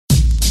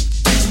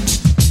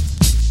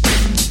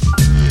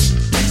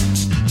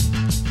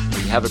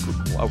have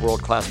a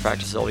world-class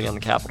practice facility on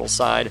the Capital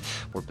side.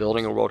 We're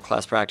building a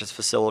world-class practice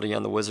facility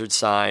on the Wizards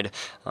side.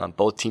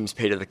 Both teams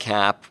pay to the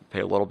cap,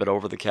 pay a little bit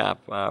over the cap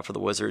for the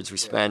Wizards. We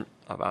spent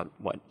about,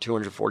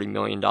 $240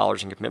 million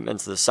in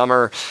commitments this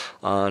summer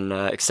on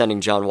extending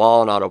John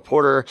Wall and Otto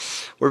Porter.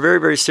 We're very,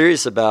 very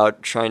serious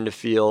about trying to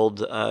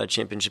field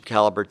championship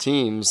caliber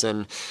teams.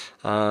 And,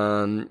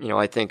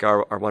 I think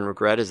our one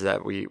regret is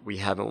that we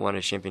haven't won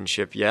a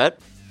championship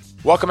yet.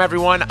 Welcome,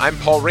 everyone. I'm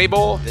Paul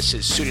Rabel. This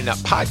is Suiting Up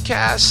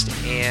Podcast,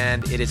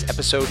 and it is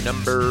episode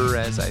number,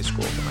 as I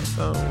scroll to my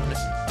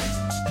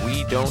phone,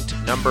 we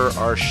don't number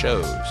our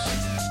shows.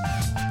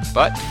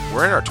 But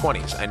we're in our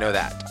 20s, I know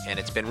that. And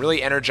it's been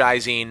really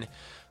energizing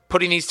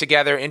putting these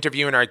together,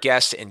 interviewing our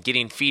guests, and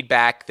getting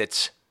feedback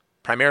that's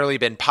primarily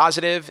been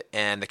positive,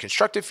 and the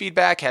constructive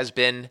feedback has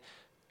been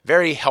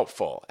very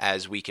helpful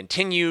as we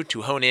continue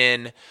to hone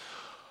in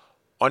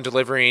on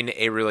delivering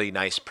a really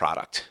nice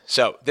product.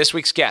 So this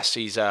week's guest,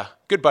 he's a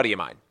good buddy of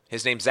mine.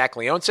 His name's Zach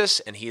Leonsis,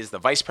 and he is the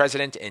Vice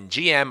President and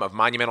GM of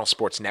Monumental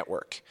Sports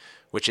Network,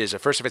 which is a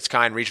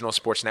first-of-its-kind regional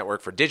sports network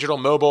for digital,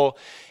 mobile,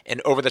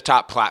 and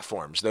over-the-top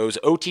platforms. Those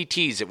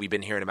OTTs that we've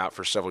been hearing about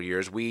for several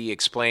years, we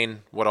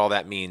explain what all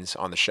that means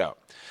on the show.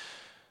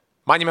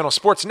 Monumental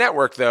Sports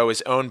Network, though,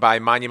 is owned by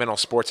Monumental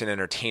Sports and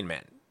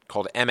Entertainment,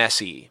 called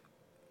MSE,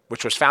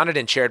 which was founded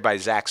and chaired by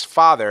Zach's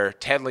father,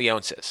 Ted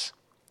Leonsis.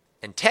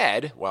 And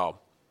Ted,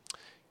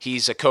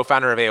 he's a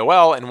co-founder of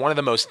AOL and one of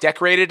the most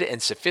decorated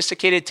and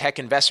sophisticated tech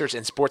investors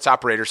and sports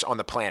operators on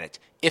the planet,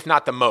 if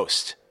not the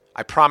most.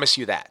 I promise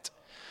you that.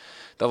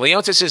 The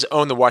Leonsises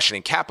own the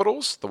Washington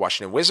Capitals, the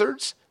Washington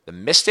Wizards, the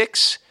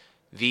Mystics,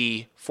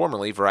 the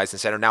formerly Verizon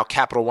Center, now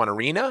Capital One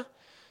Arena,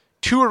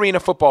 2 Arena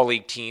Football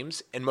League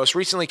teams, and most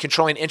recently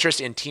controlling interest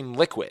in Team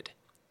Liquid,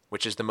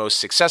 which is the most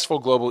successful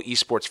global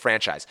esports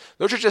franchise.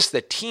 Those are just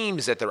the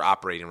teams that they're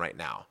operating right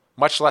now,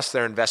 much less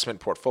their investment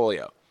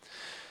portfolio.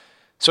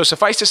 So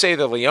suffice to say,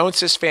 the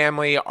Leonsis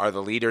family are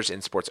the leaders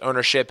in sports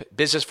ownership,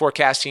 business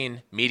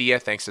forecasting, media,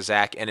 thanks to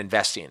Zach, and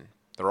investing.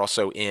 They're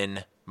also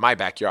in my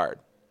backyard,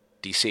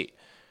 DC,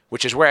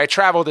 which is where I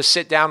travel to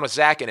sit down with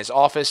Zach in his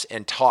office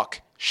and talk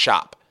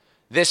shop.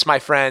 This, my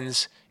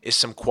friends, is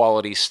some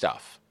quality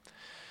stuff.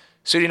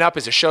 Suiting Up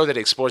is a show that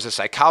explores the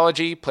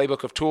psychology,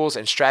 playbook of tools,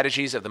 and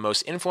strategies of the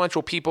most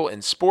influential people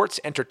in sports,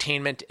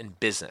 entertainment, and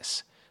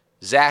business.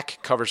 Zach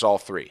covers all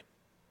 3.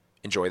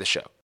 Enjoy the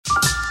show.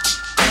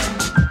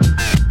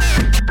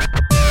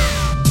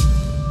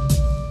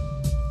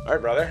 All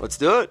right, brother. Let's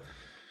do it.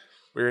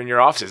 We're in your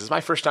offices. This is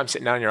my first time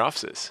sitting down in your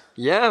offices.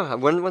 Yeah.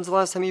 When's the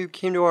last time you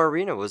came to our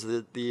arena? Was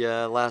it the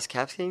last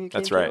Caps game you came to?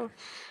 That's right.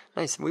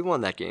 Nice. We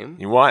won that game.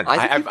 You won. I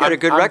think you've got a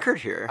good record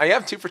here. I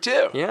am 2 for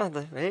 2. Yeah.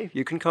 Hey,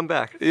 you can come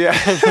back. Yeah.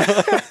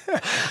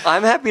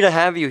 I'm happy to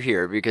have you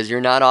here because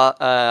you're not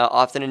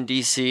often in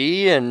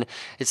D.C., and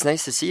it's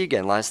nice to see you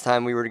again. Last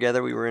time we were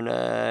together, we were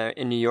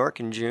in New York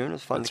in June. It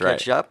was fun to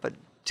catch up, but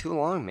too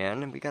long,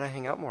 man, and we got to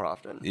hang out more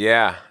often.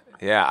 Yeah.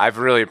 Yeah, I've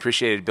really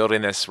appreciated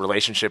building this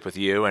relationship with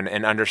you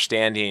and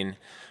understanding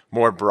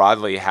more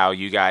broadly how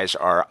you guys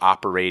are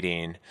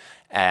operating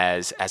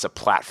as a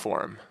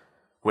platform,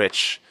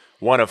 which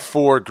one of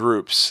 4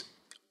 groups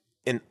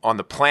on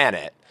the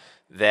planet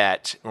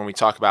that, when we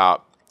talk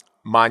about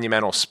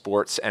Monumental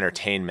Sports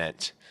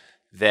Entertainment,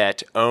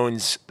 that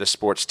owns the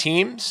sports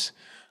teams,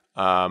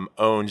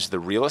 owns the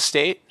real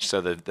estate,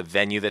 so the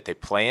venue that they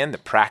play in, the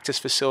practice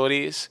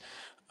facilities.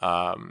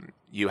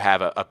 You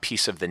have a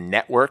piece of the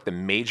network, the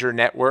major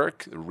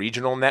network, the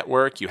regional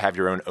network. You have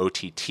your own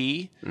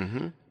OTT.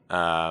 Mm-hmm.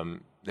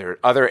 There are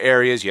other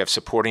areas. You have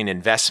supporting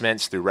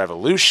investments through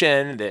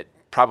Revolution that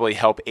probably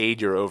help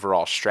aid your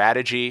overall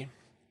strategy.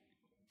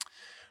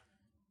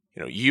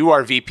 You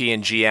are VP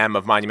and GM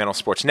of Monumental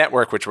Sports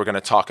Network, which we're going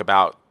to talk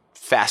about.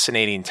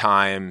 Fascinating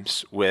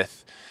times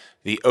with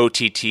the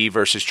OTT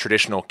versus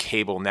traditional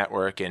cable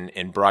network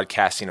and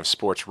broadcasting of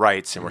sports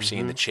rights. And we're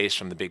seeing the chase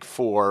from the big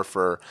 4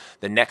 for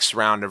the next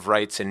round of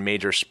rights in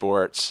major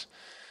sports.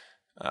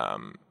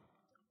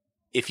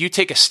 If you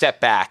take a step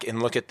back and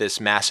look at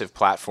this massive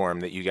platform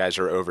that you guys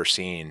are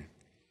overseeing,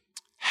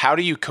 how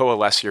do you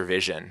coalesce your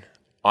vision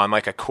on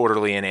a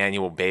quarterly and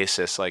annual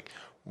basis?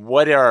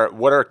 What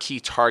are key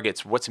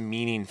targets? What's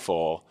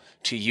meaningful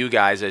to you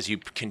guys as you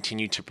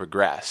continue to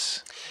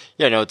progress?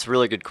 Yeah, no, it's a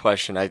really good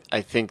question. I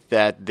think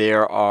that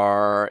there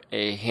are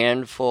a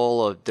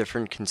handful of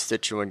different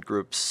constituent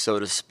groups, so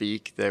to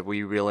speak, that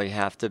we really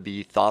have to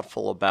be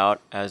thoughtful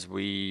about as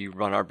we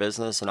run our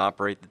business and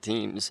operate the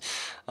teams.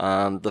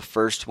 The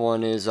first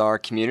one is our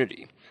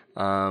community.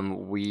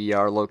 We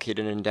are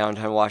located in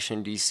downtown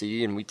Washington,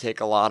 D.C., and we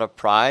take a lot of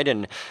pride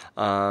in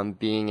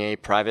being a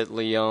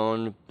privately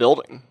owned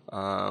building.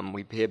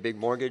 We pay a big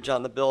mortgage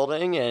on the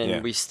building, and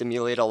Yeah. we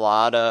stimulate a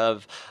lot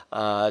of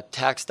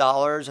tax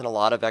dollars and a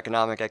lot of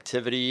economic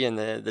activity in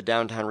the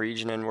downtown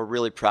region, and we're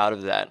really proud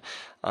of that.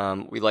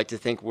 We like to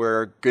think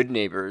we're good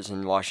neighbors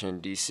in Washington,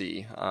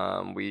 D.C.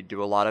 We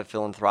do a lot of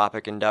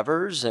philanthropic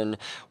endeavors, and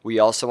we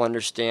also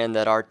understand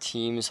that our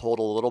teams hold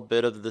a little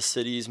bit of the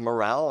city's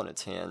morale in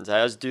its hands,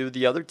 as do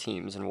the other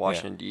teams in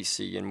Washington,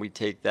 D.C., and we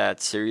take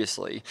that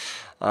seriously.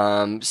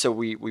 So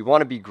we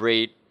want to be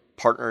great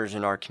partners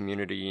in our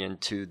community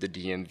and to the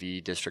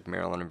DMV, District,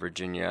 Maryland, and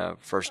Virginia,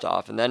 first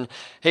off. And then,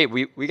 hey,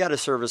 we got to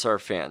service our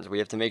fans. We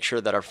have to make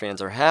sure that our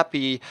fans are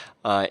happy,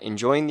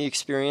 enjoying the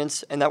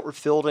experience, and that we're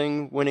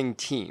fielding winning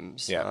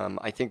teams. Yeah.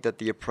 I think that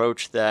the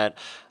approach that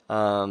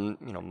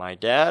my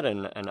dad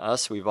and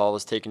us, we've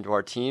always taken to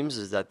our teams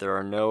is that there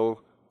are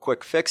no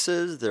quick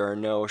fixes, there are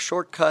no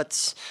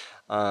shortcuts.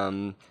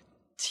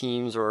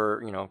 Teams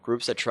or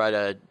groups that try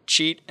to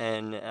cheat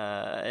and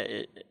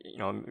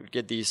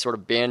get these sort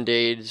of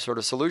band-aid sort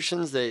of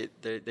solutions, they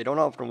don't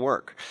often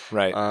work.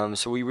 Right.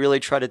 So we really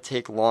try to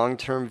take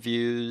long-term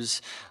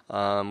views.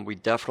 We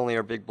definitely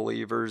are big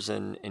believers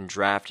in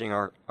drafting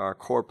our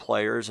core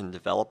players and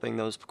developing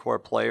those core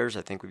players.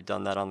 I think we've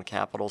done that on the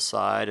Capitals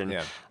side, and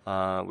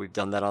we've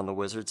done that on the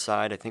Wizards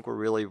side. I think we're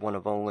really one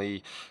of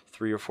only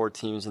 3 or 4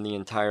 teams in the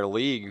entire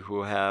league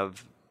who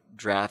have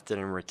drafted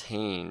and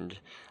retained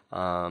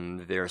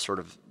their sort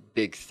of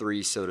big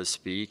 3, so to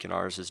speak, and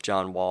ours is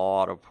John Wall,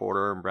 Otto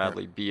Porter, and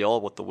Bradley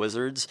Beal with the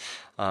Wizards.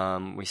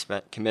 We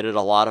committed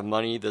a lot of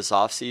money this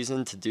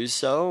offseason to do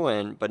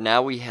so, but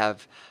now we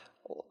have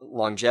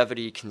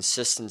longevity,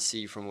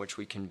 consistency from which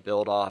we can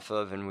build off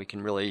of, and we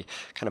can really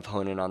kind of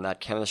hone in on that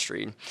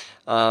chemistry.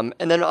 And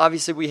then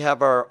obviously we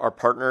have our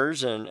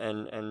partners and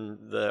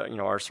the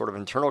our sort of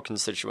internal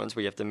constituents.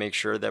 We have to make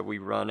sure that we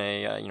run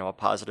a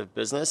positive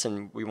business,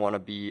 and we want to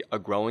be a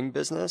growing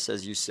business.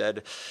 As you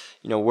said,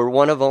 we're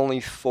one of only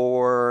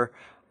 4,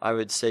 I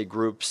would say,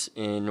 groups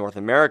in North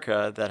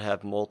America that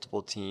have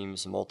multiple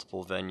teams,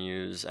 multiple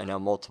venues, and now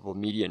multiple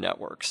media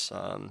networks.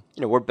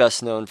 We're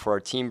best known for our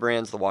team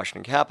brands, the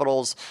Washington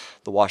Capitals,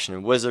 the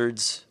Washington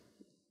Wizards,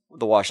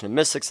 the Washington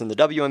Mystics, and the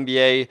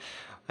WNBA.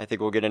 I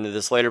think we'll get into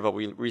this later, but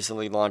we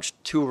recently launched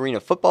 2 Arena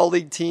Football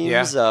League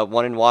teams,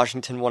 one in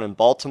Washington, one in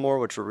Baltimore,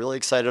 which we're really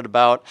excited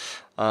about.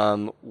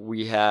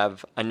 We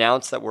have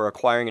announced that we're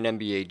acquiring an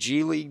NBA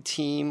G League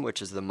team,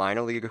 which is the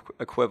minor league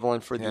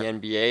equivalent for the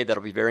NBA.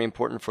 That'll be very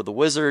important for the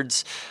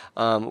Wizards.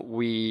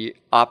 We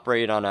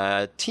operate on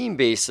a team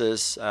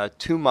basis,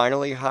 2 minor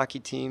league hockey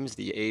teams,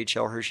 the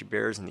AHL Hershey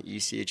Bears and the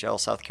ECHL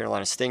South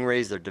Carolina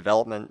Stingrays. They're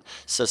development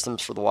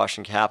systems for the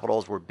Washington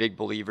Capitals. We're big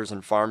believers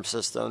in farm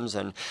systems,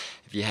 and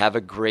if you have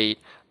a great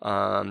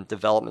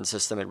development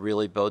system, it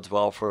really bodes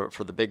well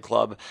for the big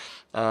club.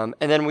 And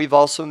then we've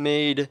also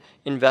made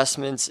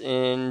investments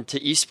into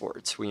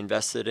esports. We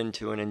invested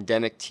into an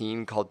endemic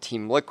team called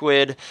Team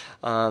Liquid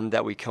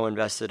that we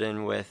co-invested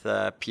in with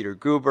Peter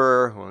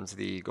Guber, who owns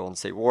the Golden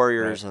State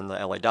Warriors and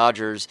the LA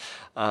Dodgers,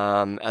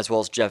 as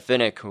well as Jeff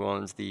Vinnick, who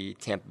owns the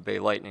Tampa Bay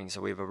Lightning.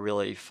 So we have a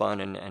really fun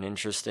and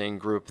interesting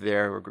group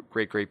there.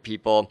 We're great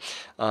people.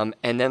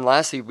 And then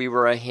lastly, we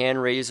were a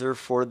hand raiser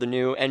for the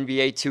new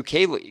NBA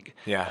 2K League.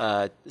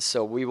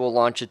 So we will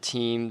launch a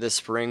team this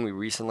spring. We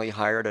recently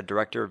hired a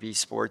director of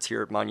esports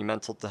here at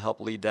Monumental to help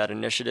lead that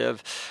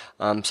initiative.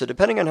 So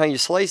depending on how you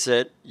slice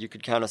it, you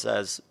could count us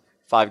as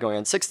 5 going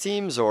on 6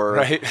 teams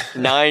or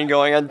 9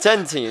 going on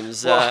 10 teams.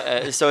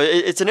 So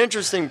it's an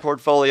interesting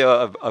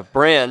portfolio of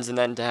brands. And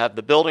then to have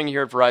the building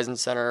here at Verizon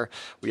Center,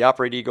 we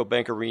operate Eagle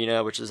Bank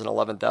Arena, which is an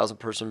 11,000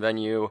 person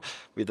venue.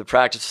 We have the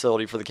practice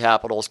facility for the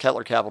Capitals,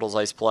 Kettler Capitals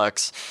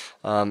Iceplex.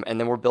 And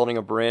then we're building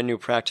a brand new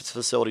practice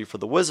facility for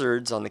the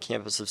Wizards on the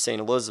campus of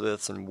St.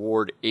 Elizabeth's in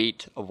Ward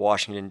 8 of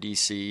Washington,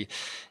 D.C.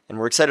 And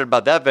we're excited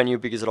about that venue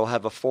because it'll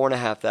have a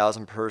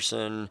 4,500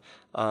 person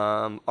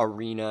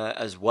arena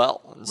as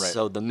well.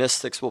 So the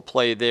Mystics will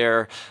play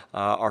there.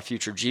 Our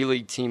future G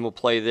League team will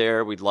play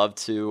there. We'd love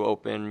to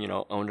open,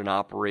 owned and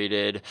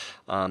operated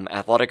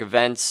athletic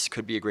events.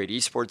 Could be a great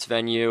esports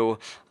venue.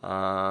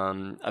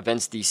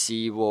 Events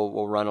DC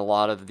will run a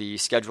lot of the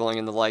scheduling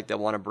and the like that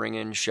want to bring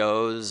in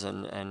shows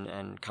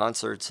and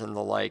concerts and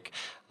the like.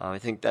 I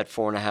think that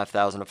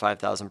 4,500 to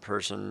 5,000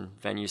 person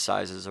venue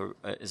size is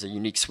a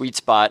unique sweet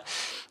spot.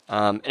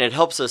 And it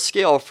helps us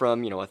scale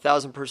from,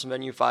 1,000 person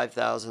venue,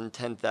 5,000,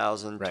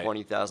 10,000,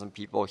 20,000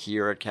 people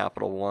here at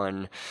Capital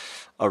One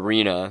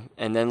Arena.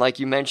 And then, like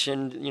you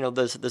mentioned,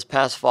 this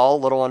past fall, a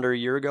little under a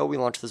year ago, we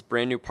launched this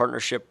brand new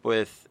partnership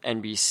with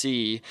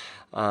NBC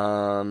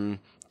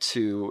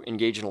to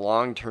engage in a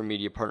long-term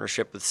media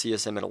partnership with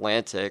CSM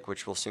Atlantic,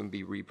 which will soon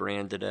be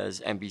rebranded as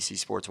NBC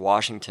Sports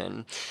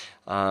Washington,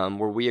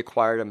 where we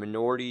acquired a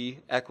minority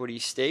equity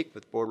stake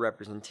with board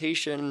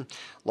representation,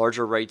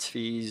 larger rights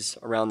fees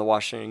around the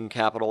Washington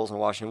Capitals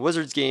and Washington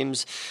Wizards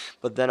games,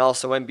 but then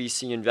also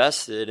NBC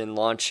invested in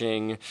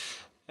launching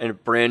a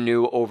brand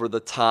new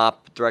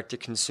over-the-top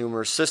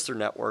direct-to-consumer sister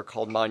network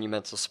called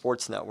Monumental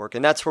Sports Network.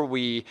 And that's where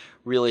we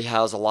really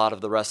house a lot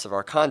of the rest of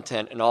our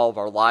content and all of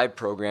our live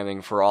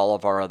programming for all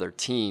of our other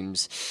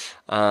teams.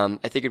 I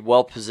think it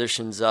well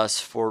positions us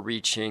for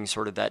reaching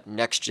sort of that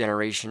next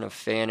generation of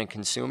fan and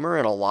consumer,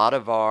 and a lot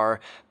of our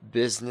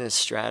business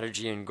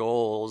strategy and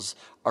goals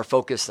are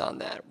focused on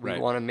that. We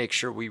want to make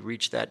sure we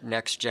reach that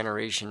next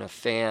generation of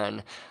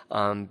fan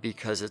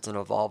because it's an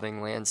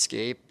evolving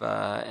landscape,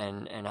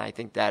 and I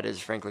think that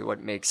is frankly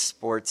what makes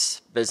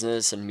sports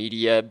business and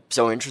media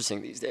so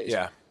interesting these days.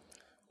 Yeah.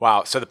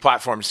 Wow. So the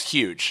platform's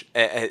huge.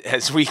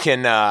 As we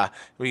can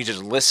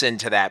just listen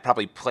to that,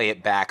 probably play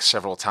it back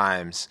several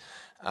times.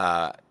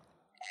 I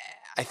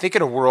think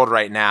in a world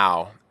right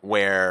now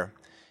where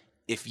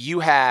if you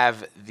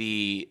have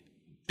the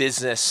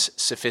business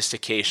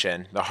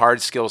sophistication, the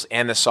hard skills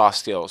and the soft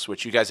skills,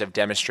 which you guys have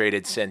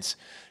demonstrated since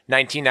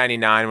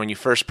 1999 when you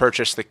first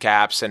purchased the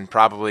caps, and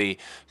probably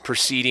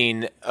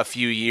preceding a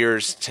few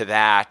years to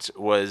that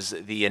was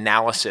the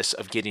analysis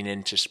of getting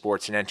into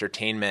sports and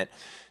entertainment.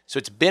 So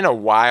it's been a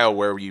while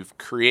where you've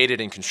created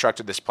and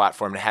constructed this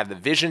platform to have the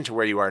vision to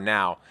where you are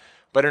now.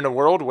 But in a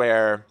world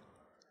where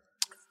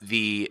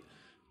the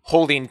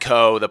holding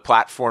co, the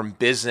platform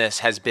business,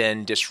 has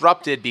been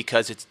disrupted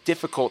because it's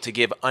difficult to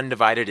give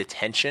undivided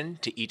attention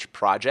to each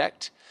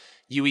project.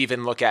 You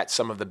even look at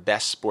some of the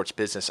best sports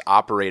business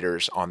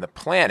operators on the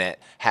planet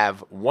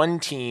have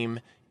one team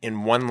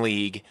in one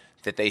league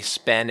that they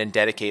spend and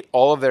dedicate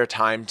all of their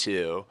time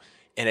to,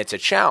 and it's a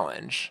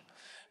challenge.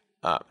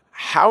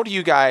 How do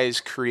you guys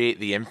create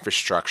the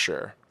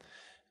infrastructure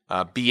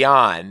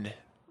beyond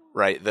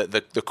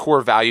the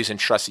core values and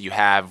trust that you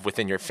have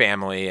within your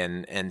family,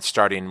 and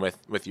starting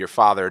with your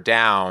father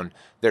down,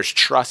 there's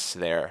trust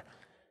there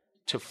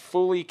to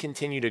fully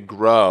continue to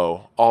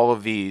grow all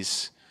of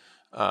these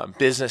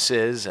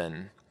businesses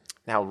and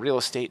now real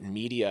estate and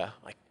media?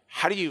 Like,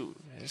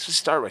 let's just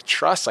start with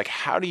trust. Like,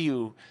 how do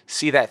you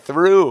see that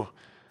through?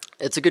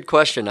 It's a good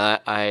question.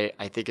 I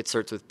think it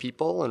starts with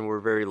people, and we're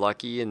very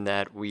lucky in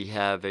that we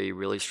have a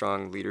really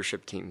strong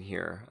leadership team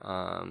here.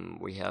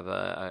 We have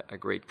a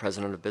great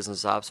president of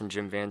business ops in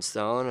Jim Van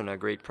Stone, and a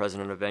great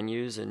president of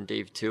venues in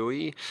Dave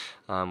Toohey.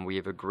 We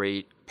have a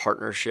great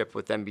partnership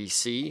with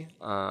NBC.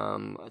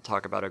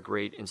 Talk about a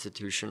great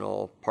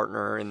institutional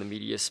partner in the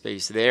media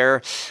space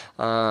there.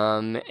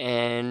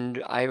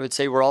 And I would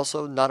say we're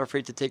also not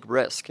afraid to take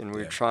risk, and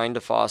we're trying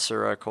to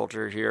foster a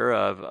culture here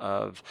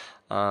of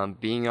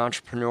being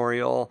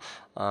entrepreneurial,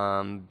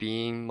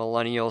 being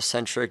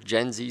millennial-centric,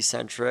 Gen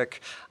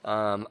Z-centric,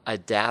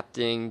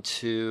 adapting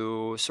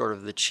to sort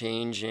of the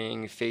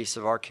changing face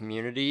of our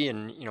community.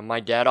 And, my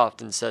dad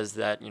often says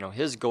that,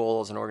 his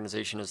goal as an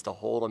organization is to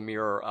hold a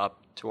mirror up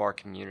to our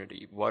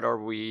community. What are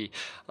we,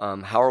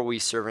 how are we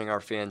serving our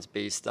fans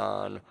based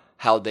on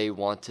how they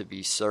want to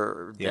be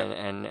served? Yeah.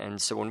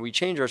 And so when we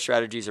change our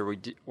strategies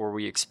or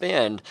we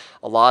expand,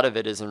 a lot of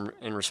it is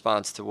in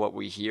response to what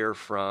we hear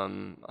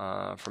from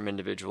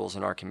individuals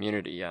in our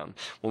community.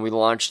 When we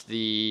launched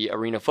the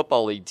Arena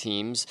Football League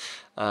teams,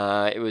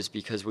 it was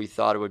because we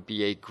thought it would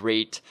be a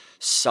great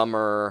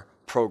summer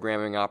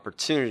programming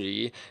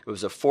opportunity. It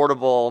was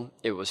affordable.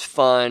 It was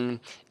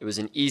fun. It was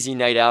an easy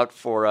night out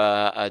for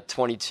a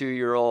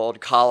 22-year-old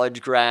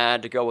college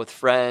grad to go with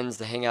friends,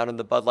 to hang out in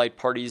the Bud Light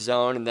party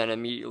zone, and then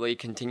immediately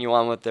continue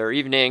on with their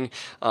evening.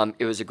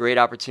 It was a great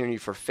opportunity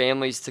for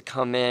families to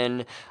come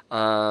in,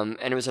 and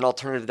it was an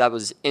alternative that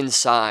was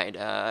inside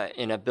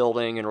in a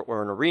building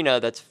or an arena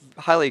that's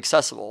highly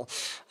accessible.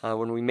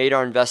 When we made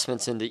our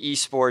investments into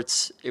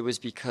esports, it was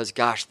because,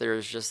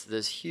 there's just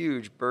this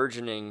huge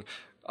burgeoning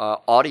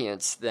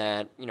audience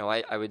that,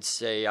 I would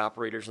say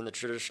operators in the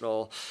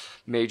traditional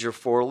major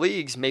four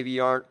leagues maybe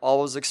aren't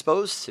always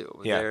exposed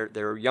to. Yeah.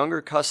 They're younger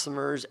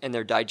customers, and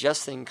they're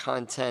digesting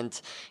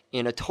content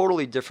in a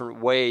totally different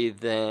way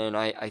than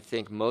I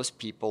think most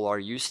people are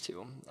used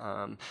to.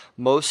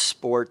 Most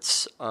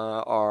sports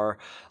are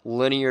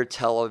linear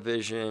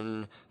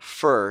television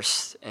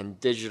first and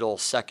digital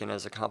second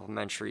as a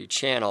complementary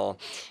channel.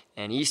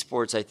 And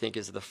esports, I think,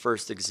 is the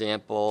first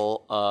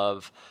example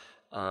of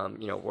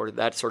where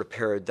that sort of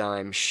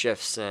paradigm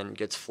shifts and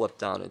gets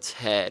flipped on its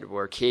head,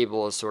 where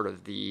cable is sort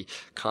of the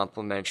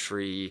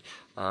complementary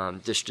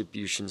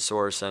distribution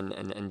source,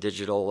 and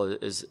digital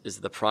is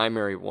the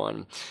primary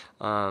one.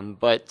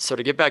 But so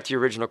to get back to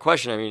your original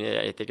question,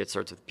 I think it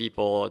starts with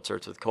people, it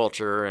starts with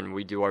culture, and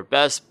we do our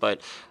best,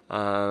 but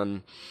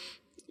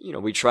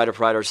we try to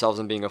pride ourselves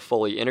in being a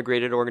fully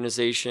integrated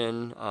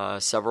organization.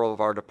 Several of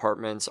our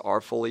departments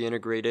are fully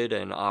integrated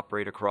and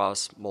operate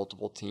across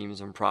multiple teams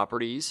and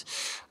properties.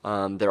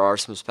 There are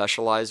some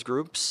specialized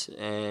groups,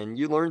 and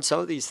you learn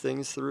some of these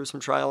things through some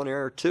trial and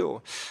error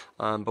too.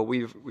 But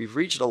we've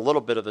reached a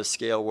little bit of a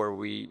scale where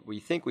we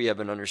think we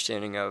have an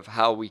understanding of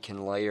how we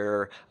can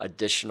layer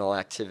additional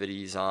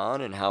activities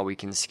on, and how we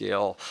can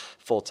scale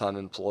full-time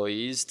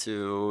employees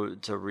to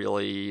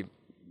really,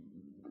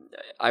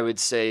 I would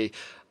say,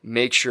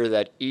 make sure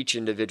that each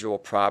individual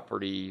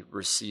property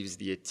receives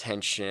the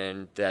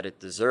attention that it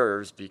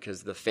deserves,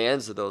 because the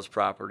fans of those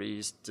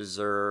properties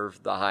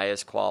deserve the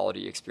highest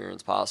quality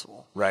experience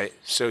possible. Right.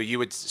 So it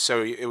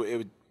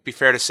would be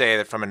fair to say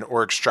that from an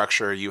org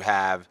structure, you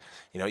have,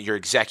 your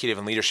executive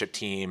and leadership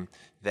team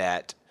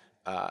that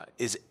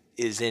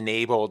is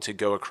enabled to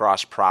go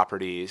across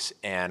properties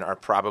and are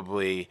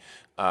probably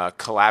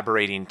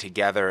collaborating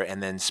together,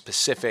 and then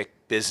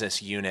specific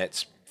business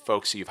units,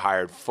 folks you've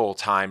hired full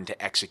time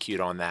to execute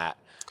on that,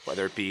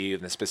 whether it be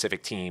in the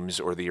specific teams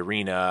or the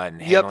arena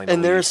and handling the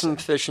and there are lease. some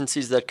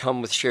efficiencies that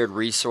come with shared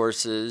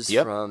resources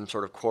Yep. from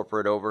sort of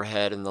corporate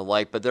overhead and the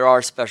like, but there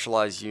are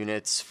specialized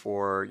units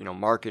for,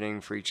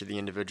 marketing for each of the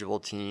individual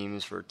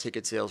teams, for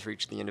ticket sales for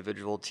each of the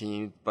individual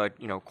teams, but,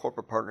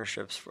 corporate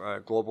partnerships,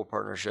 global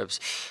partnerships,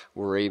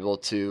 we're able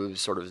to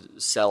sort of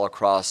sell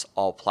across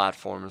all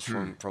platforms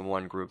from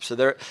one group. So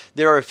there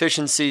are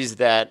efficiencies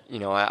that,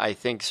 I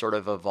think sort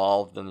of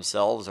evolve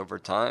themselves over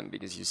time,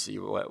 because you see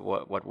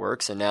what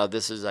works. And now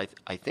this is,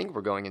 I think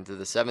we're going into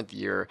the 7th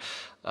year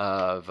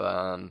of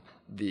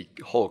the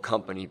whole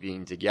company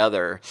being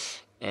together.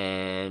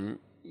 And,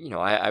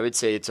 I would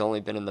say it's only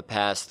been in the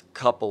past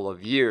couple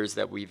of years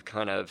that we've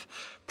kind of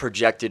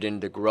projected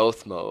into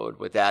growth mode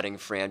with adding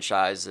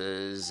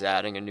franchises,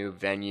 adding a new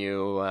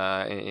venue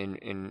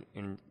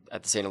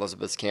at the St.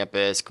 Elizabeth's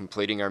campus,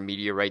 completing our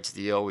media rights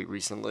deal. We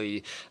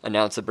recently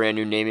announced a brand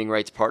new naming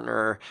rights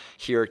partner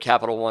here at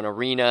Capital One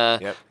Arena.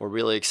 Yep. We're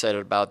really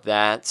excited about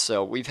that.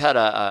 So we've had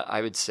I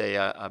would say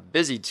a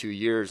busy 2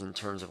 years in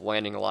terms of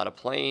landing a lot of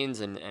planes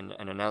and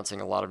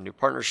announcing a lot of new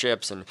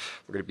partnerships. And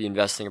we're going to be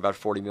investing about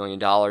 $40 million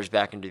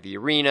back into the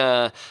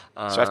arena.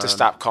 So I have to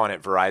stop calling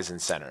it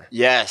Verizon Center.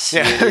 Yes,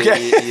 Yeah.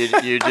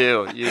 you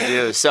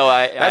do. So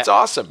That's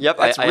awesome. Yep,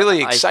 That's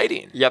really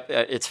exciting. Yep,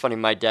 it's funny.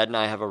 My dad and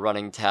I have a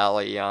running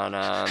tally on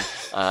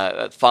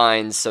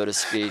fines, so to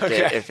speak.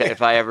 Okay.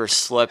 If I ever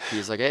slip,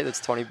 he's like, "Hey,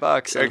 that's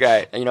 $20." And,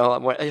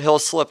 Okay. he'll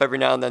slip every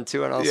now and then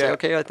too, and I'll say, Yeah.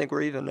 "Okay, I think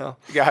we're even now."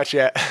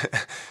 Gotcha.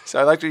 So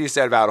I liked what you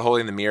said about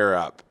holding the mirror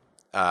up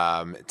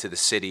to the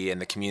city and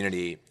the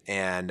community.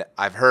 And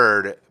I've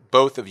heard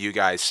both of you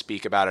guys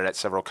speak about it at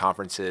several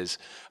conferences,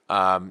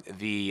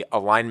 the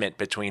alignment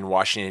between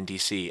Washington,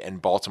 D.C.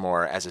 and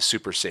Baltimore as a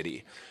super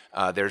city.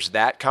 There's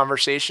that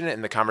conversation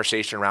and the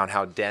conversation around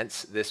how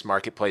dense this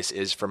marketplace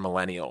is for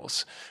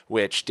millennials,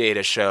 which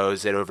data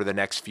shows that over the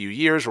next few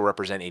years will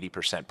represent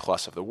 80%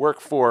 plus of the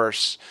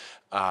workforce.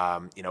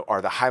 Are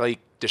the highly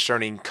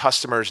discerning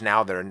customers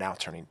now that are now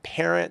turning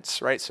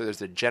parents, right? So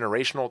there's a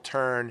generational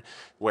turn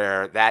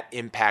where that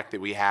impact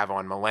that we have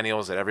on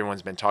millennials that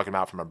everyone's been talking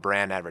about from a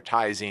brand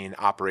advertising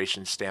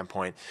operations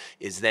standpoint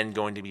is then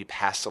going to be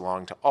passed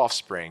along to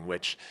offspring,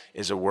 which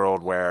is a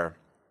world where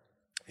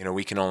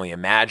we can only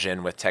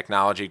imagine with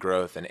technology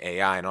growth and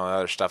AI and all that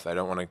other stuff. I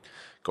don't want to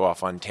go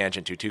off on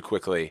tangent too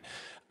quickly.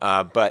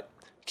 But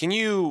can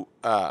you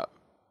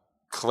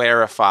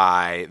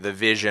clarify the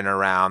vision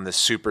around the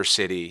super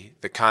city,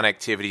 the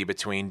connectivity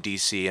between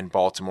DC and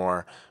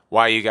Baltimore,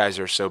 why you guys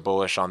are so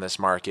bullish on this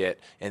market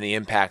and the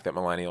impact that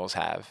millennials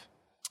have?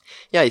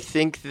 Yeah, I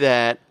think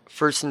that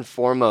first and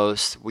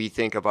foremost, we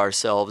think of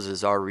ourselves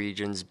as our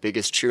region's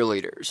biggest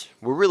cheerleaders.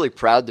 We're really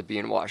proud to be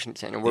in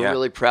Washington, and we're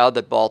really proud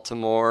that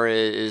Baltimore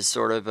is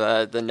sort of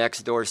the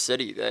next door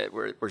city, that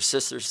we're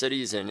sister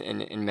cities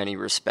in many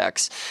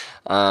respects.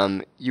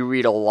 You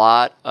read a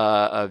lot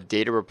of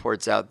data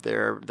reports out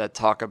there that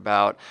talk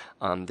about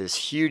this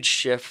huge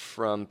shift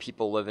from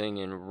people living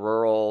in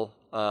rural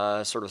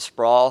sort of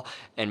sprawl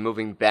and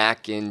moving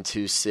back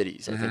into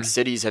cities. I think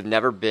cities have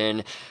never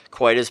been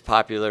quite as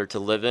popular to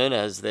live in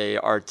as they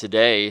are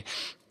today.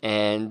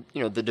 And,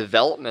 the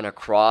development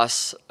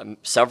across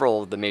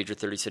several of the major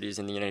 30 cities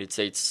in the United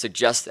States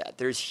suggests that.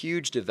 There's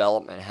huge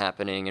development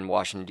happening in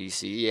Washington,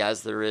 D.C.,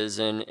 as there is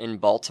in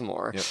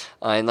Baltimore. Yep.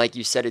 And like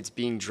you said, it's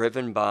being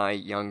driven by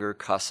younger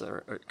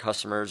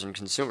customers and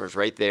consumers,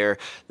 right? They're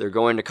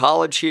going to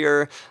college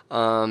here,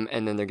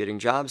 and then they're getting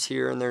jobs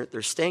here, and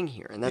they're staying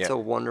here. And that's a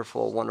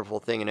wonderful, wonderful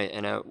thing,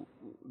 and a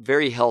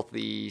very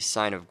healthy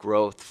sign of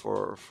growth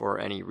for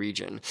any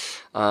region.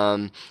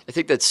 I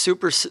think that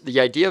the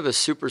idea of a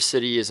super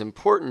city is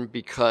important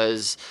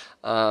because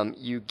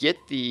you get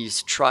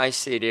these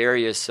tri-state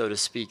areas, so to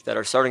speak, that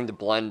are starting to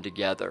blend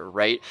together,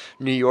 right?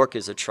 New York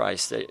is a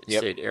tri-state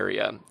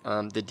area.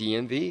 The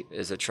DMV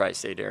is a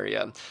tri-state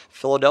area.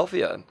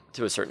 Philadelphia,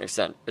 to a certain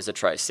extent, is a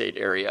tri-state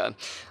area.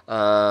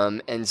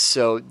 And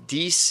so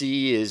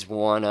DC is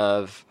one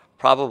of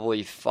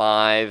probably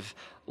 5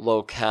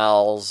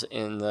 locales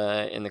in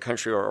the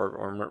country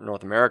or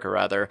North America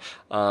rather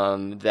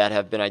that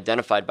have been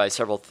identified by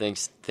several think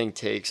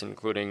tanks,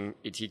 including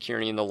A.T.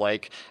 Kearney and the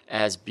like,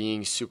 as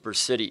being super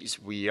cities.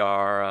 We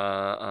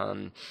are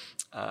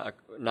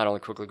not only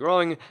quickly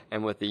growing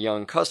and with a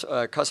young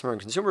customer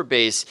and consumer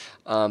base,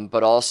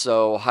 but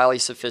also highly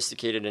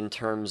sophisticated in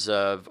terms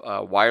of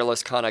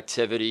wireless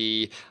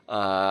connectivity,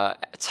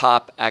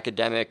 top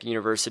academic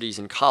universities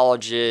and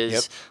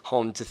colleges,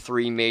 home to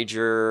 3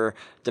 major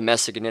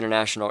domestic and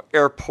international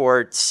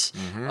airports.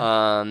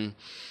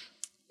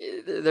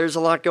 there's a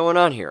lot going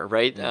on here,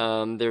 right?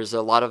 There's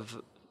a lot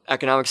of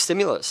economic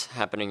stimulus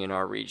happening in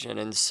our region.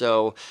 And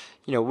so,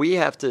 we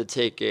have to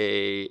take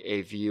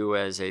a view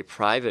as a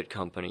private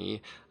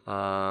company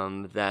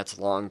that's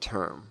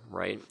long-term,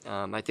 right?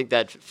 I think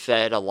that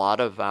fed a lot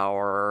of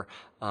our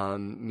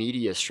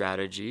media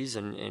strategies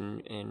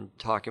and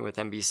talking with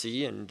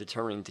NBC and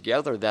determining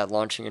together that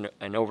launching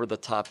an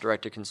over-the-top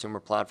direct-to-consumer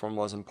platform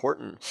was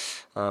important.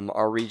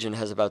 Our region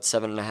has about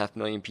 7.5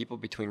 million people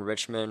between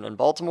Richmond and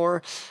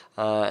Baltimore,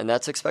 and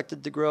that's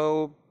expected to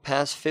grow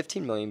past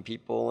 15 million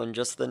people in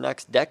just the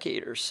next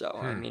decade or so.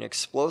 I mean,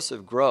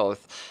 explosive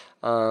growth.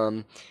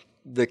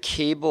 The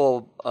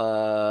cable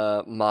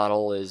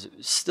model is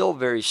still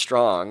very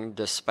strong,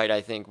 despite,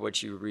 I think,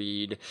 what you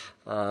read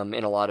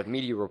in a lot of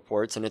media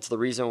reports. And it's the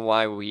reason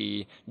why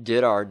we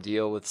did our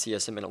deal with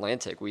CSM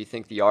Mid-Atlantic. We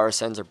think the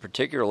RSNs are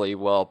particularly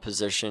well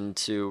positioned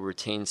to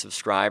retain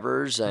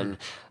subscribers and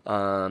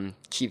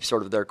keep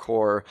sort of their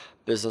core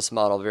business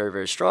model very,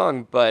 very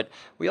strong. But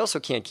we also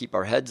can't keep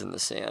our heads in the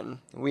sand.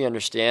 We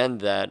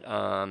understand that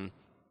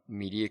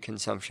media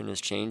consumption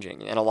is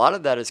changing. And a lot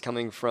of that is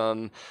coming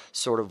from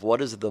sort of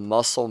what is the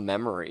muscle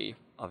memory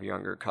of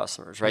younger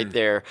customers, right?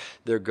 They're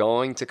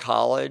going to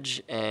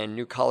college, and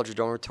new college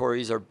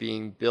dormitories are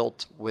being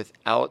built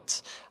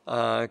without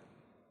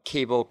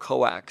cable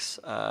coax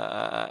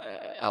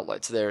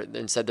outlets.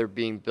 Instead they're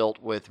being built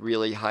with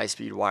really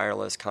high-speed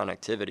wireless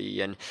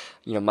connectivity. And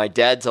my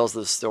dad tells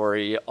this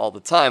story all the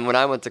time. When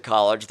I went to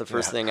college, the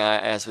first thing I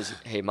asked was,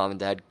 "Hey, Mom and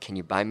Dad, can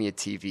you buy me a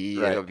TV?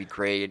 Right. It would be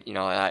great.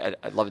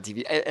 I'd love a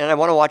TV, and I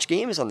want to watch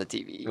games on the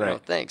TV.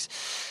 Thanks."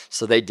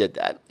 So they did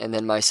that. And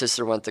then my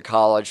sister went to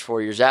college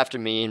 4 years after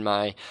me, and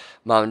my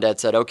mom and dad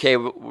said, "Okay,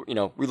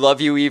 we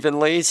love you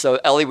evenly. So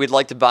Ellie, we'd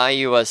like to buy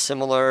you a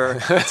similar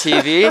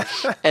TV."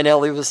 And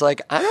Ellie was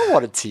like, "I don't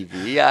want a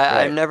TV.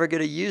 I'm never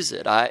going to use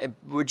it.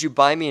 Would you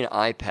buy me an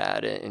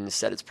iPad?" And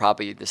instead, it's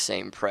probably the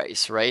same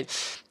price, right?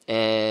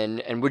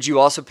 And would you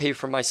also pay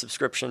for my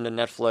subscription to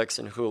Netflix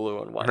and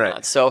Hulu and whatnot?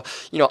 Right. So,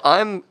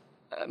 I'm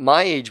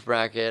my age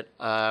bracket,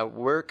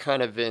 we're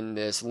kind of in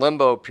this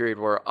limbo period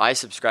where I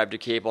subscribe to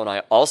cable and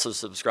I also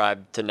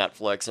subscribe to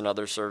Netflix and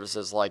other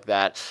services like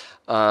that.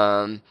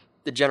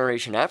 The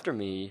generation after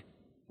me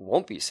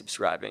won't be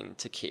subscribing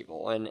to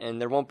cable,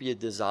 and there won't be a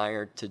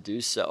desire to do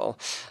so.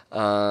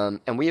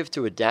 And we have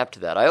to adapt to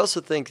that. I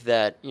also think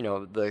that,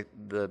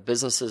 the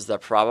businesses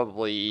that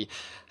probably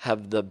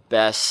have the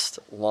best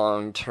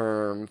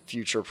long-term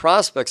future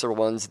prospects are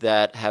ones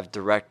that have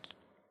direct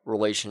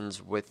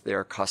relations with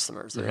their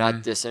customers. They're not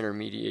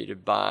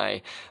disintermediated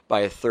by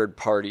a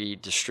third-party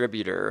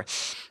distributor.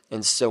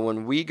 And so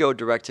when we go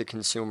direct to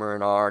consumer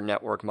in our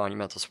network,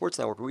 Monumental Sports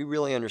Network, we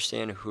really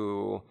understand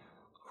who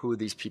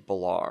these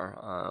people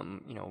are.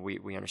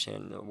 We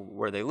understand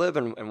where they live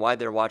and why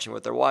they're watching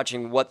what they're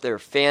watching, what they're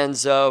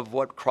fans of,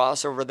 what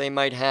crossover they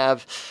might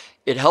have.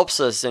 It helps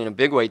us in a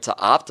big way to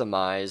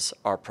optimize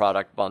our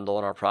product bundle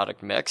and our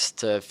product mix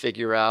to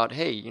figure out,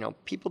 hey,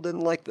 people didn't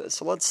like this,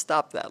 so let's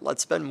stop that.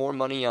 Let's spend more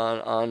money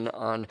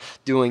on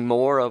doing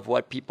more of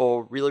what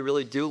people really,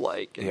 really do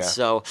like. And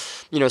so,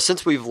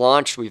 since we've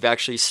launched, we've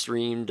actually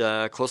streamed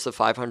close to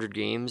 500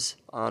 games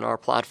on our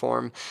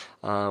platform.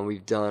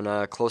 We've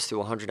done close to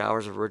 100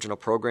 hours of original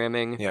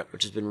programming,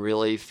 which has been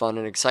really fun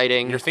and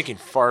exciting. You're thinking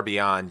far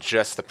beyond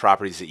just the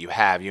properties that you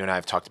have. You and I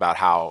have talked about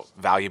how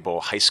valuable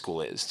high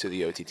school is to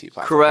the OTT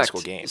platform. Correct. High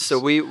school games. So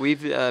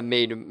we've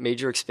made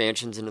major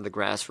expansions into the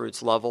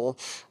grassroots level.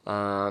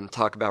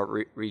 Talk about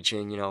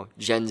reaching,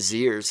 Gen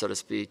Zers, so to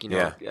speak.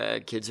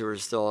 Kids who are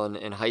still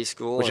in high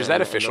school. Which is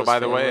that official, by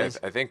the way?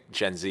 I think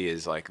Gen Z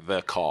is like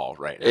the call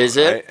right now. Is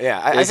it? Right?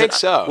 Yeah, I think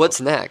so.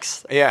 What's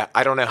next? Yeah,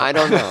 I don't know. I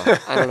don't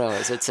know.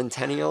 Is it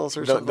Centennials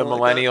or something? The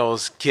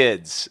millennials,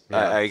 kids,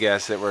 I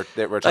guess that we're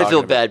talking about. I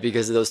feel bad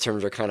because those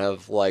terms are kind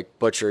of like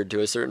butchered to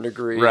a certain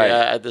degree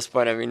at this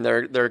point. I mean,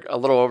 they're a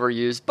little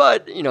overused,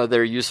 but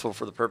they're useful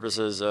for the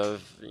purposes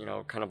of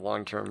kind of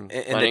long-term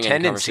planning. And the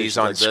tendencies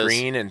on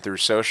screen and through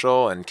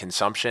social and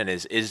consumption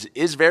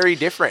is very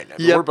different. I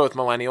mean, we're both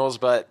millennials,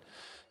 but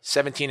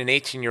 17 and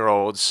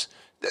 18-year-olds.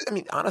 I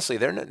mean, honestly,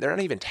 they're not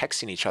even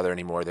texting each other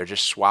anymore. They're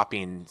just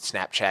swapping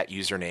Snapchat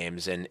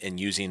usernames and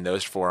using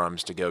those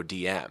forums to go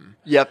DM.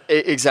 Yep,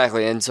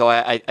 exactly. And so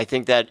I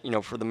think that,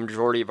 for the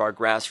majority of our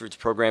grassroots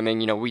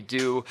programming, we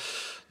do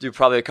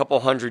probably a couple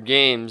hundred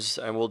games,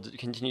 and we'll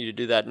continue to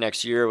do that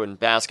next year in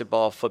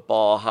basketball,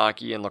 football,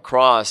 hockey, and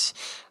lacrosse.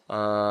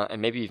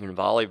 And maybe even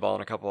volleyball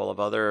and a couple of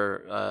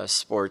other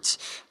sports.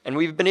 And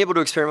we've been able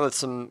to experiment with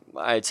some,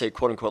 I'd say,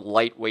 quote-unquote,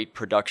 lightweight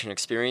production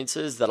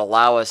experiences that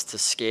allow us to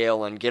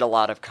scale and get a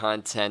lot of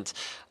content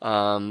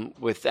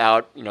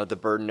without, the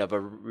burden of a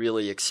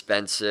really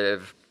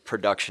expensive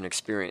production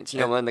experience.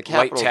 When the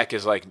Capitol, light tech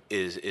is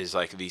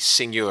like these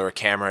singular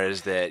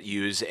cameras that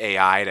use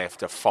AI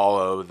to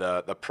follow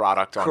the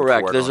product on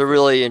correct. board. There's a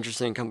really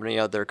interesting company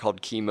out there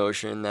called Key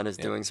Motion that is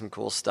doing some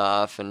cool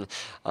stuff, and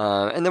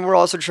then we're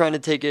also trying to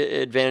take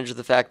advantage of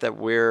the fact that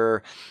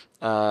we're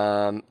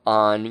on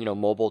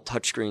mobile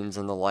touchscreens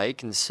and the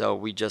like. And so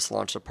we just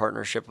launched a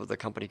partnership with a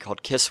company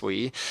called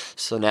Kisui.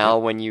 So now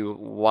when you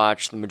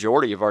watch the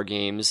majority of our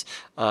games,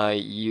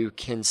 you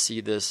can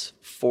see this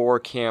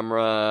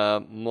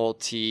 4-camera,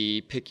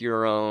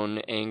 pick-your-own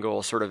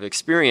angle sort of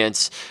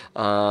experience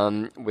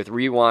with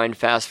rewind,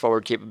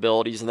 fast-forward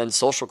capabilities, and then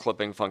social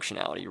clipping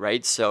functionality,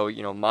 right? So,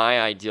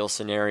 my ideal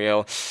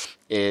scenario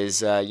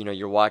is,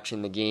 you're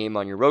watching the game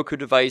on your Roku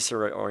device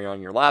or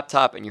on your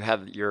laptop, and you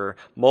have your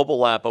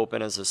mobile app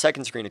open as a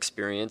second screen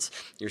experience.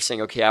 You're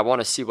saying, okay, I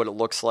want to see what it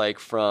looks like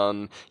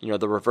from,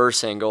 the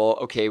reverse angle.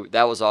 Okay,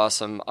 that was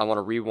awesome. I want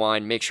to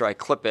rewind, make sure I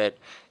clip it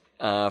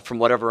from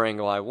whatever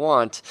angle I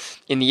want.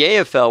 In the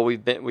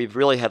AFL, we've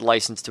really had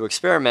license to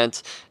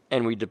experiment,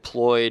 and we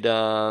deployed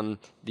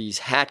these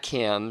hat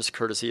cams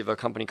courtesy of a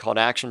company called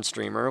Action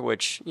Streamer,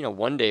 which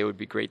one day would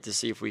be great to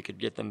see if we could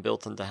get them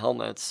built into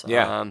helmets.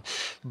 Yeah. And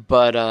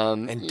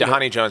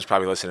Dhani Jones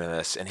probably listening to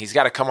this, and he's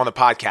got to come on the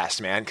podcast,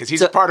 man, because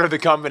he's a part of the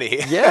company.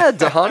 Yeah,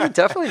 Dhani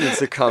definitely needs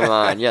to come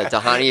on. Yeah,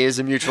 Dhani is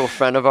a mutual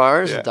friend of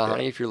ours. Yeah,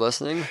 Dhani, if you're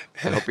listening,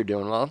 I hope you're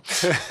doing well.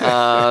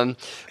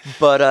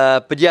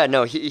 But yeah,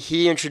 no,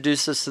 he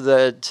introduced us to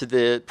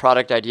the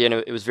product idea, and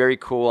it was very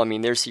cool. I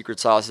mean, their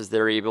secret sauce is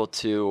they're able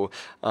to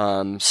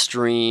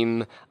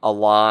stream a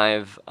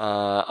live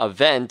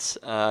event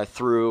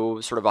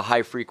through sort of a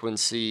high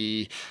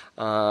frequency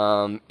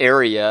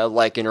area,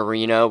 like an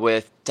arena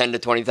with 10 to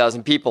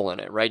 20,000 people in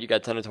it, right? You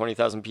got 10 to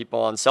 20,000 people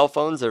on cell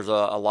phones. There's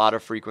a lot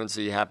of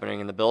frequency happening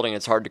in the building.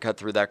 It's hard to cut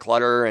through that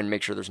clutter and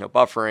make sure there's no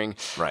buffering.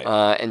 Right.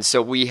 And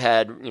so we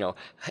had,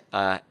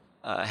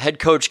 head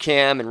coach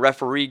cam and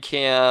referee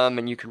cam,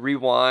 and you could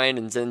rewind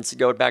and then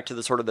go back to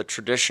the sort of the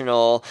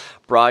traditional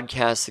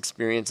broadcast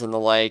experience and the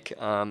like.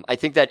 I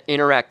think that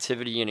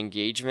interactivity and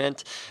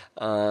engagement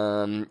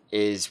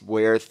is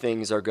where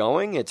things are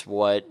going. It's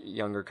what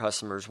younger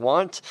customers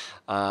want.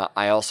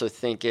 I also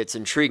think it's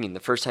intriguing. The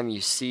first time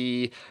you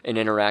see an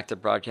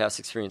interactive broadcast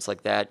experience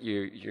like that,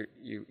 you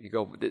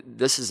go,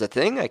 "This is a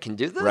thing. I can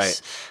do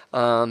this."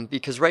 Right.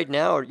 Because right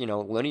now,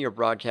 linear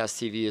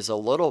broadcast TV is a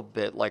little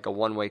bit like a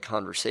one-way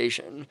conversation.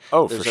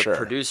 Oh, There's for sure. a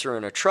producer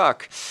in a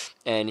truck,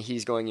 and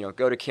he's going,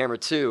 go to camera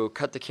 2,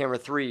 cut to camera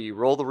 3,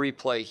 roll the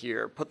replay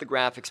here, put the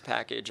graphics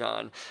package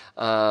on,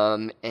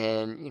 and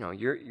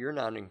you're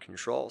not in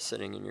control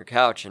sitting in your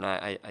couch, and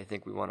I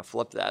think we want to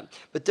flip that.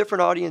 But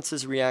different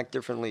audiences react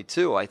differently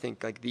too. I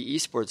think like the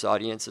esports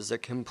audience is a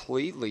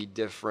completely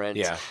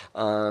different,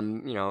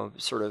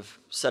 sort of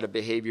set of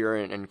behavior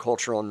and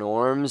cultural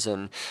norms,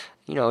 and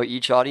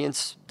each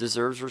audience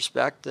deserves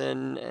respect,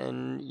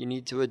 and you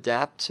need to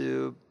adapt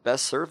to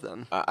best serve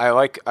them. I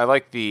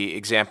like the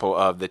example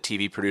of the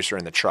TV producer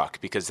in the truck,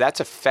 because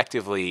that's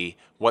effectively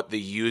what the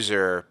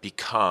user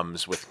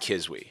becomes with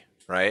Kisui,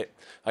 right?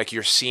 Like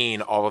you're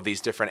seeing all of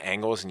these different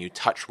angles, and you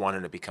touch one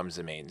and it becomes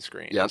the main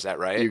screen. Yep. Is that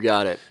right? You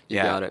got it.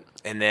 You got it.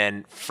 And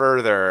then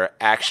further,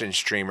 Action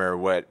Streamer,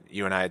 what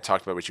you and I had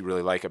talked about, what you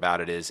really like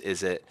about it is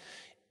it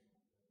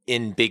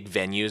in big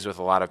venues with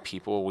a lot of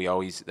people,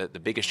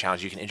 the biggest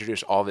challenge, you can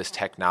introduce all this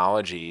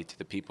technology to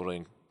the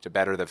people to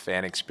better the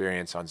fan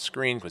experience on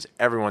screen, because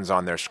everyone's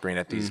on their screen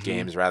at these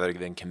games rather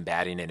than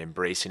combating and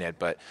embracing it.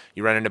 But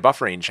you run into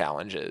buffering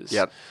challenges.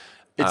 Yep.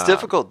 It's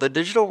difficult. The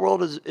digital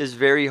world is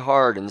very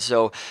hard. And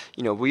so,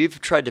 we've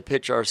tried to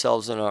pitch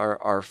ourselves in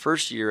our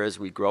first year as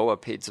we grow a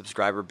paid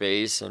subscriber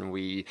base and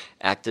we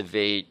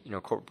activate,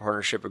 corporate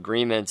partnership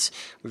agreements.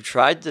 We've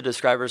tried to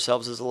describe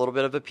ourselves as a little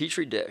bit of a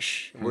petri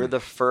dish. We're the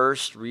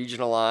first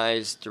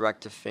regionalized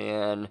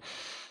direct-to-fan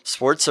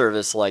sports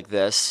service like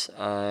this,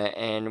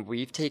 and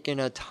we've taken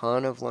a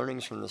ton of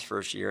learnings from this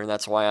first year, and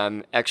that's why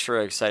I'm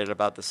extra excited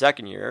about the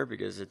second year,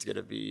 because it's going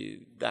to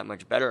be that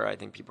much better. I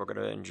think people are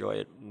going to enjoy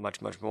it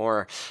much, much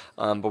more.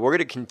 But we're going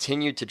to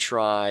continue to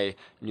try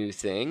new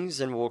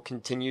things, and we'll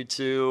continue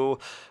to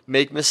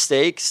make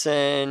mistakes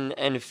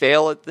and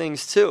fail at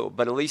things too.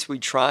 But at least we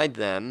tried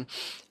them.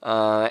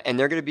 And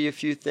there are going to be a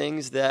few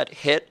things that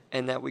hit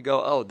and that we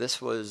go, oh,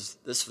 this was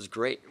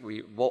great.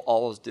 We'll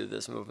always do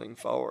this moving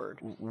forward.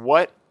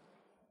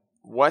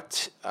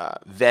 What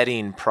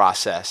vetting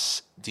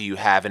process do you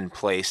have in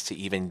place to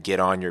even get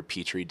on your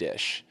Petri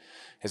dish?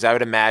 Because I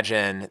would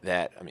imagine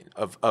that,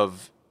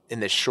 in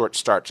this short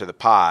start to the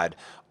pod,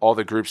 all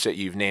the groups that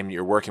you've named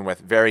you're working with,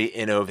 very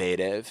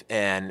innovative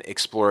and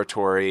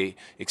exploratory,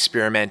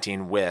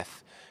 experimenting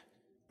with.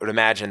 I would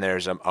imagine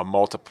there's a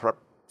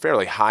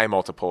fairly high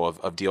multiple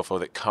of deal flow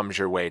that comes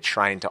your way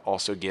trying to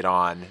also get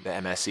on the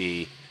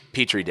MSE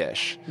Petri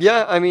dish.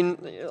 Yeah,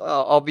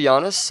 I'll be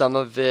honest, some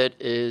of it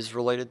is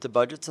related to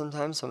budget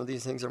sometimes. Some of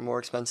these things are more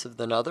expensive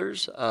than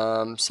others.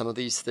 Some of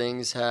these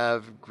things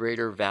have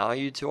greater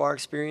value to our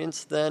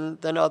experience than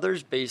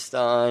others based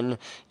on,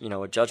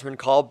 a judgment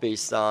call,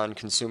 based on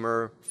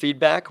consumer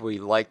feedback. We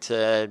like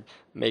to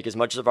make as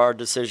much of our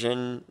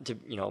decision to,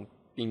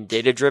 being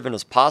data-driven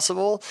as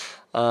possible.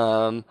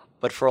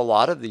 But for a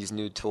lot of these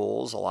new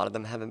tools, a lot of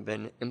them haven't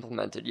been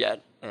implemented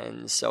yet.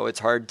 And so it's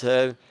hard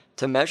to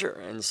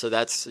measure. And so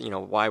that's,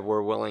 why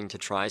we're willing to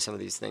try some of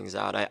these things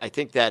out. I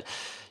think that,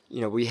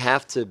 we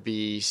have to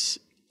be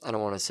I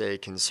don't want to say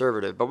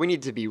conservative, but we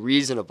need to be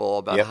reasonable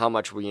about Yep. how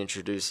much we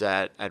introduce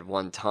at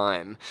one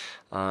time.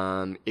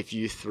 If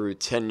you threw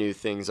 10 new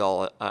things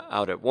all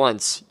out at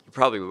once, you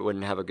probably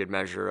wouldn't have a good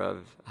measure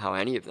of how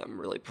any of them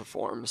really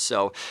perform.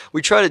 So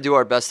we try to do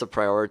our best to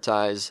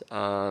prioritize.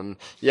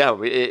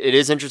 It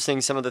is interesting,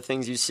 some of the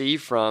things you see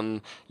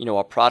from,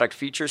 a product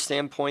feature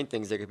standpoint,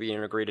 things that could be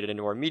integrated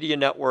into our media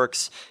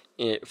networks,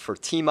 for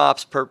team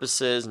ops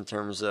purposes, in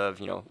terms of,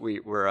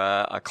 we're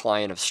a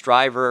client of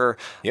Striver,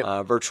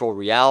 Yep. virtual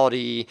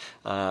reality.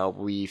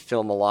 We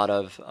film a lot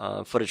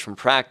of footage from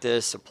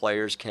practice, so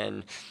players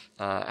can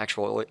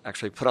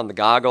actually put on the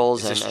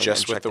goggles. Is this and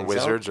just check with the things out.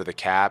 Wizards or the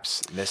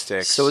Caps,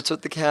 Mystics? So it's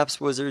with the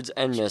Caps, Wizards,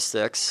 and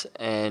Mystics.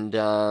 And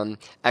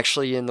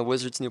actually, in the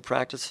Wizards' new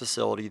practice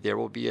facility, there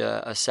will be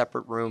a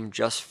separate room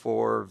just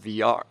for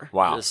VR.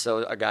 Wow. Just so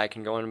a guy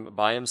can go in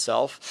by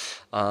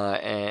himself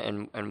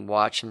and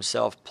watch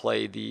himself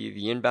play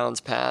the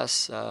inbounds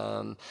pass.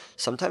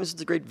 Sometimes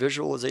it's a great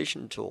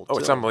visualization tool. Oh,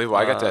 too. it's unbelievable.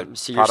 I got to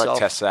See product yourself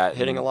test that.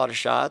 hitting a lot of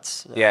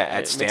shots. Yeah, It at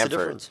makes a Stanford.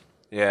 difference.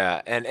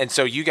 Yeah, and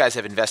so you guys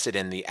have invested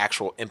in the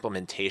actual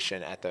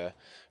implementation at the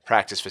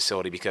practice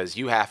facility, because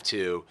you have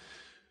to.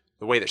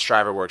 The way that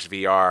Striver works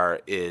VR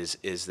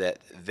is that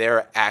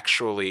they're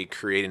actually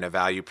creating a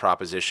value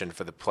proposition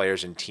for the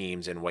players and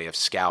teams in way of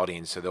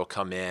scouting. So they'll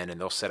come in and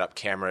they'll set up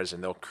cameras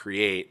and they'll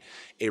create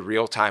a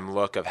real-time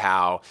look of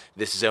how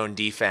this zone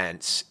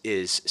defense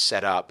is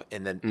set up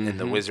in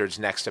the Wizards'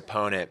 next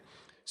opponent.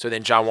 So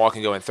then John Wall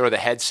can go and throw the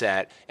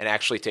headset and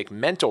actually take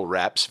mental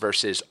reps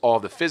versus all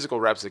the physical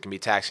reps that can be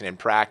taxing in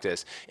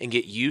practice, and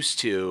get used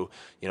to,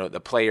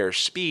 the player's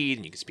speed,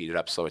 and you can speed it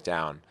up, slow it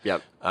down.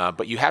 Yep.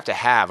 But you have to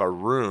have a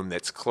room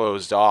that's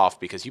closed off,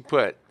 because you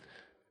put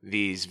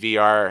these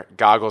VR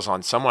goggles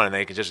on someone and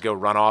they can just go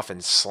run off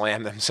and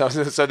slam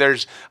themselves. So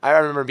I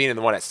remember being in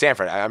the one at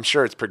Stanford. I'm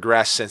sure it's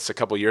progressed since a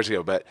couple of years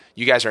ago, but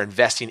you guys are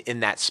investing in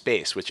that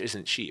space, which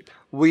isn't cheap.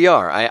 We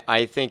are.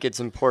 I think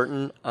it's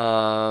important.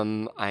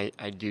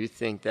 I do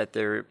think that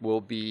there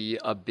will be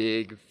a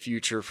big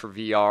future for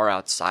VR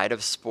outside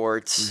of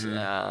sports.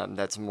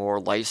 That's more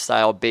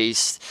lifestyle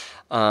based.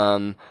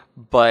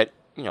 But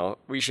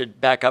we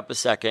should back up a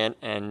second,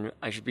 and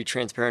I should be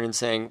transparent in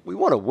saying we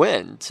want to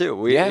win too.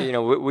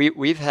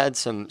 We've had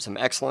some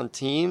excellent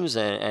teams,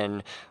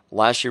 and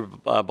last year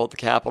both the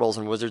Capitals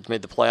and Wizards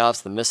made the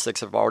playoffs. The Mystics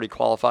have already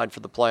qualified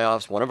for the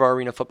playoffs. One of our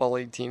Arena Football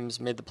League teams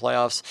made the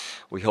playoffs.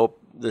 We hope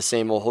the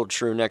same will hold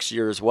true next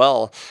year as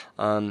well.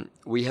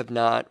 We have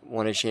not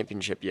won a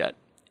championship yet.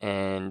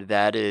 And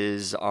that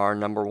is our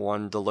number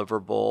one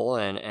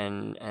deliverable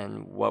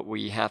and what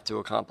we have to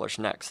accomplish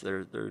next.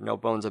 There are no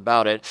bones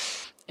about it.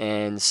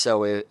 And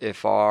so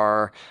if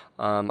our,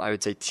 I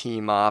would say,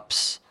 team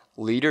ops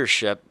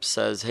leadership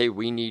says, hey,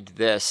 we need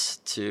this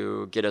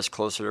to get us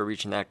closer to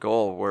reaching that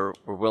goal, we're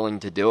willing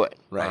to do it.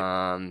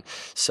 Right.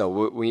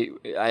 So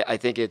I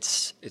think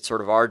it's sort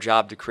of our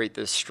job to create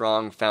this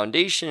strong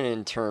foundation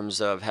in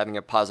terms of having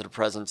a positive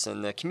presence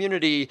in the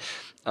community,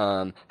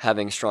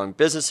 having strong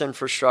business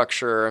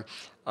infrastructure,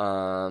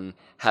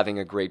 having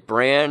a great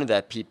brand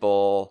that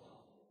people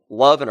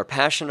love and are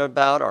passionate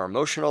about, are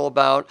emotional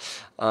about,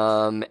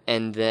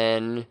 and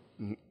then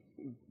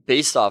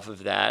based off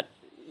of that,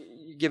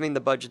 giving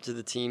the budget to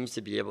the teams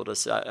to be able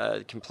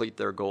to complete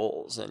their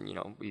goals. And,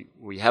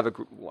 we have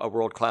a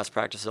world-class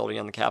practice facility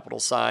on the Capital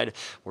side.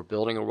 We're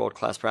building a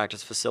world-class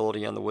practice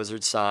facility on the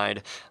Wizards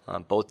side.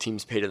 Both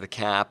teams pay to the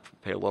cap,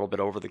 pay a little bit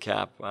over the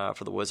cap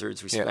for the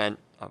Wizards. We spent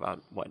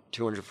about,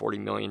 $240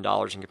 million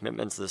in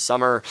commitments this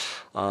summer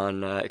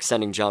on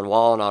extending John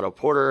Wall and Otto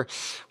Porter.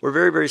 We're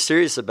very, very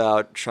serious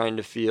about trying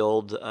to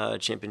field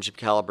championship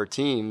caliber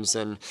teams.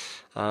 And,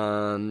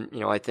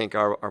 I think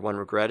our one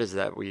regret is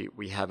that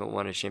we haven't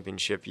won a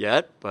championship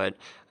yet, but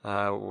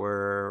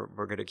we're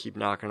going to keep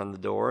knocking on the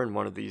door. And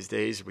one of these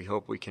days, we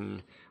hope we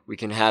can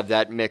have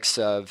that mix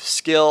of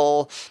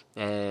skill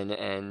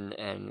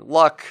and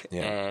luck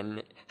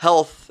and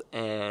health,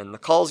 and the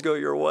calls go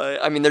your way.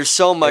 I mean, there's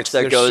so much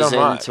that goes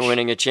into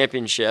winning a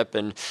championship,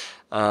 and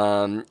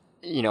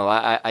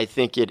I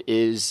think it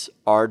is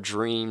our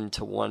dream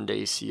to one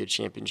day see a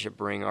championship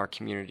bring our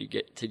community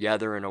get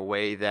together in a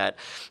way that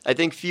I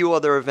think few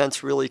other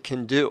events really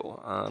can do.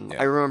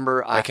 I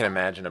remember I can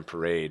imagine a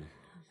parade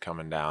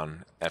coming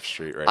down F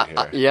Street right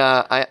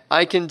here.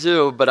 I can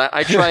do, but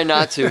I try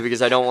not to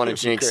because I don't want to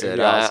jinx it.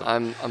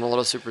 Awesome. I'm a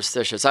little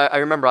superstitious. I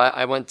remember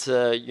I went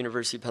to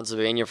University of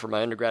Pennsylvania for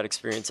my undergrad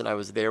experience, and I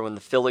was there when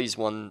the Phillies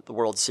won the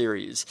World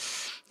Series.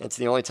 It's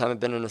the only time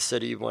I've been in a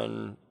city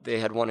when they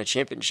had won a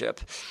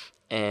championship.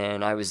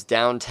 And I was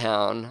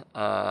downtown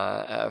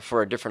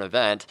for a different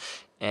event,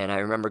 and I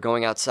remember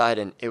going outside,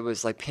 and it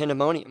was like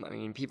pandemonium. I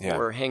mean, people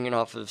were hanging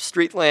off of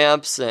street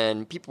lamps,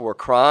 and people were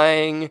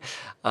crying.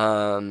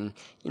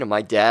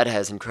 My dad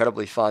has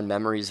incredibly fond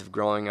memories of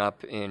growing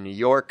up in New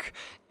York,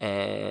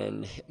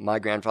 and my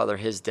grandfather,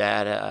 his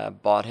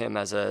dad, bought him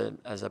as a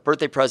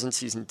birthday present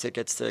season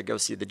tickets to go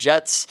see the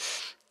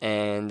Jets.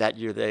 And that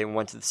year they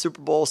went to the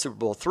Super Bowl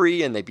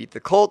III, and they beat the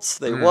Colts.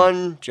 They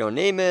won. Joe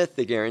Namath,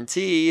 the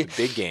guarantee.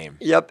 Big game.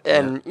 Yep.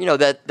 And,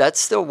 that's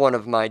still one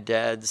of my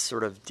dad's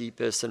sort of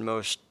deepest and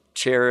most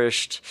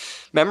cherished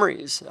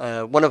memories.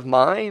 One of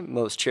my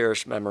most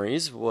cherished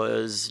memories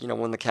was,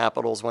 when the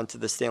Capitals went to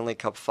the Stanley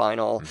Cup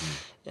final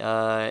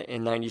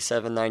in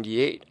 97,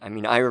 98. I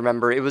mean, I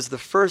remember it was the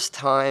first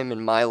time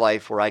in my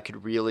life where I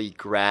could really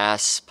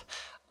grasp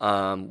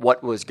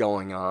what was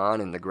going on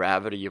and the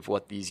gravity of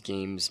what these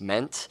games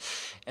meant.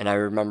 And I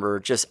remember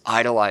just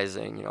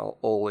idolizing,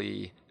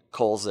 Ole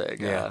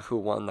Kolzig, who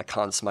won the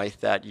Conn Smythe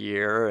that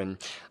year. And,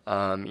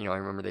 I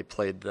remember they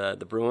played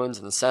the Bruins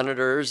and the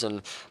Senators,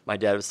 and my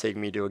dad was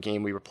taking me to a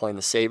game. We were playing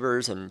the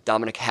Sabres, and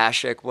Dominik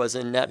Hasek was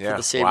in net for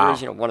the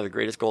Sabres, one of the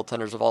greatest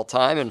goaltenders of all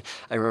time. And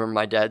I remember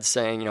my dad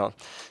saying,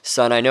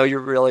 son, I know you're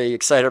really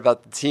excited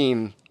about the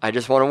team. I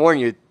just want to warn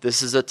you,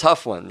 this is a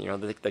tough one.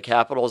 The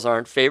Capitals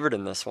aren't favored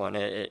in this one.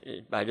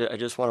 I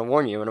just want to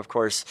warn you. And, of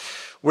course,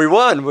 we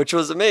won, which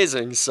was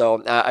amazing.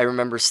 So I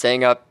remember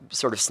staying up,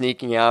 sort of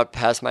sneaking out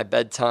past my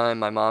bedtime.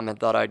 My mom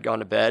had thought I'd gone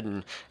to bed,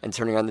 and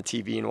turning on the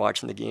TV and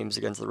watching the games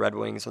against the Red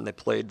Wings when they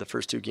played the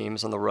first 2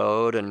 games on the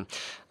road. And,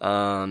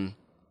 I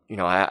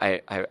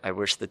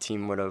wish the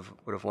team would have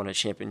won a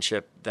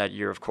championship that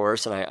year, of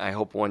course. And I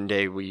hope one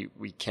day we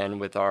can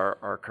with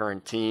our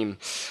current team.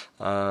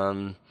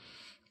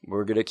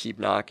 We're going to keep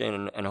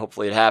knocking, and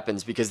hopefully it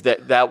happens, because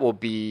that will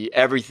be,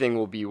 everything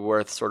will be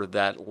worth sort of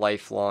that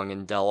lifelong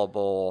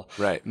indelible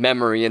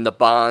memory, and the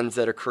bonds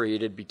that are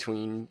created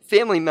between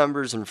family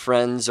members and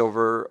friends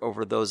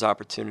over those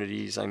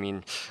opportunities. I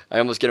mean, I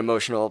almost get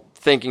emotional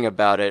thinking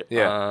about it.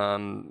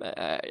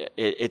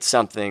 It's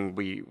something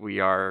we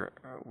are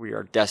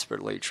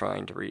desperately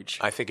trying to reach.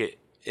 I think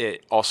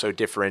it also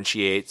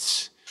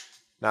differentiates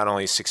not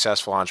only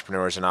successful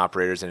entrepreneurs and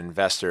operators and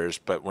investors,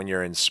 but when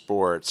you're in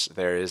sports,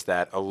 there is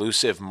that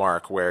elusive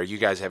mark where you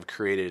guys have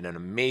created an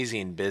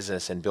amazing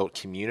business and built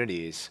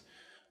communities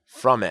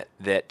from it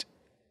that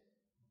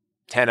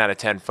 10 out of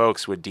 10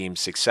 folks would deem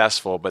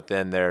successful. But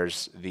then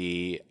there's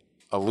the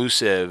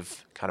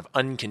elusive, kind of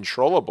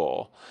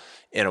uncontrollable,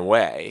 in a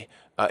way,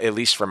 at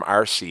least from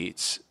our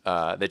seats,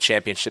 the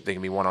championship that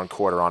can be won on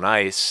court or on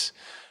ice.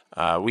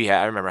 I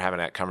remember having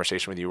that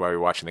conversation with you while we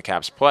were watching the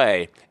Caps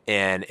play,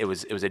 and it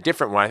was a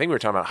different one. I think we were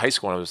talking about high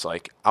school, and it was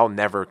like,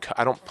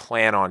 I don't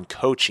plan on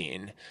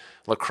coaching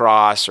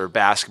lacrosse or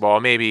basketball.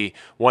 Maybe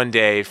one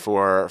day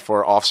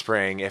for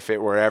offspring, if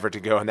it were ever to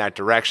go in that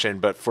direction,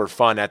 but for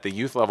fun at the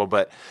youth level.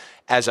 But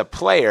as a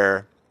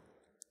player,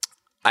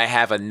 I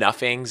have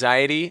enough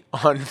anxiety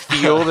on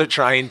field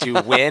trying to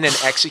win and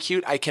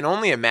execute. I can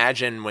only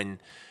imagine when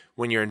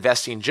you're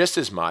investing just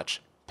as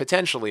much,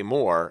 potentially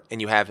more,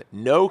 and you have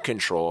no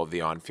control of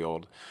the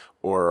on-field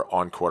or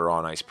on-court or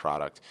on-ice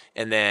product.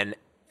 And then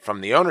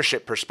from the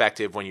ownership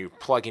perspective, when you're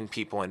plugging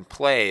people in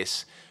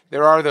place,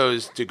 there are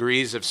those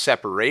degrees of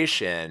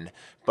separation,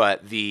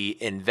 but the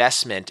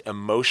investment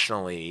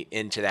emotionally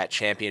into that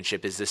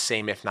championship is the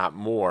same, if not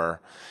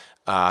more.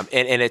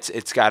 And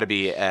it's got to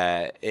be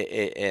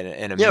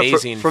an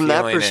amazing from feeling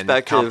that perspective,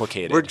 and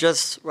complicated.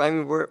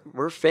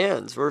 We're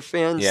fans. We're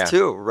fans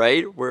too,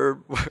 right? We're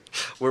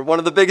one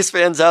of the biggest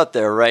fans out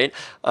there, right?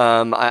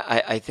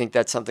 I think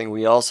that's something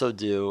we also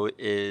do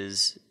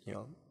is,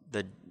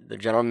 the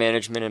general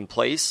management in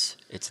place,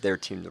 it's their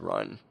team to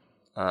run.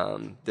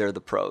 They're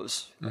the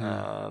pros.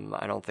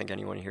 I don't think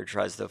anyone here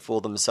tries to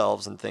fool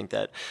themselves and think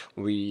that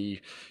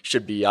we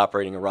should be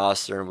operating a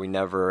roster, and we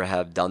never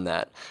have done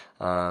that.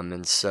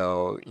 And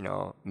so,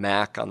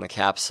 Mac on the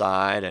Cap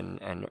side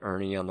and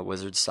Ernie on the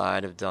Wizards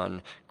side have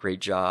done great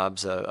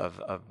jobs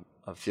of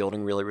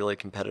fielding really, really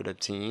competitive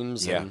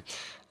teams. Yeah.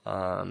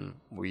 And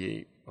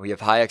we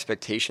have high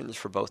expectations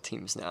for both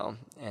teams now,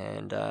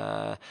 and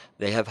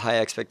they have high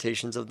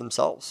expectations of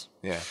themselves.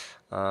 Yeah.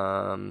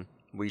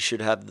 We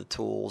should have the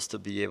tools to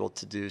be able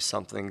to do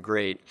something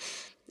great,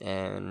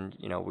 and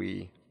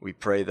we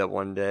pray that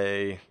one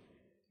day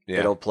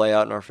it'll play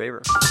out in our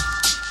favor.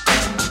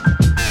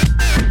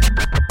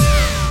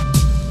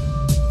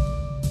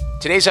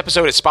 Today's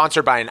episode is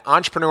sponsored by an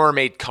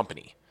entrepreneur-made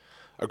company,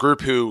 a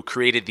group who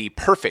created the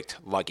perfect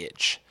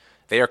luggage.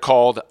 They are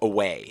called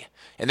Away,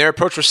 and their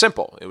approach was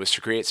simple. It was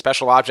to create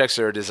special objects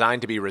that are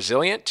designed to be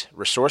resilient,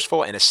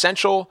 resourceful, and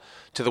essential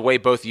to the way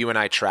both you and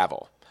I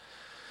travel.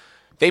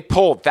 They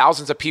polled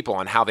thousands of people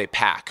on how they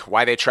pack,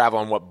 why they travel,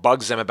 and what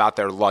bugs them about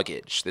their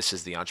luggage. This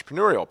is the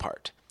entrepreneurial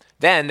part.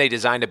 Then they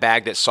designed a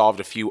bag that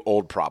solved a few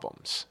old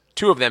problems.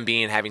 2 of them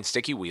being having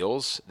sticky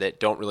wheels that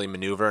don't really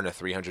maneuver in a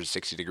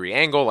 360-degree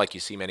angle like you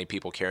see many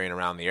people carrying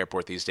around the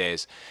airport these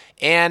days.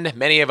 And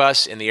many of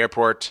us in the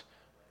airport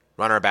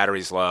run our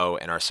batteries low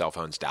and our cell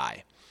phones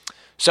die.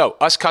 So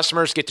us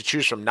customers get to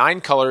choose from 9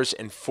 colors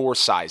and 4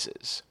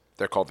 sizes.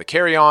 They're called the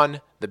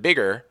carry-on, the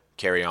bigger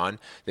carry-on,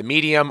 the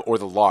medium, or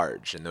the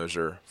large, and those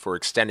are for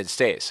extended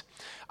stays.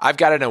 I've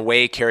got an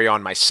Away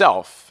carry-on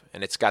myself,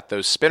 and it's got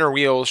those spinner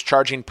wheels,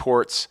 charging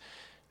ports.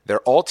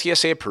 They're all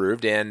TSA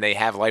approved, and they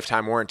have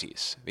lifetime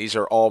warranties. These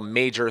are all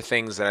major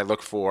things that I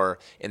look for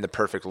in the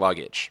perfect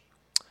luggage.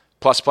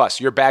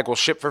 Your bag will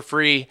ship for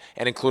free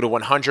and include a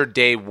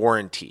 100-day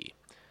warranty.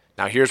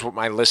 Now, here's what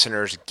my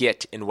listeners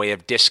get in way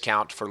of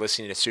discount for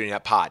listening to Suiting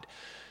Up Pod.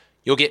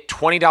 You'll get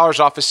 $20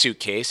 off a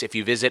suitcase if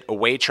you visit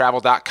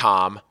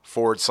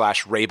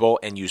awaytravel.com/Rabel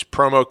and use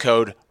promo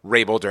code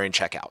Rabel during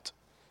checkout.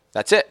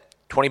 That's it.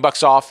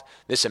 $20 off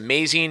this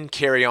amazing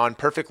carry-on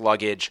perfect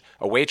luggage,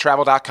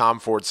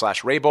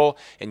 awaytravel.com/Rabel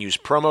and use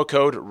promo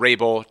code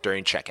Rabel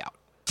during checkout.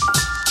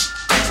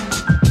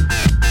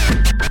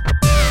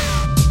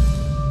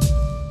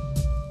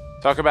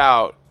 Talk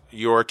about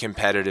your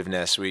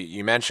competitiveness.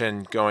 You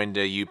mentioned going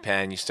to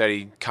UPenn. You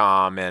studied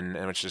comm,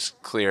 and which is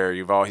clear.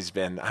 You've always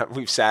been.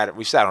 We've sat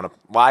on a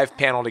live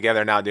panel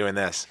together now doing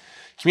this.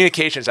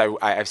 Communications.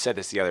 I've said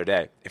this the other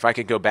day. If I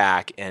could go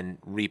back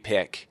and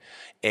repick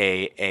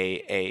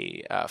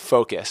a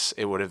focus,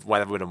 it would have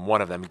been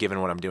one of them.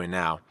 Given what I'm doing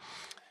now,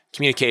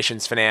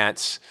 communications,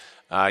 finance.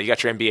 You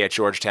got your MBA at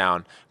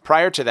Georgetown.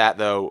 Prior to that,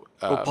 though,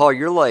 well, Paul,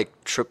 you're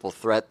like triple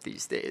threat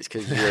these days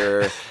because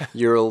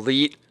you're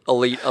elite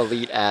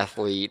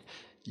athlete.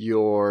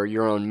 You're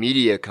your own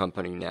media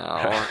company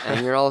now,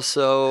 and you're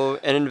also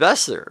an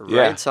investor, right?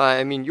 Yeah. So,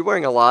 I mean, you're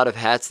wearing a lot of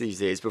hats these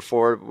days.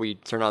 Before we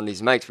turn on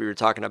these mics, we were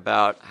talking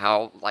about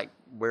how, like,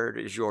 where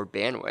is your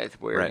bandwidth?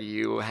 Where do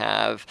you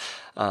have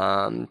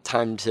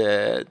time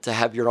to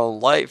have your own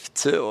life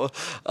too?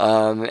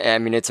 I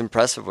mean, it's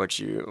impressive what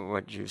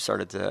you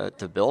started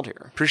to build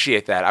here.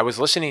 Appreciate that. I was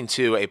listening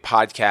to a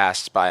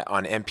podcast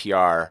on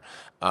NPR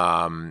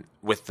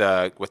with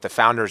the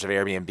founders of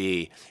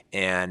Airbnb,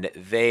 and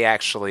they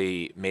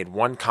actually made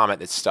one comment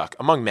that stuck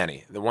among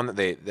many. The one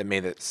that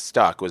made it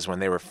stuck was when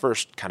they were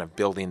first kind of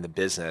building the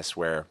business,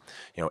 where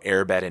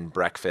Airbed and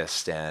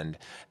breakfast, and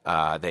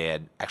they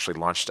had actually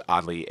launched,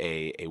 oddly,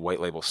 a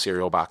white label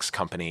cereal box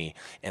company,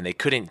 and they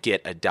couldn't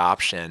get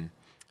adoption.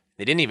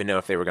 They didn't even know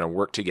if they were going to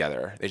work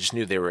together. They just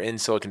knew they were in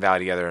Silicon Valley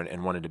together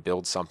and wanted to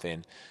build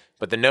something.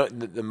 But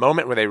the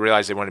moment where they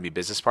realized they wanted to be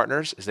business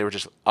partners is they were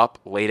just up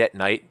late at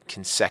night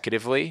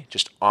consecutively,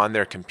 just on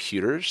their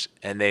computers,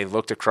 and they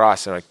looked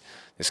across and like,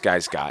 this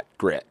guy's got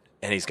grit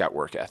and he's got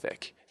work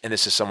ethic, and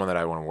this is someone that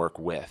I want to work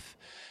with.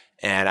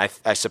 And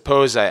I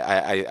suppose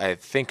I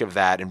think of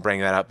that and bring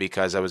that up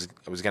because I was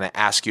going to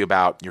ask you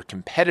about your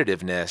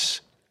competitiveness.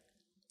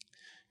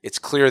 It's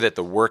clear that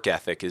the work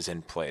ethic is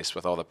in place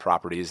with all the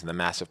properties and the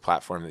massive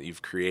platform that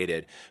you've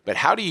created. But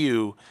how do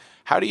you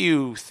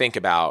think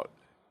about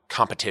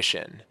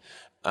competition,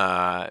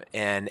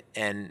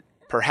 and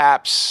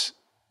perhaps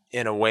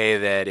in a way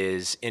that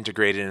is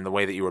integrated in the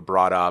way that you were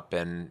brought up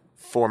and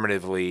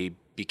formatively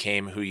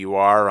became who you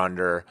are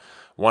under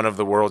one of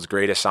the world's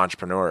greatest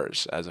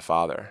entrepreneurs as a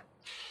father?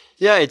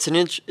 Yeah, it's an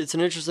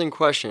interesting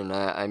question.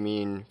 I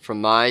mean,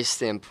 from my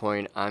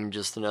standpoint, I'm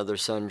just another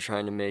son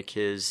trying to make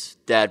his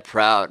dad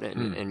proud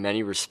in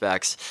many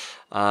respects.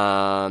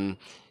 I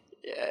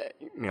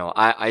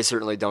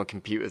certainly don't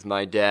compete with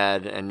my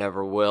dad and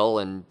never will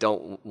and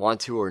don't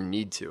want to or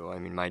need to. I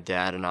mean, my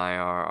dad and I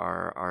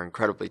are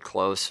incredibly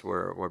close.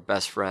 We're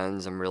best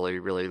friends. I'm really,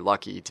 really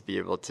lucky to be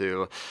able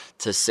to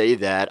say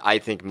that. I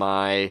think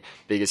my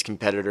biggest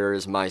competitor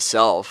is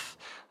myself.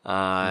 There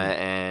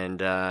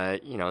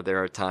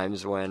are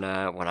times when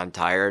I'm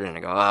tired and I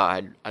go,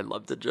 I'd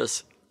love to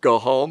just go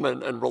home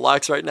and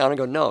relax right now. And I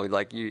go, no,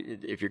 like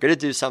if you're going to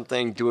do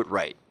something, do it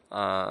right.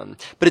 But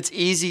it's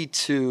easy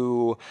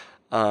to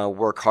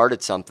work hard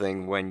at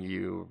something when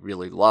you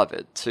really love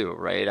it too,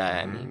 right?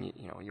 I mean,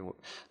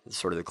 it's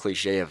sort of the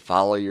cliche of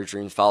follow your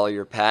dreams, follow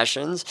your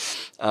passions.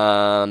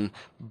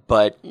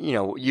 But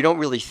you don't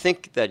really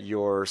think that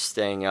you're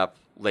staying up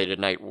late at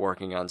night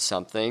working on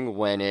something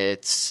when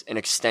it's an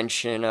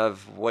extension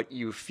of what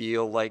you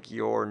feel like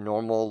your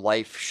normal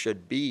life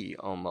should be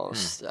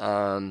almost.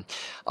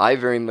 I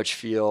very much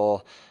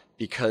feel,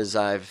 because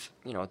I've,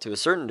 to a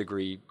certain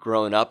degree,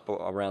 grown up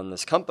around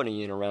this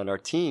company and around our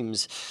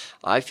teams,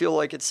 I feel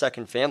like it's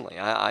second family.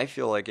 I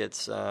feel like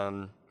it's,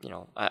 I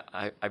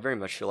very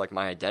much feel like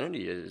my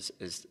identity is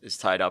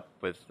tied up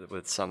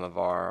with some of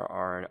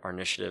our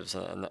initiatives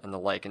and the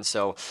like. And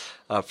so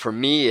for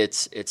me,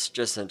 it's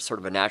just a sort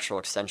of a natural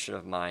extension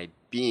of my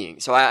being.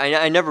 So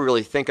I never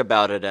really think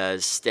about it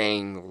as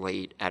staying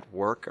late at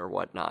work or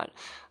whatnot.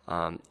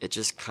 It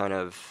just kind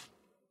of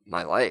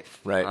my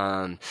life.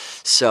 Right.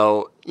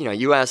 So,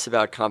 you asked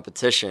about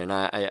competition.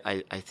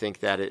 I think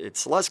that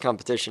it's less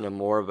competition and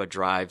more of a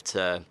drive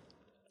to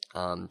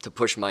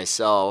push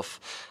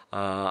myself.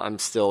 I'm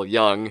still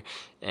young,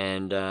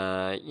 and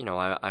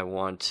I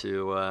want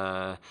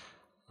to.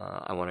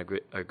 I want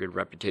a good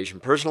reputation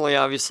personally,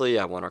 obviously.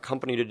 I want our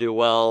company to do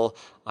well.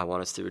 I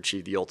want us to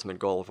achieve the ultimate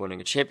goal of winning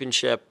a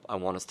championship. I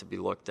want us to be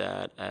looked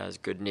at as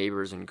good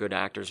neighbors and good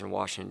actors in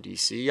Washington,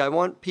 D.C. I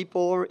want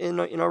people in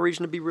our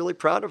region to be really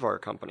proud of our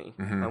company.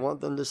 I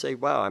want them to say,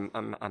 wow,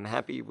 I'm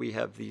happy we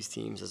have these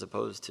teams as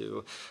opposed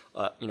to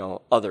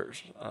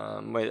others.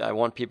 I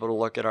want people to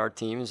look at our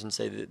teams and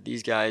say that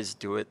these guys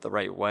do it the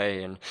right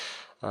way. And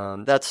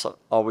that's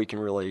all we can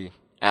really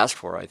ask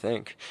for, I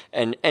think.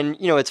 And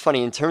it's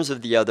funny, in terms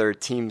of the other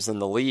teams in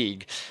the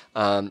league,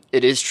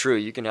 it is true,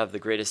 you can have the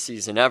greatest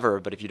season ever,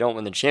 but if you don't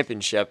win the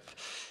championship,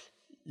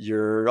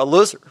 you're a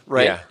loser,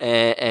 right?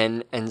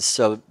 Yeah. And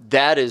so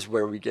that is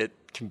where we get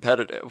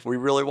competitive. We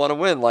really want to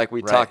win, like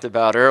we talked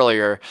about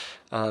earlier.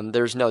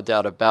 There's no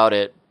doubt about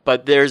it.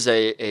 But there's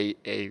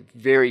a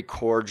very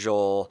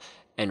cordial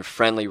and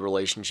friendly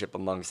relationship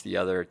amongst the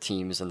other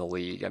teams in the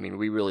league. I mean,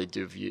 we really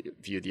do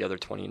view the other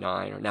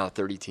 29 or now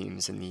 30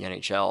 teams in the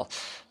NHL,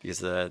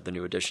 because of the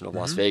new addition of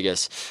Las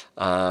Vegas,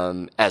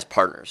 as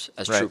partners,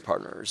 as true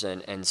partners.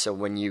 And so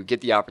when you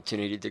get the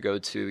opportunity to go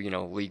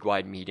to,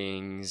 league-wide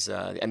meetings,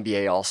 the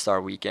NBA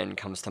All-Star Weekend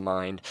comes to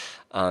mind,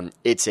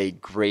 it's a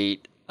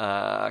great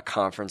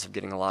conference of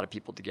getting a lot of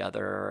people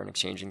together and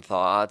exchanging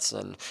thoughts,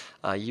 and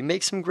you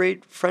make some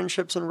great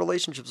friendships and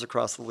relationships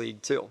across the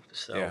league too.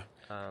 So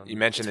you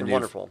mentioned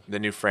the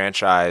new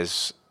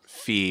franchise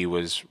fee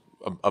was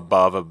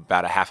above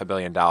about $500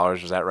 million.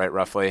 Was that right,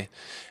 roughly?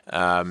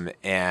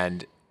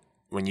 And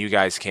when you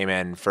guys came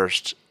in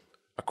first,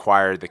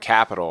 acquired the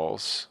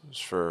Capitals, it was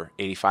for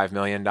 $85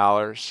 million.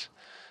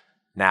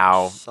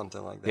 Now,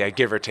 something like that. Yeah,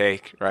 give or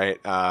take, right?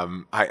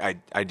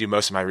 I do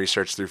most of my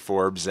research through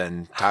Forbes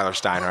and Tyler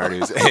Steinhardt,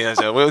 who's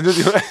so we'll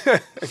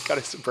cut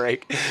us a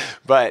break.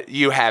 But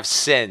you have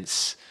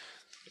since,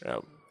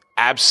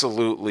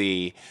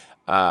 absolutely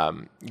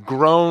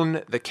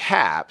grown the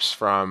Caps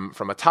from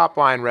a top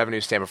line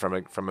revenue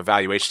standpoint, from a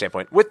valuation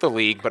standpoint, with the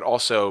league, but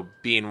also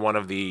being one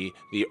of the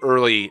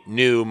early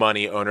new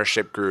money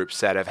ownership groups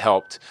that have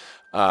helped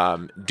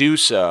do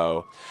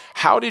so.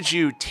 How did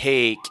you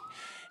take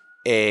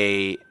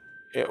I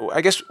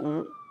guess,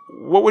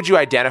 what would you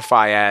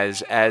identify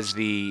as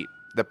the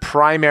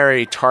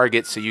primary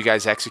targets that you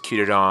guys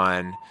executed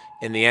on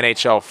in the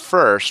NHL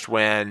first,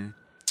 when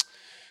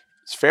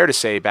it's fair to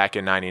say back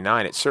in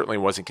 '99, it certainly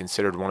wasn't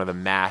considered one of the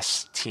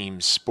mass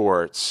team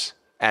sports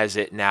as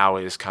it now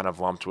is kind of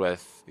lumped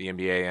with the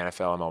NBA,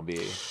 NFL,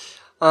 MLB?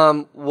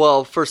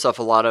 Well, first off,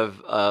 a lot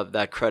of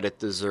that credit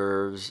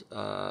deserves,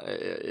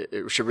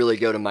 it should really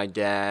go to my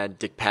dad,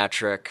 Dick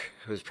Patrick,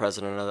 who's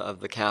president of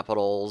the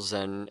Capitals,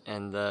 and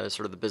the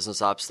sort of the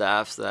business ops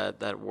staffs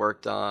that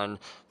worked on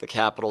the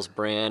Capitals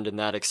brand and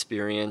that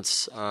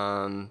experience,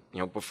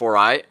 before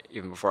I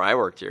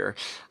worked here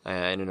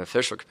in an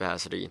official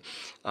capacity.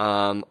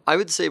 I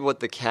would say what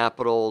the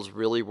Capitals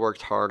really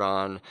worked hard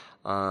on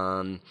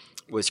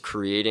was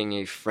creating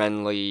a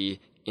friendly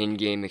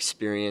in-game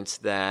experience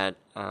that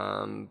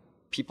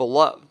people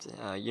loved.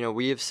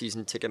 We have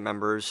season ticket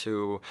members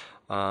who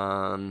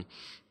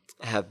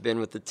have been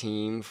with the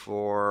team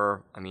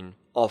for,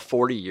 all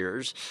 40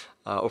 years,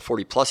 or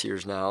 40 plus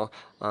years now.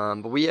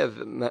 But we have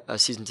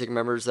season ticket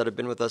members that have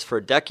been with us for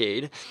a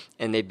decade,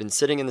 and they've been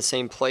sitting in the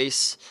same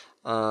place,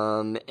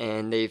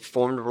 and they've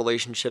formed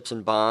relationships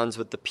and bonds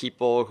with the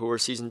people who are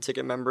season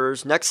ticket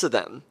members next to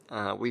them.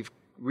 We've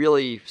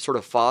really sort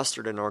of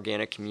fostered an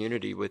organic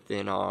community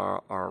within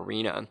our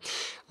arena.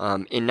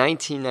 In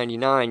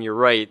 1999, you're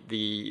right,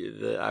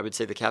 I would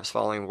say the Caps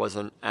following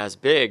wasn't as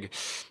big.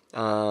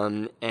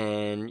 And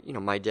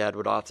my dad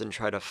would often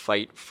try to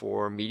fight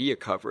for media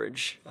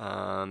coverage.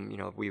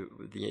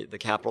 The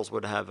Capitals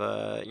would have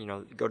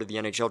go to the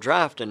NHL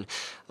draft, and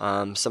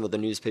some of the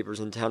newspapers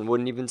in town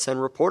wouldn't even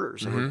send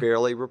reporters and would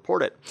barely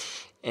report it.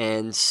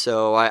 And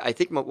so I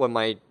think what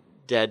my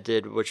dad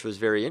did, which was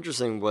very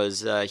interesting,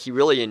 was he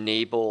really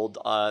enabled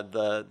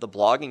the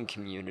blogging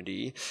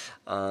community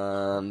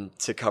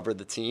to cover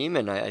the team,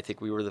 and I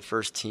think we were the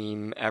first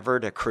team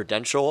ever to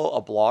credential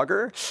a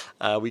blogger.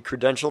 We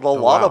credentialed a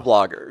lot of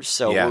bloggers,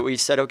 so we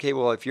said, okay,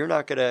 well, if you're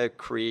not going to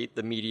create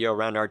the media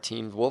around our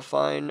team, we'll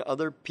find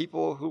other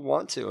people who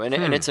want to,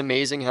 and it's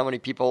amazing how many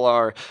people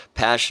are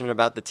passionate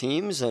about the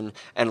teams and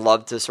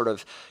love to sort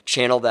of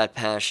channel that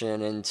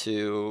passion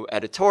into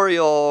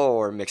editorial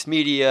or mixed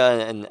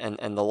media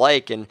and the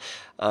like. And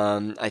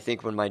I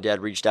think when my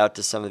dad reached out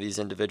to some of these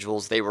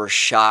individuals, they were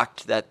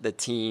shocked that the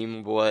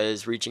team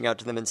was reaching out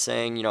to them and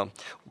saying,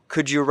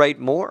 could you write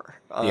more?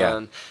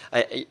 Something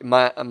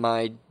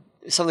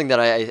that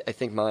I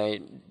think my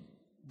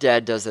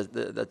dad does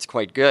that's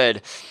quite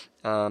good,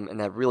 and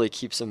that really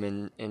keeps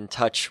him in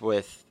touch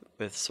with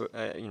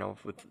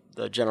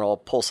the general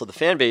pulse of the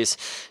fan base,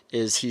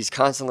 is he's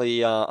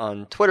constantly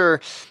on Twitter.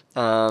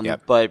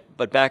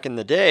 But back in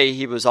the day,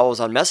 he was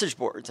always on message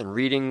boards and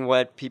reading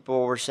what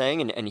people were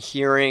saying and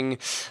hearing,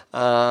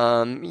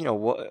 I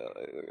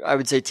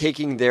would say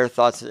taking their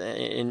thoughts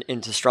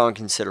into strong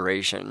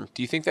consideration.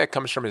 Do you think that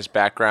comes from his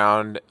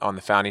background on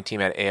the founding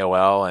team at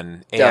AOL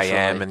and AIM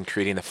Definitely. and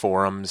creating the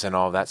forums and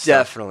all that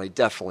stuff?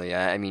 Definitely.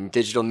 I mean,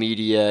 digital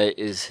media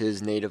is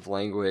his native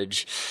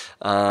language.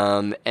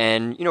 And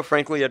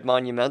frankly, at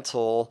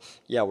Monumental,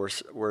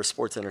 we're a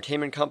sports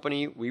entertainment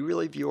company. We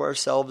really view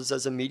ourselves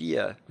as a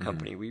media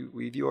company.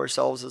 We view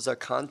ourselves as a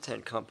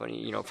content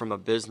company, from a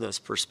business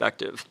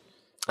perspective.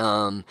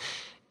 And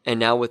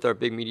now with our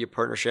big media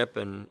partnership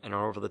and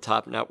our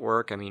over-the-top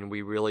network,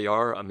 we really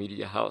are a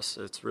media house.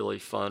 It's really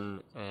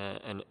fun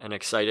and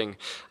exciting.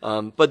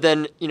 But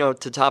then, to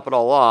top it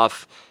all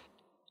off,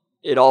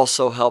 it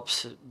also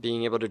helps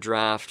being able to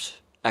draft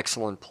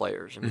excellent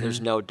players. I mean, there's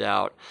no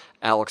doubt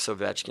Alex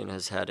Ovechkin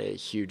has had a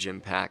huge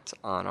impact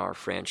on our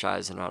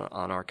franchise and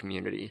on our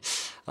community.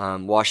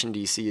 Washington,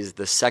 D.C. is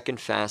the second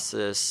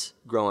fastest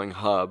growing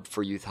hub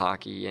for youth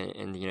hockey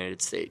in the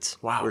United States.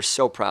 Wow. We're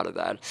so proud of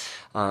that.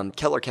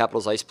 Kettler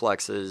Capitals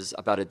Iceplex is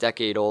about a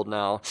decade old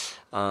now.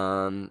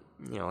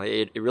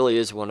 It really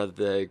is one of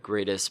the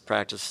greatest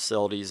practice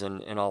facilities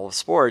in all of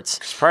sports.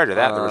 'Cause prior to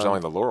that, there was only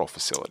the Laurel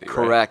facility,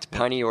 Correct, right?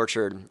 Piney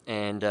Orchard.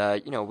 And,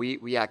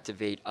 we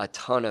activate a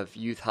ton of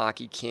youth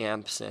hockey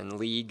camps and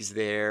leagues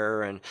there,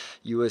 and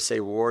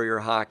USA Warrior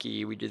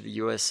Hockey. We did the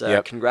U.S.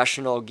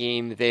 Congressional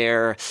game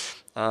there.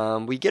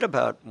 We get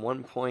about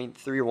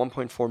 1.3 or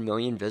 1.4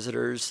 million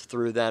visitors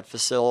through that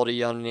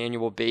facility on an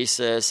annual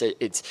basis.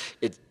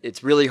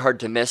 It's really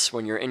hard to miss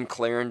when you're in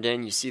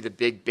Clarendon. You see the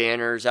big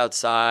banners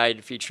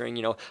outside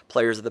featuring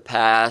players of the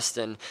past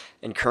and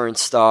current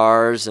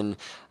stars, and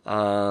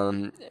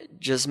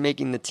just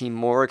making the team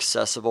more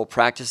accessible.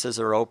 Practices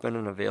are open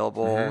and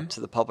available to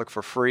the public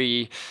for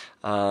free.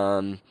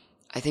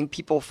 I think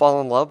people fall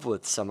in love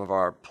with some of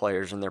our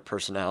players and their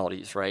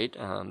personalities, right?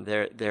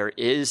 There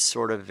is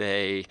sort of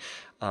a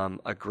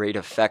great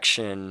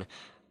affection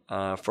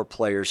for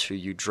players who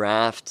you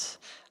draft.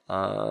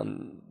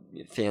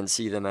 Fans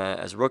see them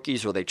as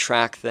rookies, or they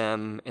track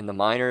them in the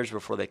minors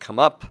before they come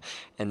up,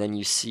 and then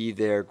you see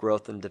their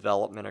growth and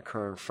development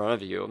occur in front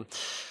of you.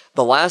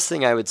 The last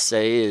thing I would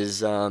say is,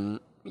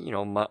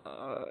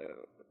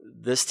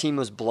 this team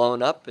was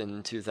blown up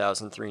in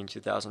 2003 and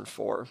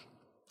 2004.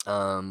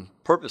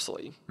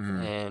 Purposely.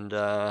 And,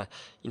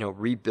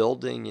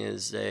 rebuilding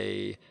is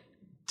a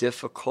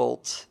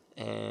difficult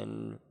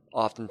and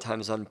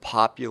oftentimes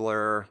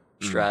unpopular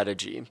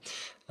strategy.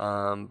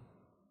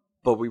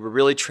 But we were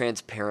really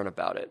transparent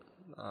about it.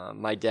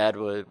 My dad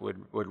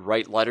would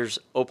write letters,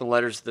 open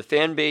letters to the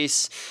fan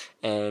base,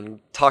 and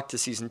talk to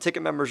season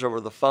ticket members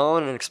over the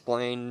phone and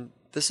explain,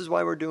 this is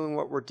why we're doing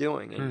what we're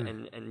doing,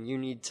 and you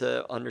need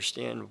to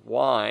understand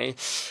why.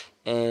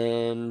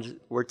 And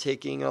we're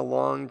taking a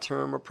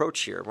long-term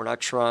approach here. We're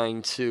not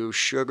trying to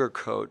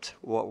sugarcoat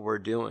what we're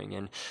doing.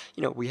 And,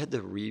 we had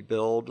to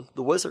rebuild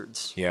the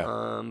Wizards.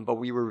 But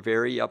we were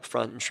very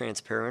upfront and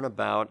transparent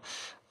about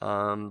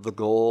the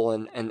goal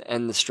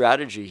and the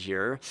strategy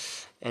here.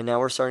 And now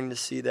we're starting to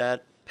see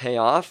that pay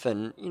off.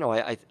 And,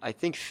 I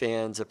think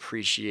fans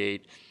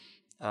appreciate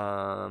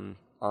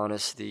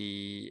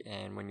honesty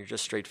and when you're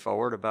just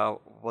straightforward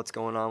about what's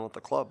going on with the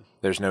club.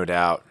 There's no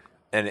doubt.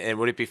 And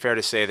would it be fair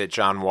to say that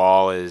John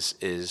Wall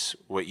is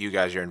what you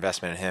guys, your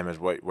investment in him, is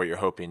what you're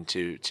hoping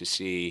to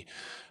see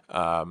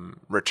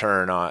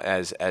return on,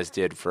 as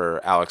did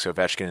for Alex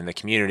Ovechkin in the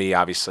community?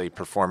 Obviously,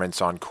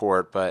 performance on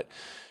court, but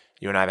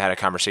you and I have had a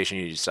conversation.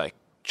 You just like,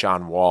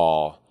 John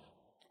Wall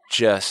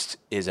just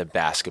is a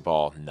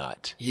basketball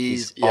nut.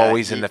 He's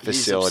always in the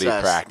facility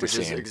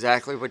practicing. Which is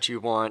exactly what you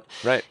want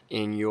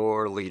in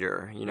your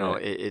leader. You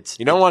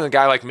don't want a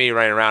guy like me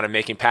running around and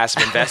making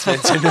passive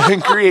investments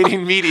and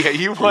creating media.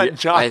 You want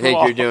John Wall. I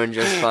think you're doing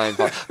just fine,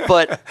 Paul.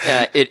 But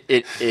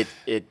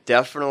it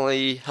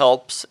definitely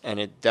helps, and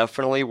it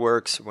definitely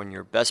works when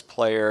your best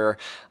player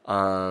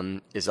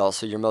is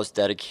also your most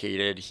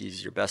dedicated.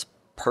 He's your best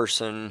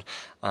person.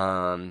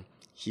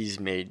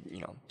 He's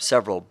made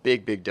several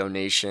big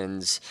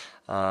donations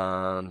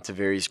to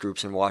various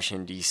groups in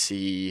Washington,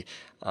 D.C.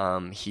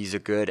 He's a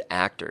good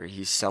actor.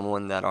 He's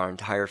someone that our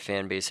entire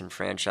fan base and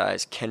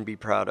franchise can be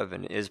proud of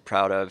and is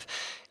proud of.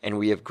 And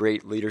we have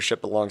great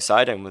leadership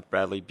alongside him with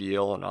Bradley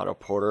Beal and Otto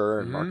Porter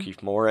and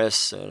Markieff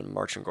Morris and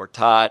Marcin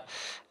Gortat.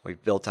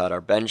 We've built out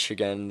our bench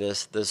again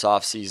this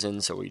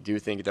offseason, so we do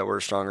think that we're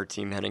a stronger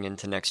team heading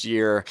into next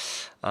year.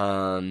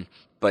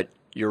 But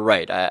you're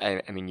right.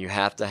 I mean, you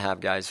have to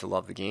have guys who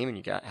love the game, and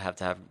you have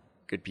to have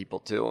good people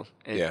too.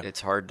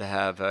 It's hard to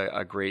have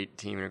a great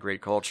team and a great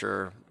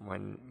culture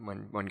when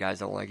guys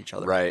don't like each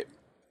other. Right.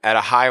 At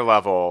a high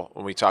level,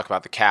 when we talk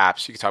about the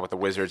Caps, you can talk about the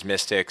Wizards,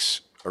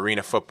 Mystics,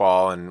 arena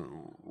football,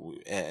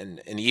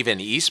 and even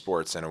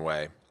esports in a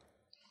way.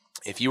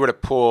 If you were to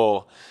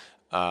pull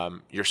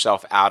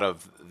yourself out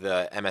of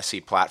the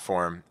MSC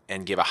platform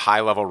and give a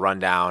high-level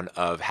rundown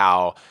of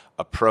how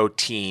a pro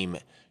team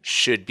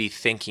should be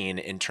thinking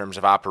in terms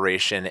of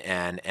operation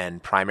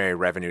and primary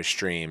revenue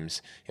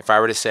streams. If I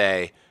were to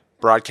say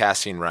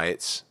broadcasting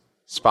rights,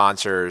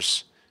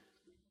 sponsors,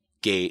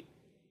 gate,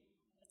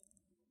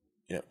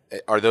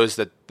 are those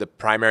the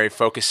primary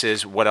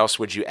focuses? What else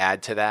would you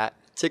add to that?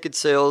 Ticket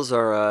sales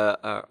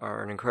are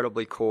an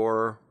incredibly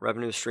core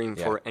revenue stream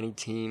for any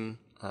team.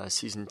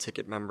 Season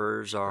ticket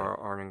members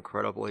are an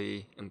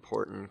incredibly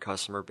important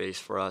customer base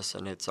for us,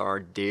 and it's our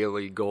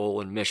daily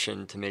goal and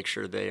mission to make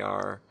sure they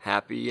are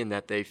happy and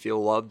that they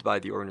feel loved by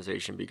the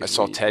organization. Because I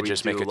saw Ted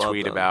just make a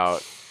tweet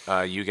about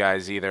you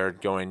guys either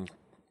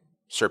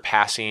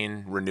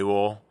surpassing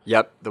renewal.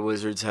 Yep, the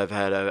Wizards have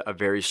had a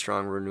very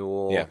strong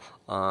renewal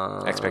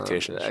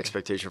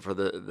expectation for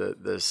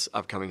this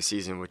upcoming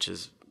season, which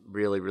is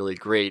really, really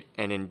great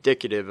and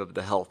indicative of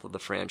the health of the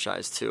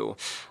franchise too.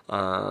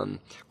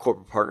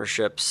 Corporate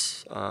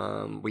partnerships,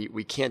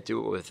 we can't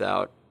do it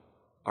without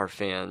our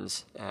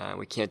fans.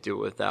 We can't do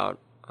it without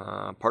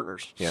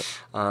partners. Yep.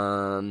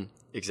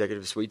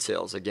 Executive suite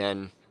sales,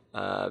 again,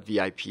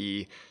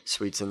 VIP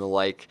suites and the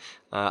like.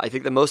 I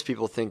think that most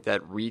people think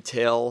that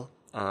retail,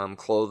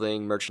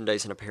 clothing,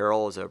 merchandise, and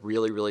apparel is a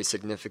really, really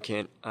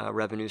significant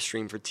revenue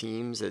stream for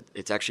teams.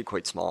 It's actually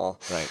quite small.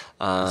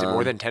 Right. Is it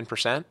more than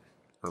 10%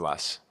 or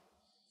less,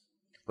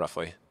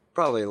 roughly?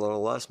 Probably a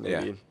little less,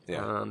 maybe.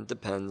 Yeah.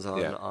 Depends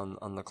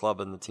on the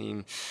club and the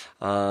team.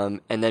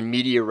 And then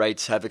media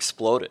rights have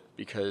exploded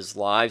because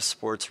live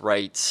sports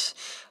rights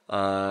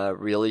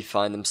really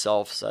find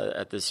themselves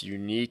at this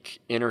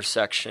unique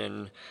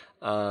intersection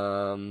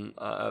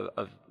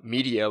of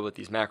media with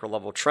these macro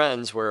level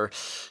trends where,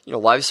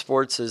 live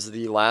sports is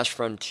the last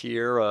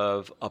frontier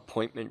of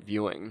appointment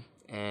viewing.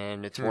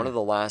 And it's one of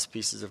the last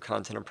pieces of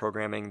content and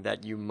programming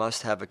that you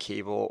must have a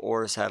cable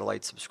or a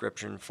satellite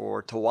subscription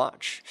for to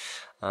watch.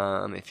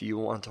 If you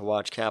want to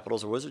watch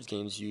Capitals or Wizards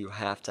games, you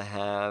have to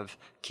have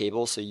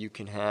cable so you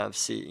can have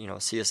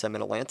CSM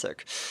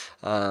Mid-Atlantic.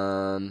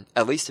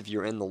 At least if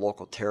you're in the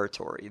local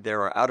territory.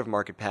 There are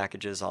out-of-market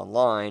packages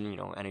online,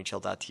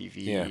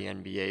 NHL.tv,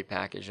 NBA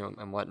package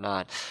and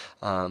whatnot,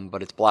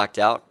 but it's blacked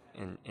out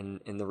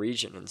in the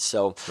region. And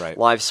so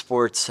live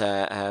sports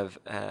have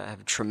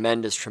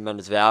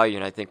tremendous value,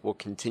 and I think will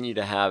continue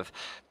to have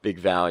big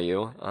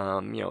value.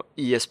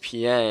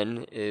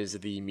 ESPN is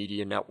the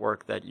media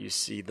network that you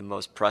see the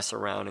most press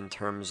around in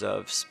terms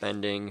of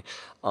spending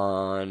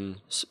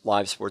on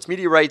live sports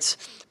media rights,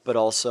 but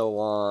also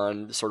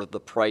on sort of the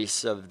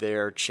price of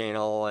their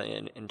channel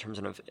in terms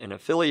of an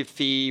affiliate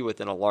fee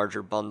within a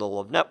larger bundle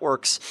of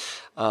networks.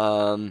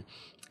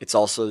 It's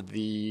also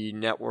the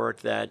network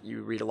that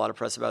you read a lot of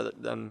press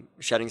about them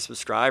shedding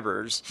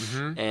subscribers.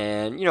 Mm-hmm.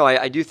 And,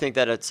 I do think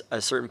that at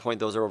a certain point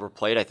those are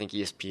overplayed. I think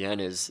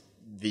ESPN is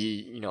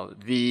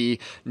the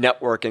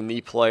network and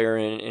the player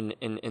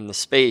in the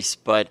space,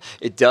 but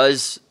it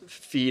does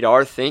feed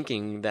our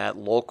thinking that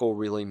local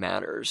really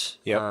matters.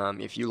 Yep.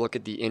 If you look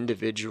at the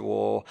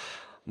individual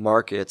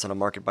markets on a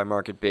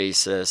market-by-market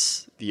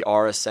basis, the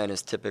RSN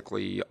is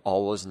typically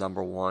always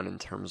number one in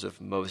terms of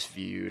most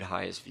viewed,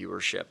 highest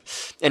viewership.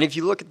 And if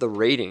you look at the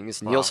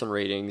ratings, Nielsen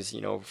ratings,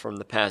 from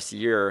the past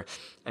year,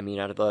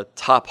 out of the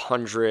top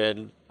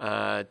 100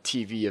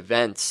 TV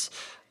events,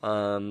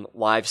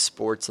 live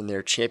sports and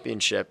their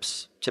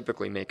championships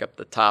typically make up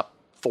the top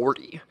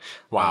 40.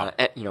 Wow.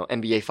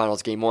 NBA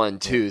Finals Game 1,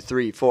 2,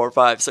 3, 4,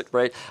 5, 6,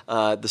 right?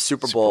 The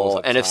Super Bowl,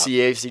 NFC,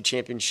 AFC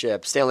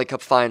Championship, Stanley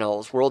Cup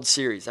Finals, World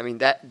Series.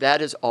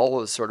 That is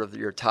always sort of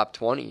your top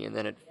 20, and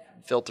then it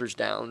filters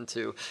down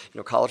to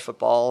college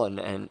football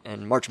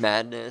and March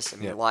Madness.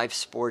 Live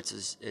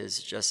sports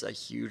is just a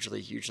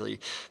hugely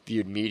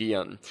viewed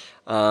medium.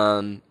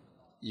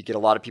 You get a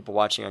lot of people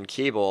watching on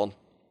cable.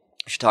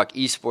 I should talk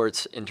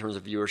esports in terms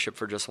of viewership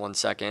for just 1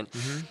 second.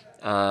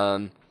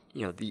 Mm-hmm.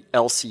 The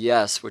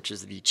LCS, which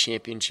is the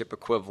championship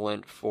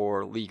equivalent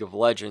for League of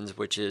Legends,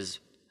 which is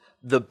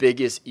the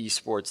biggest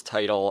esports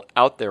title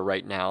out there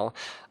right now,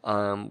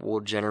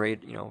 will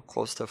generate,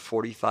 close to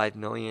 45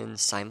 million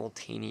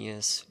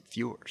simultaneous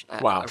viewers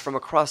from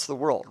across the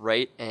world,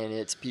 right? And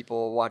it's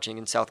people watching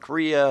in South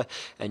Korea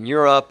and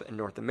Europe and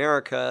North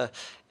America.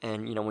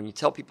 And, when you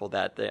tell people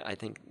that, I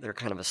think they're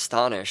kind of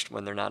astonished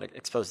when they're not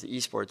exposed to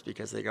esports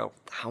because they go,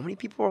 how many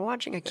people are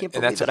watching? I can't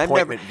believe that.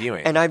 Appointment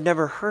viewing. And I've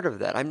never heard of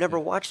that. I've never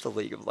watched a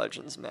League of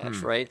Legends match,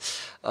 right?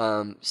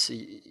 So,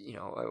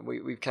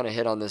 we've kind of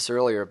hit on this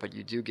earlier, but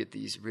you do get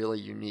these really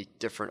unique,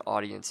 different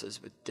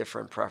audiences with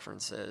different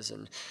preferences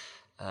and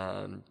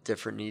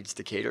different needs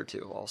to cater to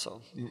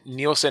also.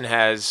 Nielsen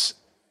has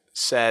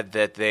said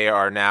that they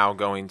are now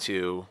going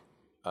to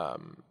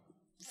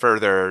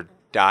further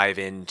dive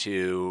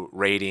into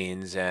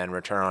ratings and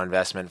return on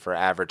investment for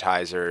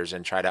advertisers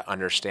and try to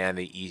understand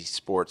the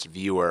esports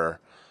viewer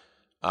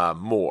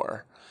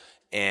more.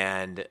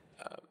 And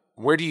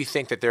where do you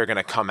think that they're going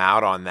to come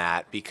out on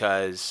that?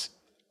 Because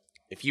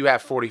if you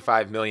have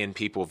 45 million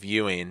people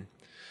viewing,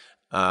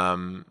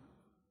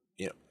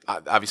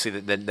 obviously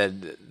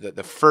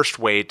the first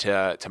way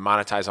to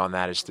monetize on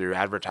that is through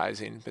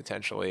advertising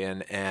potentially,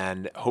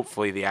 and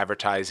hopefully the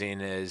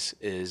advertising is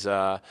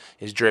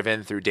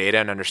driven through data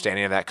and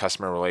understanding of that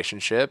customer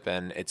relationship,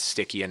 and it's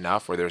sticky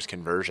enough where there's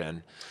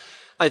conversion.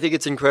 I think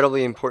it's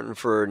incredibly important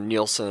for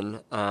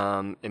Nielsen.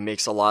 It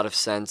makes a lot of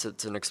sense.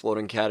 It's an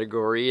exploding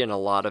category, and a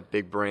lot of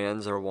big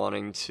brands are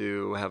wanting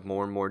to have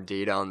more and more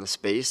data on the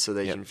space so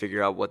they can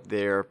figure out what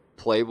their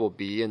play will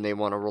be, and they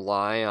want to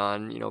rely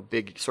on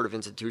big sort of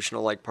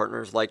institutional like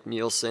partners like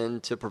Nielsen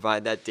to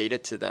provide that data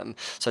to them.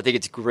 So I think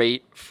it's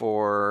great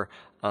for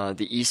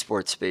the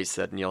esports space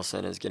that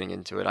Nielsen is getting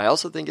into it. I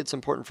also think it's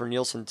important for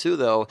Nielsen too,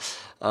 though,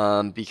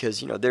 because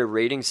their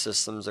rating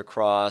systems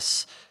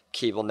across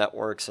cable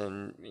networks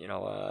and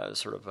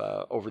sort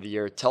of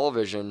over-the-air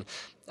television.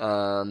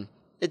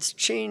 It's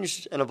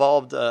changed and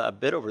evolved a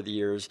bit over the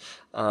years,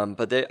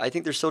 but I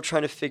think they're still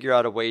trying to figure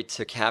out a way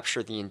to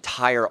capture the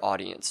entire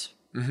audience.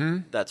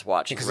 that's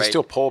watching. Because right? it's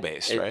still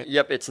pole-based, right?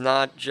 Yep, it's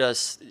not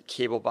just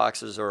cable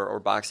boxes or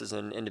boxes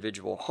in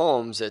individual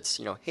homes. It's,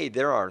 hey,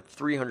 there are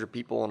 300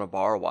 people in a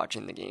bar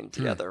watching the game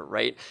together,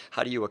 right?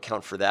 How do you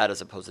account for that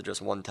as opposed to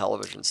just one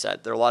television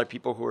set? There are a lot of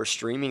people who are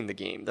streaming the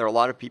game. There are a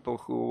lot of people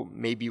who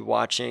may be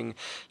watching,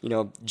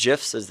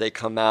 GIFs as they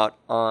come out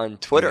on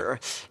Twitter,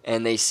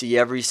 and they see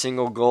every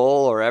single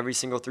goal or every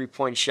single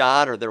three-point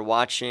shot, or they're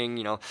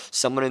watching,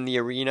 someone in the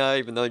arena,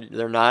 even though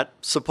they're not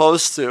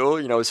supposed to,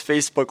 is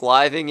Facebook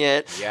Living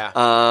it. Yeah.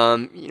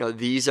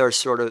 This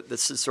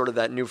is sort of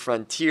that new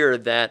frontier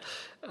that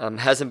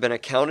hasn't been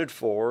accounted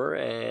for,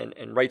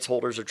 and rights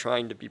holders are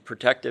trying to be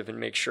protective and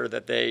make sure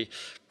that they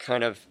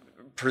kind of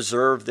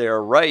preserve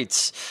their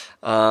rights.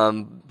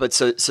 But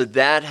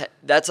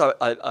that's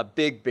a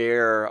big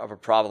bear of a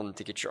problem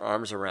to get your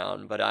arms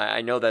around. But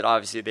I know that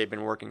obviously they've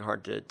been working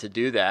hard to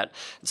do that.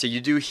 So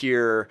you do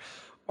hear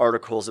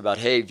articles about,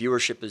 hey,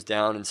 viewership is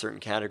down in certain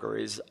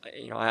categories.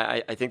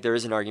 I think there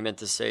is an argument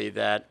to say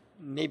that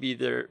maybe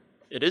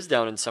it is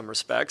down in some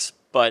respects,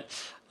 but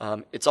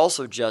it's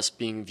also just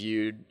being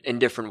viewed in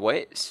different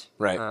ways.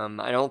 Right.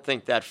 I don't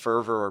think that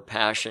fervor or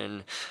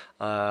passion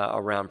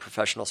around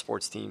professional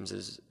sports teams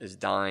is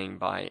dying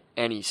by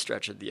any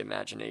stretch of the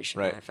imagination.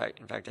 Right. In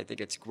fact, I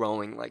think it's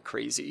growing like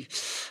crazy.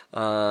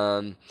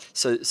 So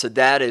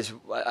that is,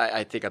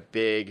 I think, a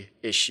big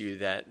issue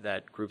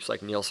that groups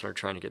like Nielsen are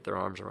trying to get their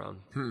arms around.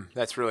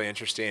 That's really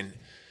interesting.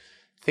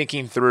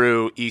 Thinking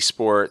through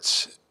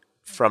esports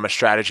from a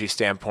strategy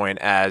standpoint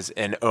as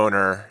an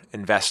owner,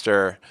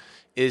 investor,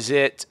 is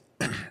it,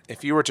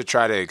 if you were to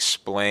try to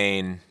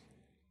explain,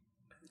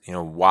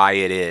 why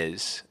it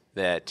is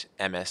that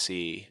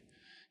MSE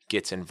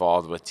gets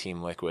involved with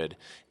Team Liquid,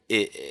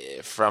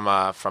 from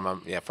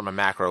a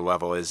macro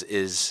level,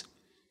 is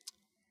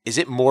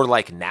it more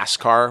like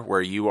NASCAR,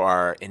 where you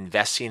are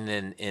investing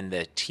in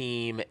the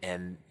team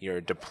and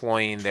you're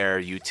deploying their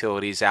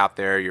utilities out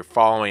there, you're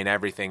following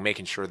everything,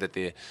 making sure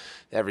that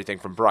everything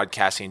from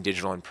broadcasting,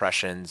 digital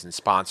impressions, and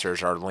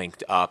sponsors are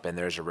linked up and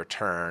there's a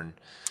return?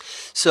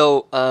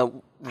 So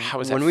how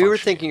is that when we were functioning?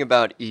 thinking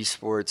about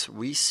esports,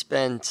 we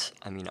spent,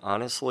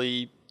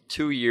 honestly,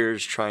 2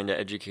 years trying to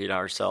educate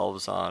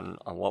ourselves on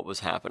what was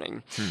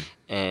happening.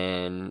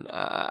 And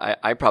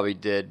I probably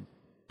did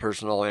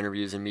personal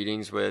interviews and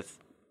meetings with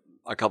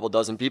a couple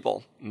dozen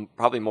people,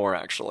 probably more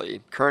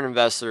actually. Current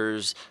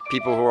investors,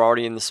 people who are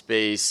already in the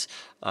space,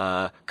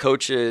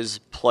 coaches,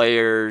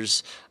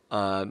 players,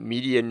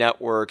 media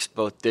networks,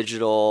 both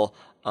digital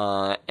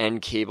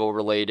and cable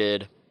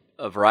related,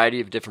 a variety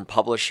of different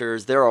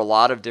publishers. There are a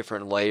lot of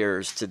different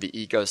layers to the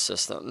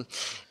ecosystem.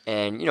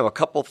 And, a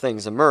couple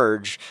things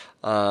emerge.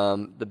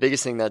 The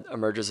biggest thing that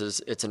emerges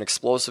is it's an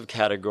explosive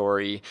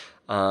category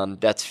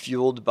that's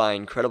fueled by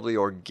incredibly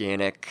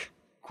organic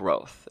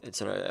growth.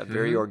 It's a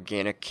very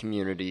organic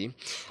community.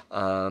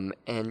 And,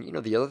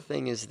 the other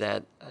thing is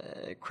that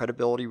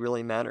credibility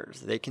really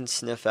matters. They can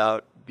sniff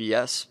out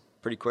BS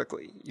pretty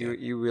quickly.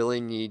 You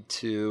really need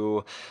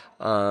to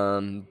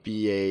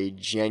be a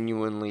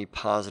genuinely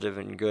positive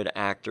and good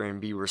actor and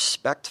be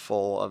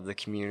respectful of the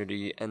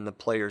community and the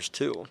players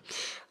too.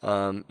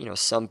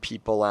 Some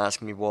people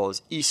ask me, well,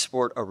 is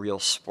esport a real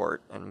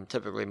sport? And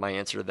typically my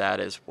answer to that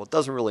is, well, it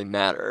doesn't really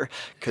matter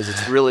because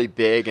it's really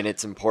big and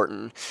it's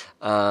important.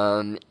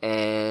 And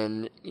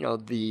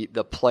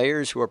the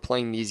players who are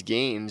playing these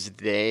games,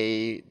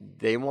 they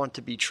want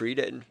to be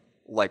treated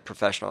like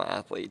professional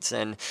athletes.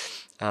 And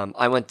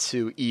I went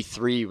to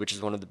E3, which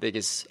is one of the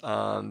biggest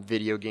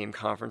video game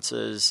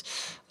conferences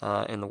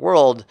in the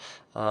world,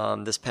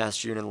 this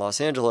past June in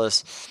Los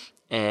Angeles.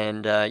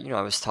 And,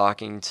 I was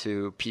talking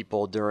to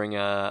people during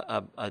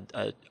a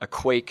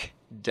Quake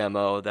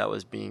demo that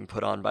was being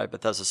put on by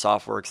Bethesda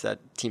Softworks that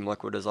Team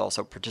Liquid is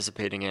also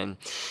participating in.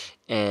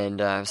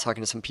 And I was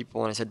talking to some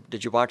people and I said,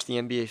 did you watch the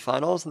NBA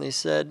Finals? And they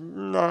said,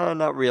 no,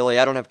 not really.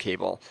 I don't have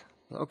cable.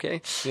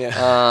 Okay. Yeah.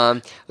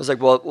 I was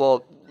like,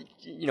 well,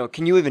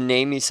 can you even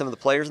name me some of the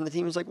players on the team?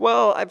 He was like,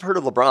 well, I've heard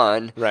of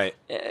LeBron. Right.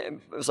 And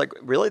I was like,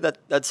 really?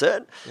 That's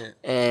it? Yeah.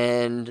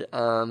 And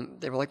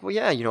they were like, well,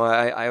 yeah,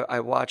 I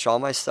watch all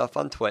my stuff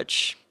on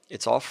Twitch.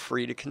 It's all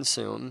free to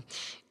consume.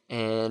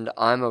 And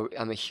I'm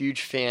a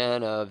huge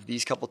fan of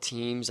these couple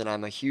teams, and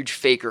I'm a huge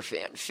Faker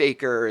fan.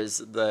 Faker is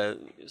the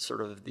sort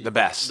of the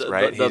best,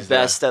 right? The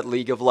best at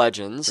League of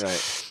Legends.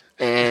 Right.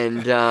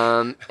 And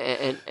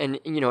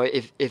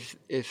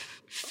if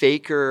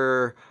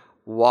Faker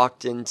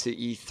walked into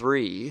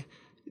E3,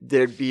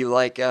 there'd be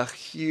like a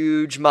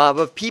huge mob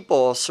of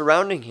people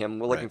surrounding him.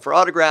 We're looking for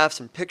autographs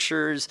and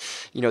pictures.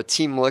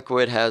 Team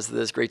Liquid has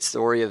this great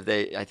story of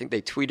I think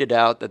they tweeted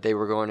out that they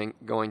were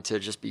going to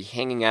just be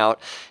hanging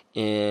out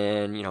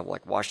in,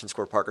 like Washington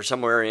Square Park or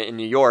somewhere in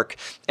New York.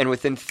 And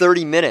within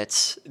 30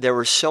 minutes, there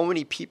were so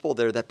many people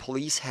there that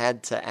police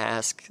had to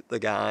ask the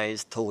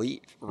guys to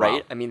leave,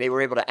 right? Wow. I mean, they were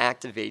able to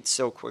activate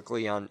so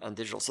quickly on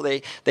digital. So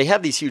they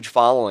have these huge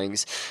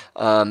followings.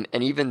 And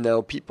even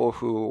though people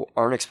who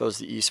aren't exposed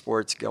to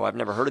esports go, I've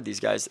never heard of these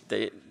guys,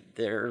 they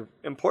they're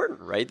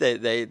important, right?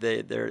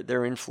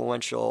 They're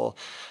influential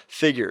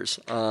figures.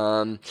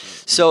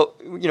 So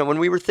when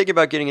we were thinking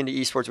about getting into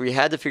esports, we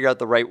had to figure out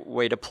the right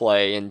way to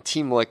play. And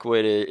Team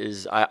Liquid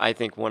is, I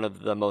think, one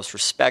of the most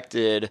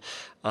respected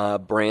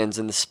brands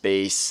in the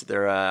space.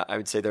 I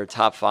would say they're a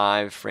top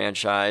 5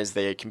 franchise.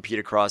 They compete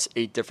across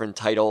 8 different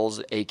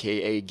titles,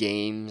 aka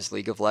games: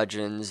 League of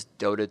Legends,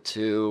 Dota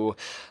 2,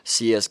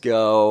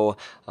 CS:GO,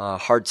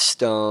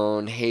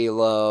 Hearthstone,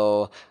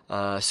 Halo,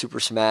 Super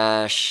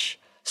Smash,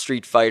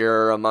 Street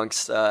Fighter,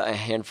 amongst a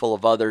handful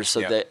of others.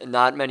 So that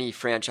not many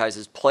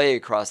franchises play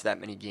across that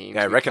many games.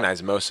 Yeah, I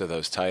recognize most of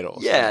those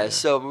titles. Yeah,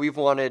 so we've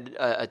wanted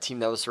a team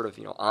that was sort of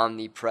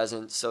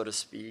omnipresent, so to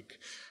speak.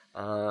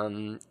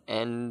 And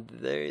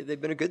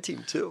they've been a good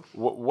team too.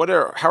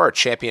 How are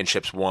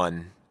championships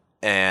won,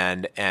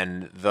 and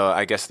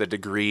I guess the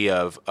degree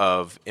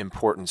of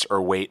importance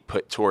or weight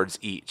put towards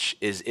each?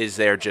 Is it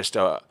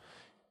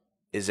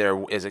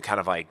kind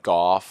of like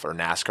golf or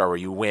NASCAR where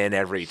you win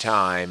every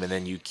time and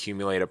then you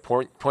accumulate a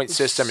point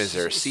system? Is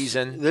there a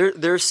season?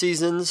 There are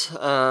seasons,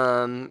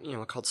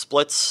 called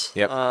splits.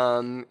 Yep.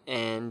 And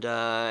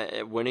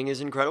winning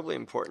is incredibly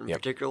important,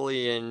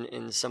 particularly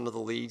in some of the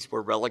leagues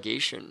where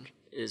relegation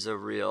is a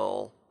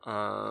real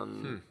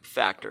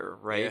factor,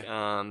 right?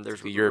 Yeah.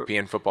 There's the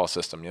European football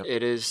system. Yep.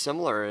 It is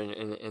similar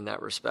in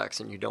that respects,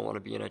 and you don't want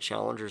to be in a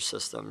challenger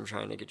system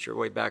trying to get your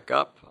way back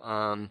up.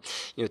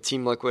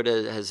 Team Liquid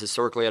has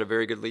historically had a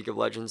very good League of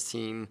Legends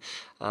team.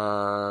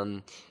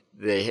 They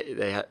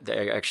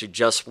actually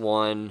just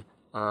won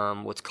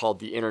what's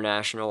called the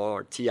International,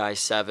 or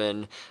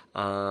TI7, 2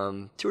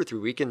 or 3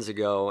 weekends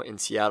ago in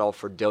Seattle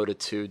for Dota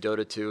 2.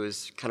 Dota 2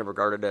 is kind of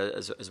regarded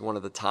as one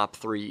of the top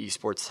 3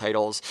 esports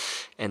titles,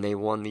 and they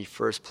won the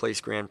first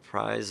place grand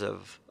prize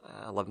of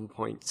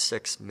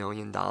 $11.6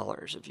 million,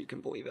 if you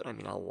can believe it. I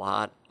mean, a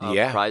lot of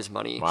prize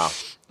money. Wow.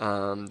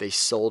 They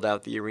sold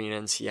out the arena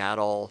in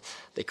Seattle.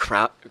 They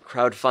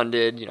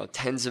crowdfunded,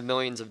 tens of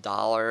millions of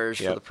dollars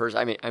for the person.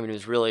 I mean, it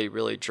was really,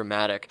 really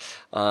dramatic.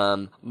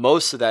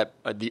 Most of that,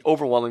 the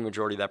overwhelming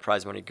majority of that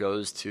prize money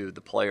goes to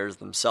the players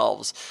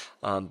themselves.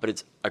 But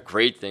it's a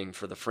great thing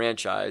for the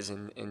franchise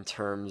in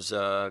terms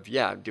of,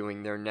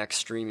 doing their next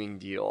streaming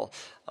deal.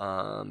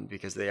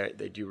 Because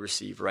they do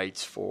receive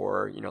rights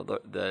for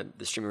the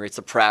streaming rights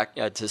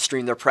to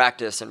stream their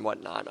practice and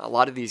whatnot. A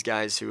lot of these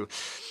guys who,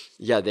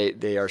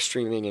 they are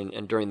streaming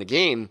and during the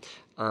game,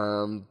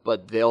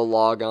 but they'll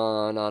log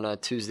on a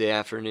Tuesday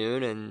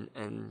afternoon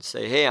and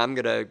say, hey, I'm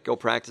gonna go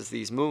practice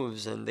these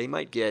moves, and they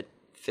might get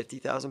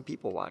 50,000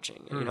 people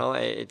watching.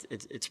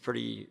 It's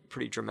pretty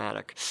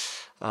dramatic.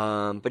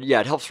 But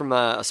it helps from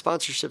a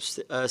sponsorship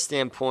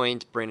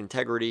standpoint, brand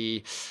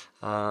integrity.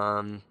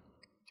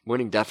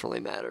 Winning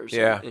definitely matters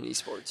in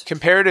esports.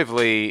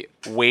 Comparatively,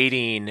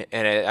 waiting,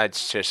 and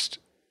it's just,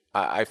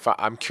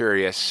 I'm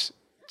curious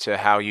to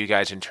how you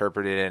guys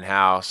interpret it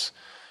in-house.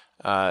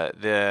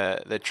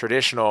 The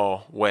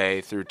traditional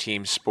way through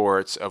team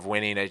sports of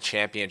winning a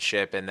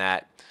championship and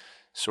that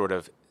sort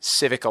of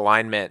civic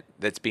alignment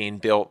that's being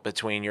built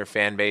between your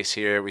fan base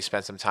here. We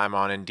spent some time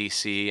on in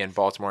DC and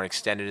Baltimore and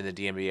extended in the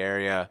DMV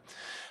area.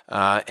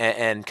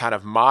 And kind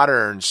of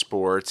modern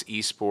sports,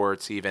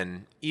 esports,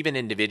 even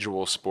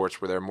individual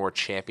sports where there are more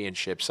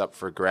championships up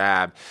for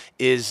grab,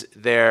 is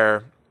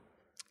there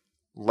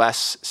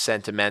less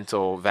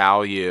sentimental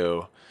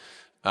value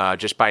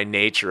just by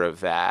nature of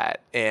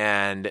that?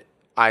 And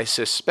I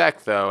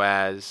suspect, though,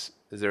 as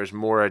there's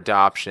more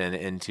adoption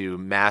into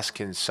mass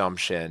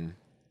consumption,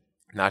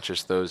 not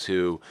just those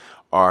who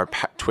are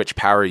Twitch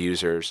power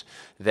users,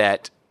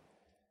 that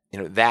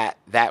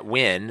that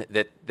win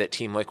that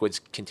Team Liquid's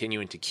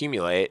continuing to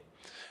accumulate,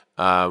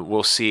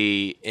 we'll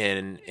see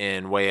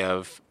in way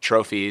of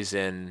trophies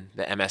in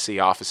the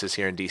MSE offices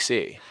here in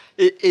DC.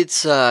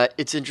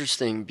 It's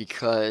interesting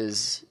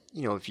because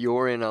if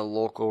you're in a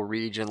local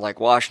region like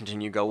Washington,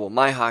 you go, well,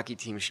 my hockey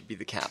team should be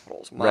the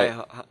Capitals,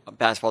 my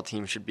basketball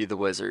team should be the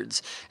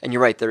Wizards, and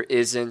you're right, there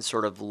isn't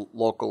sort of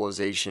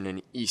localization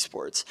in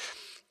esports.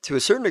 To a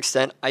certain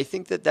extent, I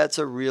think that's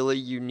a really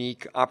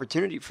unique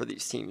opportunity for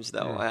these teams,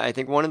 though. I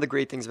think one of the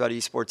great things about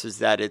esports is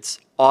that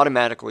it's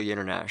automatically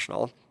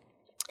international.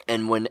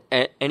 And when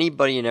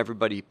anybody and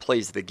everybody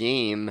plays the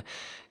game,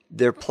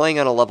 they're playing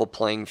on a level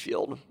playing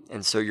field.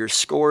 And so your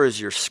score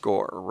is your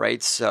score,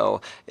 right?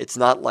 So it's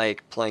not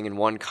like playing in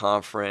one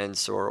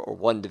conference or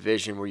one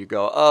division where you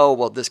go, oh,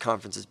 well, this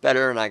conference is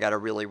better and I got to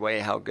really weigh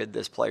how good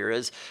this player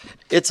is.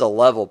 It's a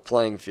level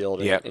playing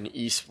field in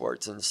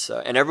esports.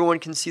 And everyone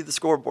can see the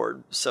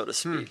scoreboard, so to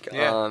speak.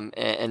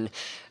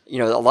 A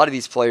lot of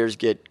these players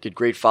get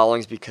great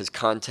followings because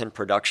content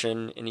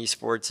production in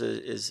esports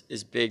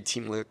is big.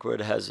 Team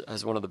Liquid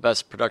has one of the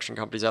best production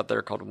companies out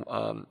there called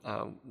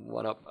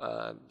One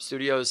Up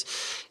Studios,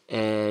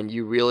 and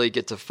you really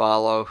get to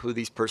follow who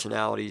these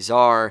personalities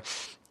are.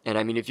 And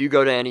I mean, if you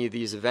go to any of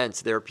these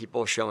events, there are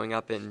people showing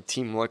up in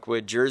Team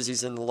Liquid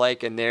jerseys and the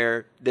like, and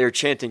they're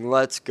chanting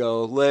 "Let's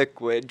go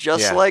Liquid,"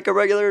 just like a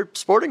regular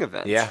sporting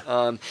event.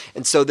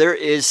 And so there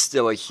is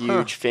still a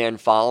huge fan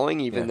following,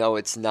 even though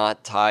it's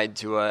not tied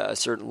to a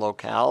certain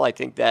locale. I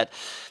think that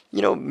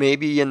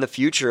maybe in the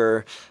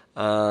future,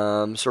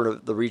 sort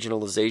of the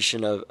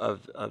regionalization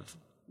of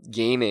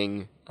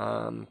gaming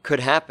could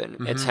happen.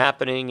 Mm-hmm. It's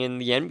happening in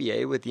the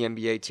NBA with the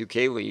NBA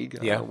 2K League.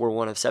 Yeah. We're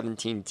one of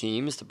 17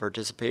 teams to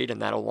participate,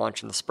 and that'll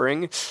launch in the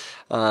spring.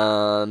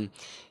 We're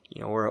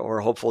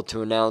hopeful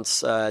to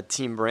announce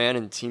team brand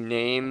and team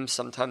name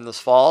sometime this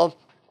fall.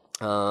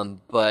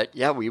 But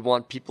yeah, we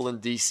want people in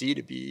DC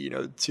to be,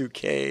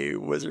 2K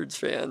Wizards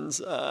fans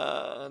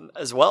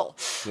as well.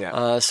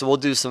 Yeah. So we'll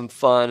do some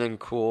fun and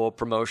cool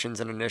promotions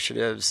and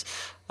initiatives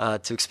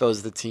to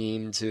expose the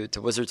team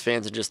to Wizards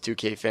fans and just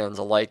 2K fans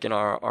alike in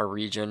our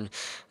region.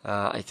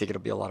 I think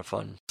it'll be a lot of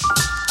fun.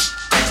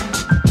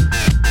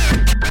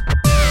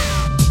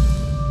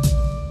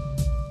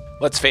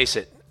 Let's face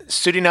it,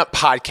 Suiting Up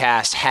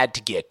Podcast had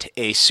to get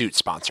a suit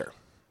sponsor,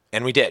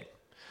 and we did.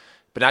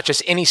 But not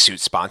just any suit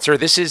sponsor.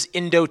 This is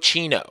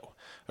Indochino,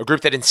 a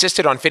group that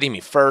insisted on fitting me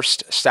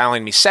first,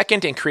 styling me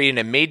second, and creating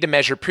a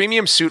made-to-measure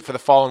premium suit for the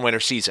fall and winter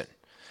season.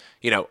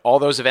 All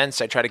those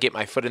events I try to get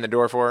my foot in the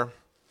door for?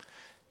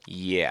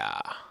 Yeah.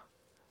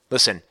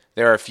 Listen,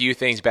 there are a few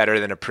things better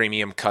than a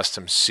premium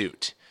custom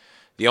suit.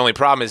 The only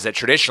problem is that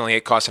traditionally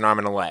it costs an arm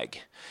and a leg.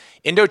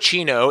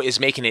 Indochino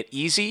is making it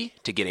easy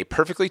to get a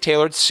perfectly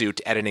tailored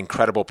suit at an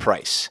incredible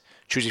price,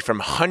 choosing from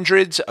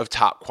hundreds of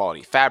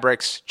top-quality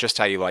fabrics, just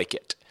how you like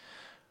it.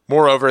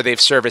 Moreover,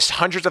 they've serviced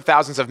hundreds of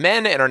thousands of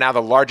men and are now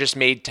the largest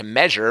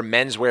made-to-measure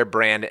menswear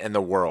brand in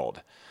the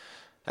world.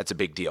 That's a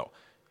big deal.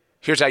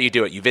 Here's how you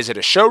do it. You visit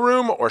a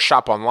showroom or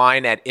shop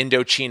online at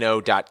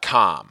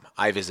Indochino.com.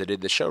 I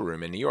visited the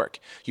showroom in New York.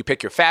 You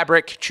pick your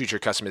fabric, choose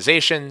your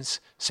customizations,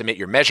 submit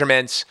your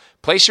measurements,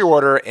 place your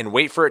order, and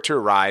wait for it to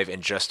arrive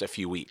in just a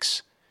few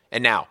weeks.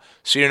 And now,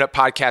 Suiting Up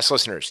Podcast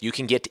listeners, you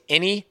can get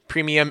any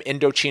premium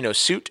Indochino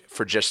suit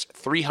for just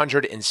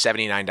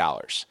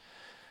 $379.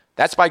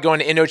 That's by going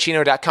to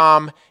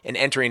Indochino.com and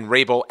entering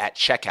Rabel at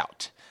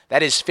checkout.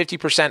 That is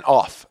 50%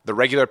 off the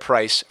regular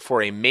price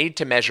for a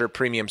made-to-measure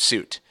premium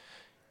suit.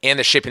 And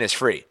the shipping is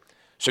free.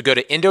 So go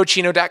to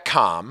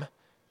Indochino.com,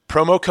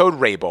 promo code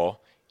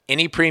Rabel,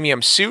 any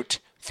premium suit,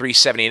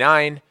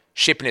 $379,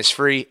 shipping is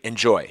free.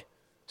 Enjoy.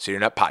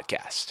 Suiting Up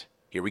Podcast.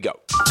 Here we go.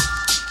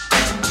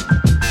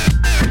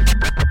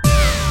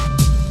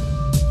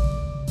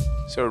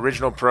 So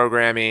original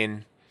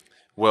programming,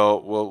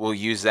 we'll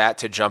use that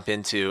to jump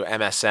into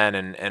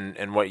MSN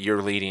and what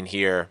you're leading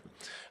here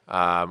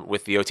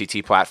with the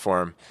OTT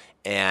platform,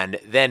 and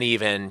then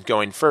even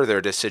going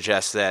further to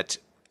suggest that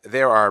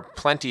there are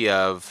plenty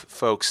of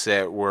folks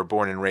that were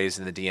born and raised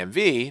in the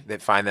DMV that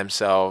find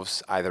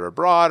themselves either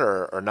abroad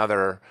or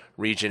another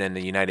region in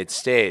the United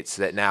States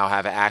that now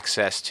have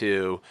access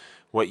to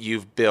what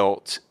you've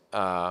built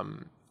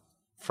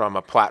from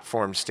a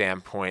platform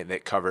standpoint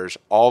that covers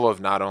all of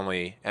not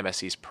only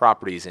MSC's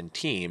properties and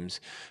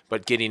teams,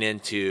 but getting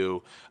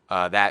into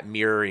that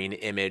mirroring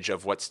image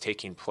of what's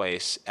taking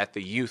place at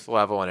the youth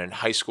level and in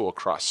high school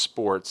across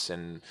sports,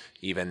 and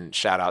even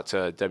shout out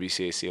to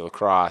WCAC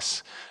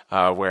lacrosse,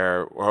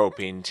 where we're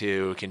hoping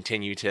to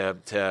continue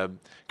to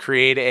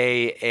create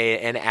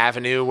an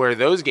avenue where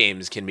those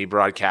games can be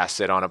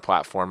broadcasted on a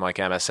platform like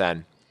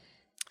MSN.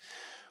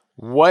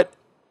 What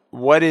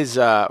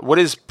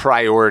is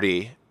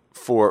priority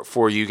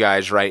for you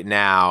guys right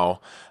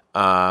now,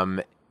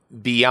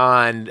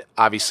 beyond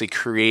obviously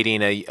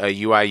creating a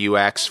UI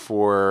UX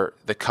for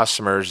the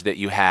customers that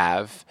you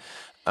have,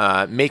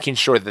 making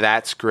sure that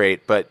that's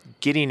great, but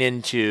getting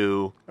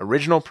into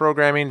original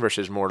programming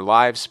versus more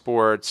live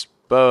sports,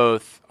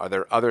 both? Are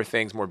there other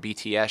things, more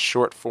BTS,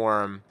 short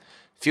form?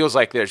 Feels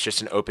like there's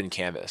just an open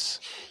canvas.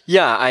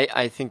 Yeah,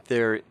 I think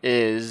there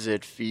is.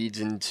 It feeds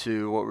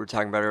into what we were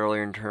talking about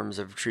earlier in terms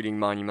of treating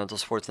Monumental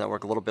Sports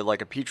Network a little bit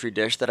like a petri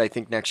dish that I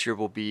think next year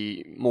will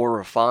be more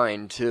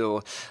refined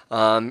too.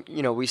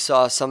 We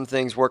saw some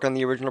things work on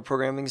the original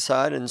programming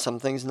side and some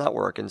things not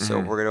work, and so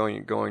we're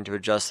going to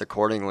adjust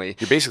accordingly.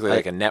 You're basically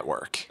like a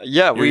network.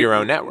 Yeah, You're your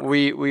own network.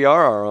 We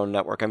are our own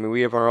network. I mean,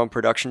 we have our own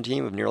production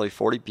team of nearly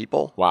 40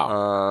 people.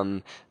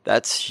 Wow.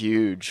 That's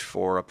huge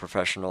for a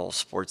professional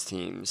sports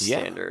team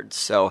standard.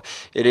 So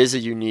it is a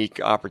unique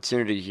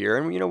opportunity here.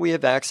 And, we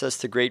have access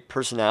to great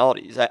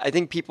personalities. I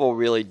think people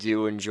really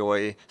do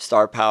enjoy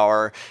star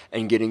power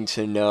and getting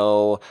to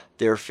know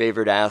their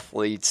favorite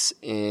athletes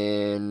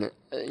in,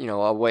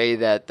 a way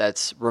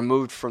that's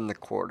removed from the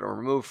court or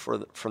removed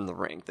from the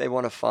rink. They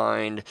want to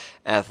find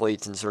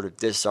athletes in sort of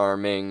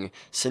disarming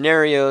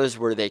scenarios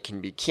where they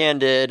can be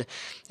candid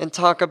and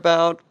talk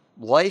about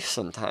life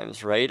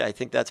sometimes, right? I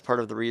think that's part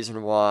of the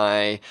reason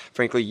why,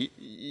 frankly,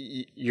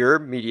 your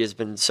media has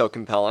been so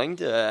compelling,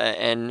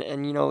 and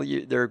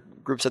there are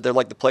groups out there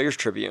like the Players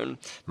Tribune.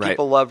 Right.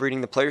 People love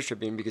reading the Players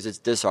Tribune because it's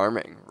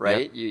disarming,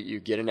 right? Yep. You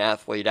get an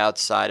athlete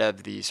outside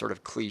of the sort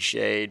of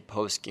cliched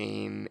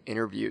post-game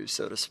interview,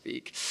 so to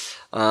speak.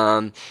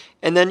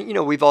 And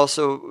then, we've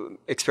also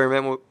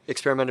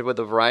experimented with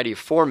a variety of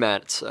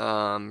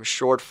formats,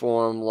 short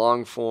form,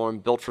 long form,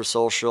 built for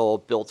social,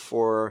 built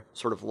for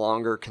sort of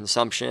longer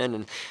consumption.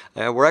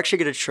 And we're actually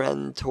going to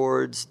trend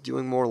towards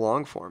doing more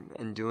long form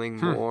and doing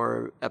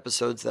more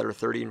episodes that are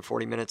 30 and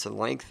 40 minutes in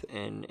length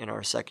in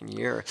our second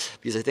year,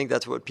 because I think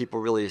that's what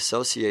people really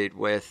associate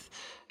with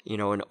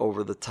an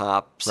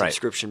over-the-top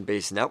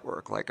subscription-based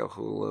network like a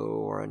Hulu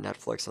or a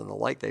Netflix and the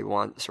like. They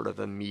want sort of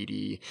a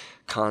meaty,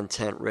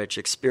 content-rich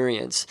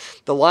experience.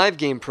 The live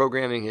game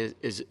programming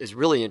is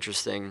really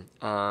interesting.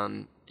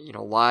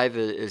 Live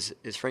is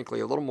frankly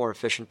a little more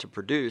efficient to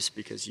produce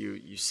because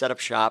you set up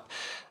shop,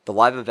 the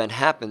live event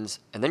happens,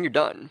 and then you're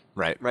done.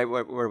 Right.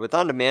 Where with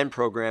on-demand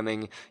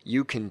programming,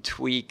 you can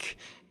tweak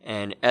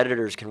and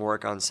editors can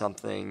work on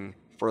something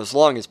for as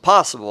long as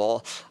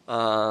possible.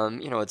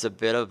 It's a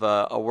bit of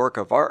a work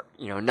of art.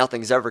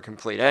 Nothing's ever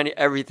complete.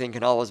 Everything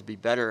can always be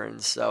better,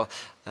 and so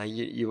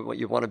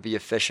you want to be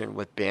efficient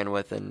with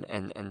bandwidth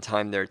and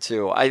time there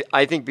too.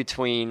 I think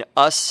between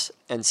us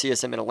and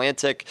CSM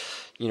Mid-Atlantic,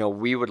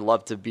 we would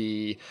love to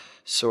be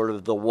sort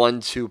of the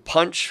 1-2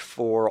 punch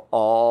for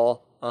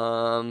all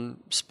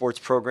sports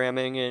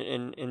programming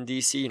in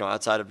DC,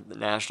 outside of the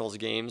Nationals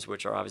games,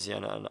 which are obviously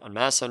on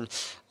MASN,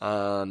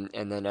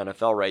 and then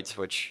NFL rights,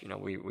 which,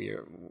 we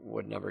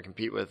would never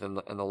compete with and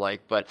the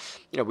like. But,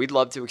 we'd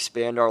love to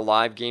expand our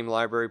live game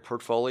library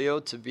portfolio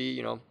to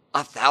be,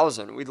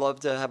 1,000. We'd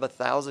love to have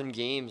 1,000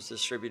 games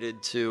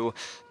distributed to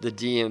the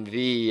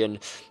DMV, and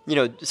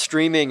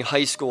streaming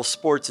high school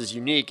sports is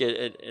unique.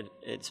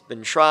 It's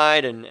been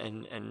tried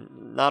and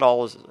not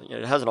always.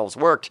 It hasn't always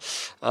worked.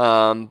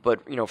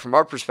 But from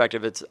our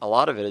perspective, a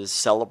lot of it is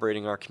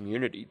celebrating our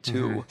community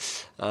too.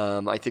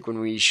 I think when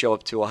we show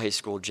up to a high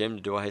school gym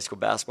to do a high school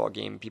basketball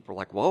game, people are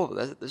like, "Whoa,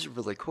 this is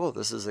really cool.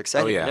 This is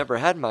exciting. Oh, yeah. I never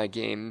had my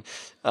game,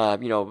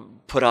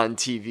 put on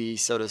TV,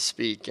 so to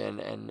speak."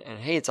 And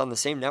hey, it's on the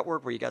same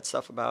network where you got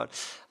stuff about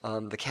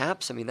the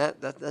Caps. I mean,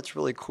 that's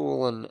really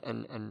cool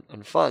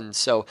and fun.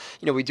 So,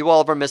 we do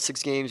all of our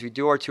Mystics games. We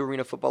do our 2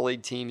 Arena Football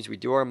League teams. We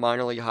do our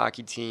minor league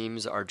hockey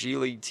teams. Our G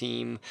League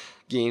team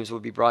games will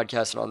be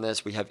broadcasted on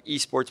this. We have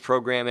esports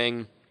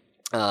programming,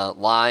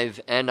 live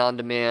and on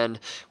demand.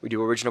 We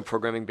do original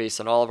programming based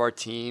on all of our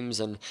teams,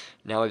 and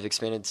now we've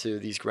expanded to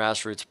these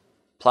grassroots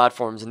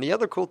platforms. And the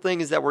other cool thing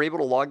is that we're able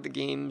to log the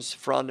games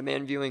for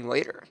on-demand viewing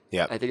later.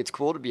 Yeah, I think it's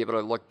cool to be able to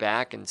look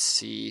back and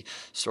see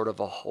sort of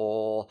a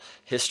whole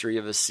history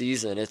of a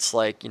season. It's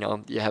like,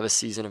 you have a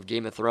season of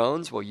Game of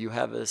Thrones. Well, you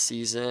have a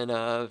season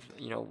of,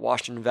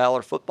 Washington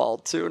Valor football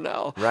too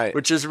now, right?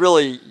 Which is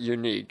really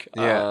unique.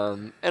 Yeah.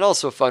 And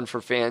also fun for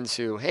fans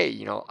who,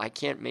 hey, I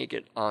can't make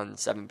it on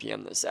 7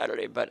 p.m. this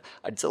Saturday, but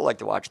I'd still like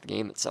to watch the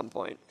game at some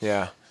point.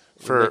 Yeah.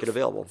 Make it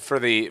available for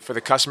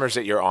the customers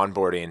that you're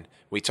onboarding.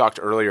 We talked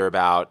earlier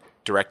about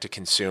direct to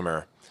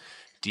consumer.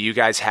 Do you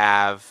guys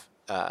have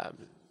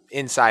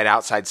inside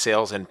outside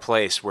sales in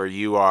place where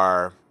you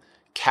are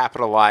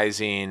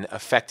capitalizing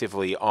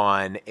effectively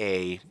on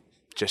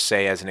just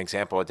say as an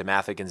example, a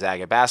DeMatha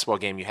Gonzaga basketball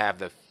game? You have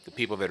the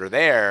people that are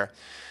there.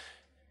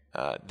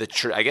 I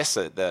guess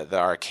the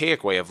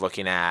archaic way of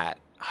looking at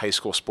high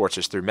school sports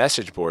is through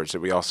message boards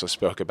that we also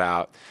spoke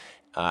about.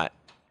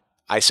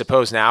 I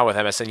suppose now with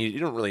MSN, you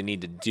don't really need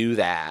to do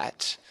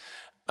that.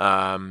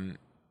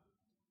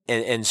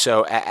 And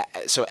so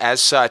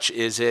as such,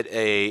 is it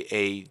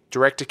a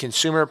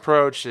direct-to-consumer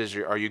approach?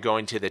 Are you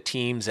going to the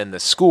teams and the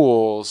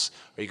schools?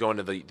 Are you going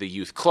to the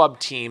youth club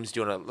teams,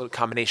 doing a little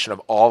combination of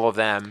all of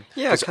them?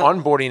 Yeah, because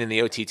onboarding in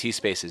the OTT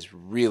space is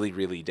really,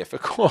 really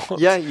difficult.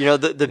 Yeah,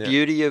 the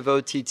beauty of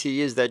OTT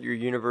is that you're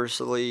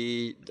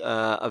universally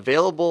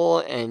available,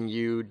 and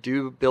you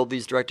do build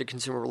these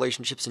direct-to-consumer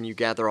relationships, and you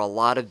gather a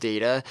lot of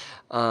data.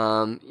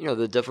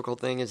 The difficult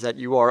thing is that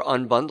you are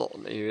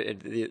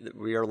unbundled.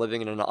 We are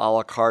living in an a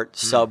la carte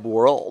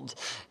sub-world.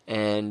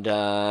 And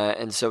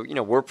so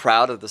we're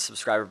proud of the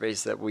subscriber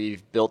base that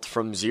we've built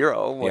from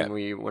zero when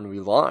we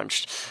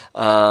launched.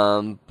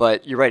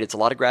 But you're right, it's a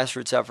lot of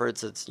grassroots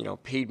efforts. It's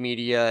paid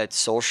media, it's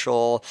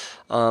social.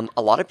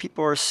 A lot of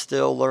people are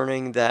still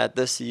learning that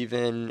this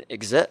even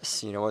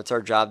exists. It's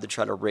our job to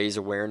try to raise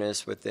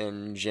awareness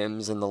within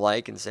gyms and the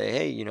like, and say,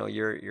 hey,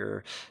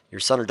 your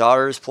son or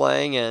daughter is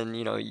playing, and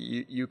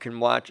you can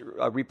watch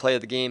a replay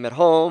of the game at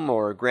home,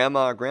 or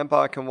grandma or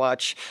grandpa can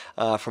watch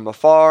from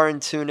afar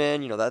and tune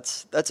in.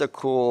 That's a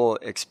cool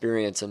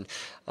experience. And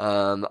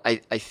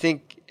I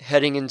think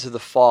heading into the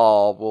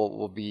fall,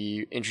 we'll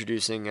be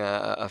introducing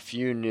a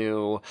few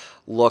new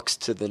looks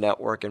to the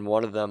network, and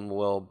one of them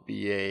will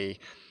be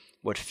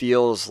what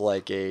feels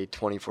like a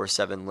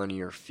 24/7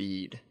 linear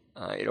feed.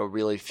 It'll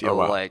really feel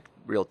like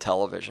real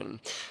television.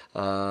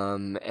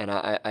 And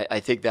I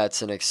think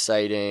that's an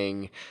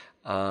exciting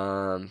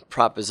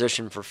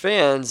proposition for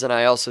fans. And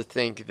I also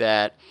think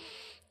that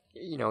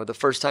the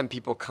first time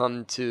people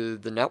come to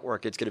the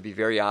network, it's going to be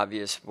very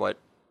obvious what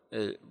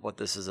what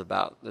this is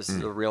about. This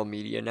is a real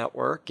media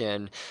network,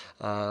 and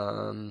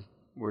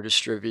we're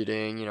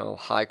distributing,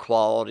 high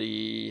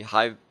quality,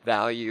 high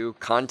value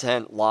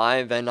content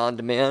live and on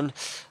demand.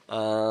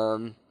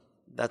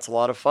 That's a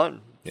lot of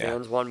fun. Yeah.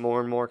 Fans want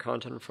more and more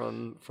content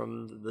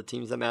from the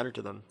teams that matter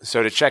to them.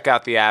 So to check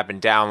out the app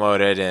and download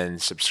it and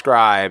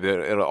subscribe,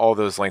 all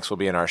those links will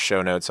be in our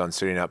show notes on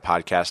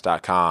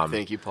suitinguppodcast.com.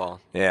 Thank you, Paul.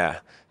 Yeah.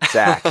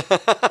 Zach,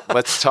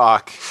 let's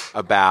talk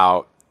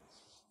about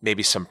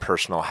maybe some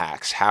personal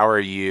hacks. How are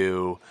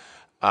you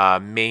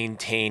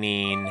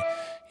maintaining,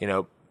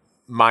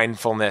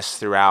 mindfulness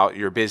throughout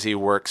your busy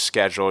work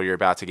schedule? You're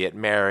about to get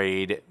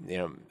married,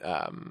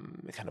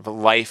 kind of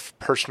a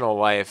personal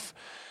life.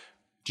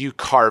 Do you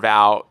carve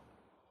out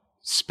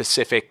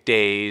specific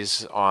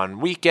days on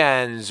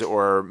weekends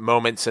or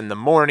moments in the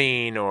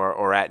morning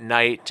or at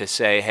night to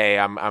say, hey,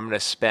 I'm going to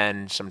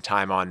spend some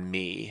time on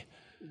me?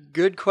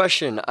 Good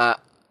question.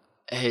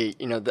 Hey,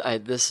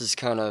 this is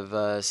kind of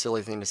a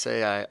silly thing to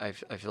say, I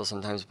feel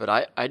sometimes, but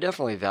I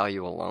definitely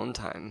value alone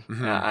time.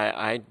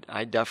 Mm-hmm.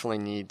 I definitely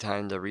need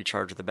time to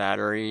recharge the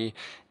battery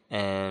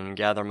and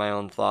gather my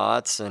own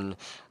thoughts. And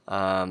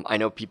I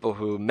know people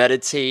who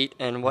meditate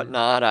and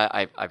whatnot.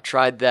 I've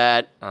tried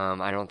that.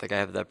 I don't think I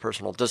have that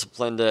personal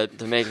discipline to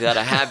make that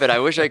a habit. I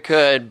wish I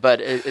could,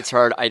 but it's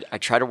hard. I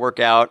try to work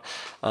out,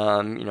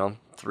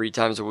 3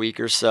 times a week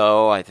or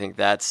so. I think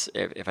that's,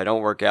 if I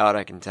don't work out,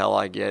 I can tell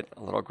I get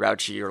a little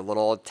grouchy or a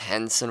little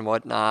tense and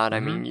whatnot.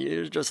 Mm-hmm. I mean,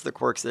 it's just the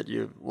quirks that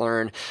you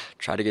learn.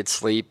 Try to get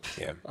sleep.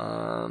 Yeah.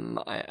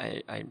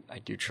 I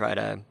do try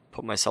to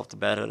put myself to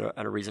bed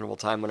at a reasonable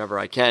time whenever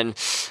I can.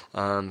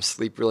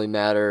 Sleep really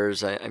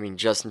matters. I mean,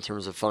 just in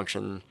terms of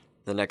function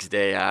the next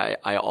day,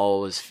 I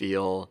always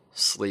feel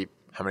sleep.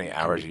 How many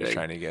hours are you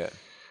trying to get?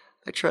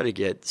 I try to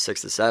get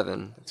 6 to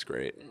 7. That's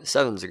great.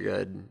 7's a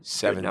good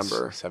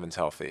number. 7's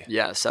healthy.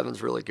 Yeah,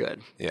 7's really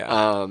good.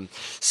 Yeah.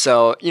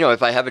 So,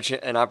 if I have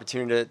an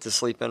opportunity to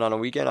sleep in on a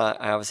weekend, I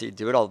obviously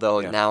do it.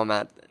 Although now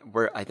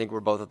I think we're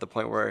both at the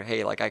point where,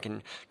 hey, like I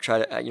can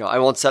try to, I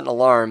won't set an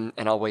alarm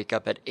and I'll wake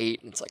up at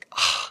 8 and it's like,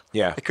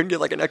 I couldn't get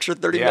like an extra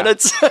 30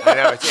 minutes. I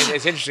know.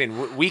 It's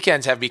interesting.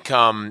 Weekends have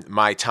become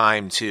my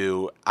time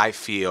to, I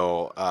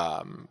feel,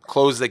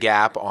 close the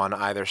gap on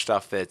either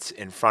stuff that's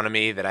in front of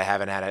me that I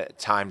haven't had a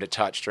time to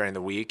touch during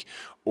the week,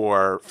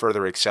 or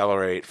further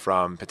accelerate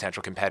from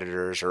potential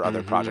competitors or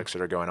other projects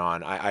that are going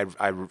on. I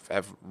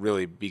have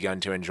really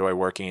begun to enjoy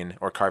working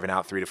or carving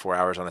out 3 to 4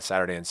 hours on a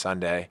Saturday and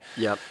Sunday.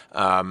 Yep.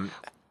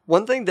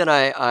 One thing that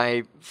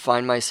I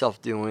find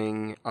myself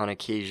doing on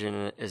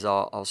occasion is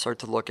I'll start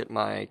to look at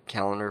my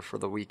calendar for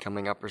the week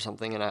coming up or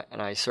something,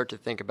 and I start to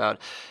think about,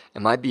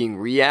 am I being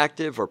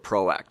reactive or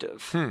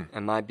proactive?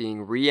 Am I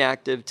being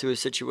reactive to a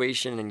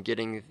situation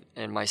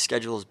and my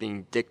schedule is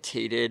being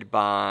dictated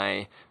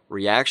by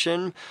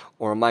reaction,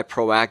 or am I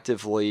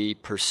proactively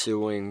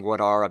pursuing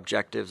what our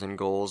objectives and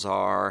goals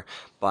are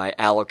by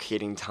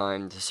allocating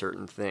time to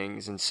certain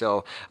things? And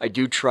so I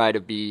do try to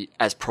be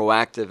as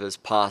proactive as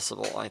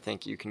possible. I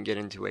think you can get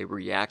into a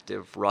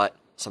reactive rut.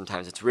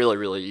 Sometimes it's really,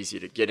 really easy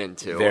to get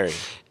into. Very.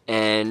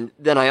 And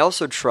then I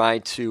also try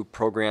to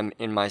program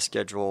in my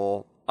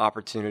schedule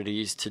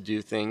opportunities to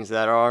do things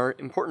that are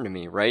important to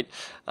me, right?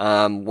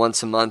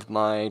 Once a month,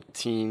 my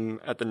team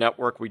at the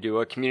network, we do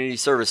a community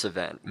service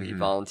event. We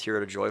volunteer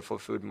at a joyful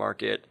food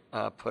market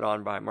put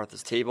on by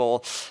Martha's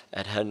Table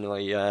at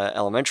Henley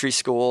Elementary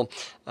School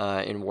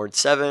in Ward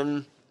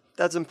 7.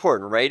 That's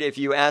important, right? If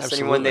you asked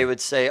anyone, they would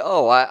say,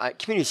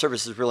 community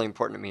service is really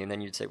important to me. And then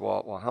you'd say,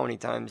 well, how many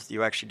times do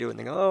you actually do it? And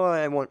they go,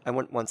 I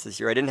went once this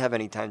year. I didn't have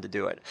any time to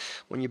do it.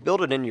 When you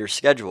build it into your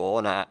schedule,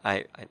 and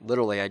I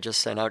literally just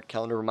sent out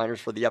calendar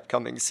reminders for the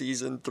upcoming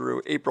season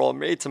through April and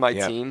May to my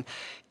team.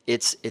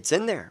 It's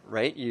in there,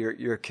 right?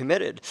 You're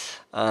committed.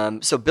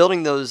 So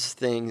building those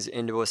things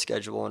into a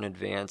schedule in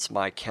advance,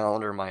 my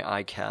calendar,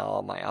 my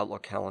iCal, my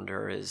Outlook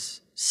calendar is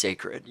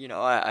sacred.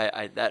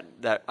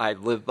 I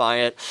live by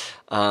it,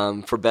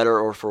 for better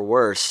or for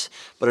worse.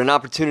 But in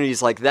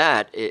opportunities like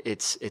that,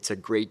 it's a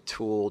great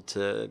tool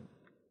to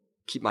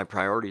keep my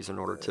priorities in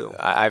order too.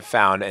 I've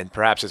found, and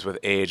perhaps it's with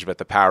age, but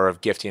the power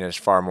of gifting is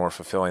far more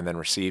fulfilling than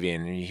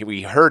receiving.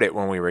 We heard it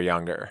when we were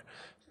younger,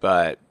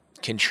 but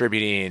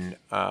contributing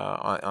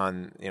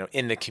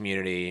in the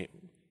community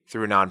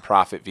through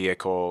nonprofit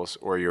vehicles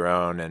or your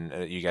own,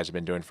 and you guys have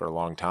been doing for a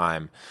long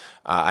time.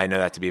 I know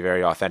that to be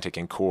very authentic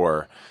and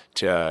core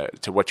to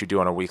what you do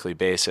on a weekly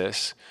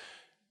basis.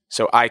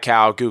 So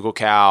iCal, Google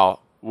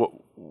Cal,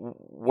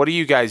 what do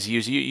you guys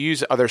use? You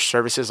use other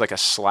services like a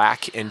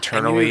Slack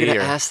internally? I knew you were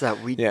going to ask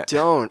that. We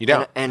don't. You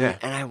don't? And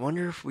I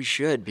wonder if we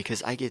should,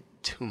 because I get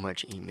too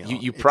much email.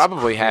 You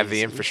probably have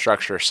the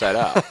infrastructure set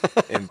up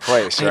in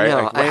place, right?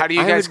 I know. How do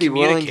you guys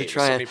communicate? To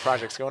try so many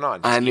projects going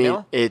on.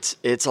 Email?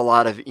 It's a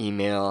lot of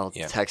email,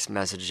 text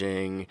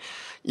messaging.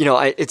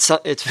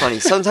 It's funny.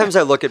 Sometimes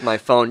I look at my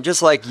phone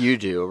just like you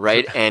do,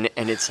 right? And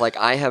it's like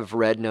I have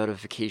red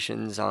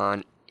notifications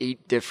on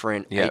 8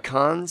 different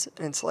icons,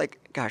 and it's like,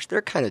 gosh, there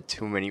are kind of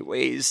too many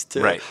ways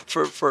to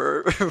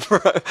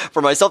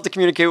for myself to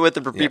communicate with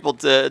and for people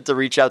to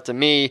reach out to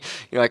me.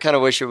 I kind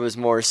of wish it was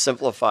more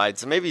simplified.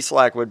 So maybe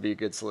Slack would be a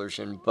good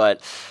solution,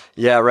 but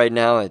yeah, right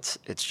now it's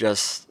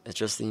just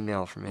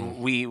email for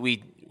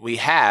me. We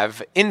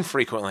have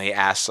infrequently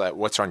asked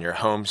what's on your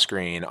home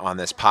screen on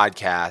this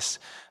podcast,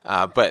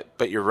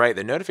 but you're right.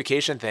 The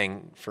notification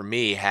thing for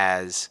me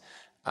has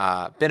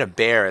been a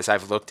bear as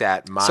I've looked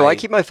at my. So I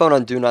keep my phone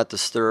on Do Not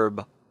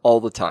Disturb all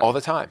the time. All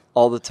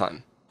the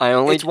time.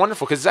 It's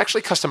wonderful because it's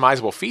actually a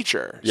customizable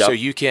feature, so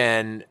you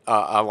can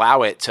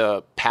allow it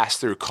to pass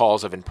through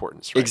calls of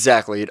importance. Right?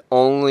 Exactly. It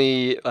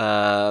only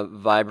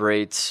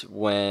vibrates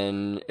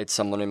when it's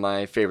someone in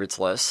my favorites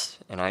list,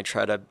 and I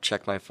try to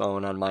check my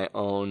phone on my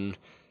own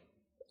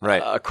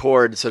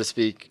accord, so to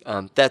speak.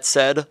 That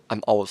said,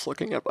 I'm always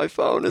looking at my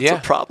phone. It's a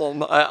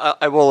problem.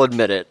 I will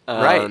admit it.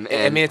 Right.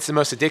 I mean, it's the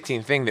most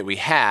addicting thing that we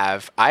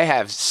have. I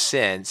have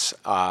since,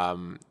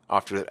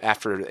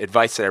 after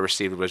advice that I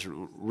received was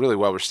really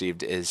well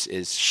received,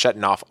 is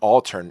shutting off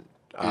all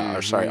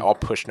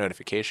push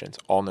notifications,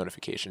 all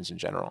notifications in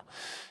general.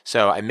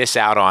 So I miss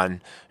out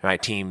on my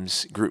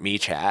team's group me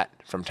chat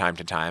from time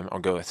to time. I'll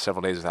go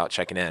several days without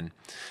checking in.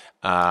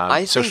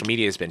 Social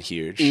media has been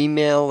huge.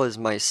 Email is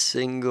my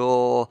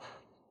single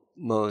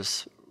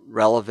most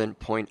relevant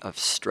point of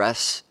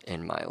stress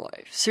in my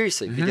life.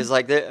 Seriously, because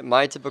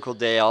my typical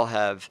day, I'll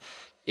have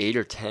 8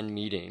 or 10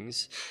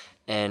 meetings,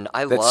 and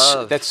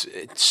that's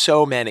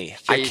so many.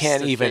 I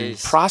can't even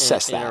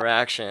process that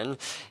interaction.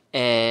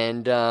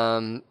 And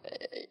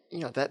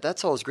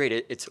that's always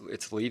great.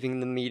 It's leaving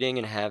the meeting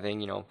and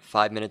having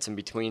 5 minutes in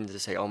between to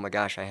say, oh my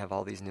gosh, I have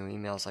all these new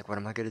emails. Like, what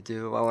am I going to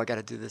do? Oh, I got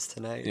to do this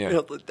tonight.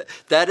 Yeah.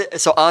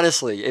 So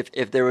honestly,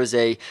 if there was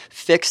a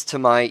fix to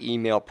my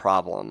email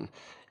problem,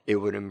 it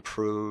would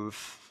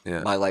improve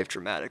my life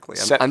dramatically.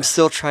 I'm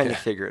still trying to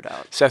figure it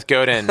out. Seth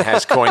Godin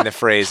has coined the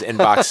phrase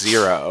inbox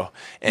zero,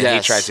 and he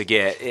tries to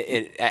get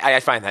it. I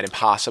find that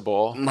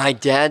impossible. My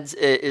dad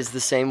is the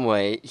same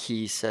way.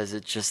 He says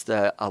it's just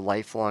a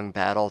lifelong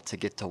battle to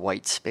get to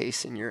white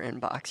space in your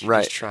inbox. You're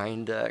just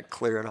trying to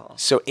clear it all.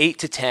 So 8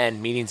 to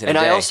 10 meetings in a day.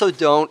 And I also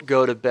don't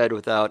go to bed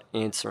without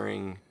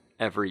answering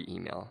every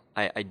email.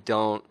 I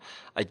don't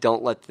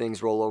let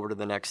things roll over to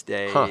the next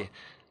day. Huh.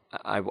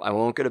 I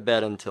won't go to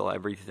bed until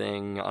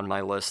everything on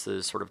my list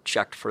is sort of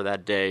checked for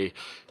that day,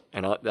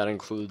 and that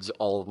includes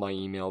all of my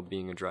email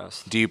being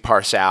addressed. Do you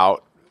parse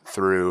out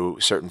through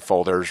certain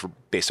folders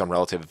based on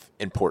relative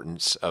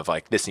importance of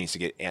like, this needs to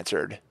get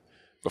answered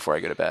before I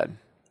go to bed?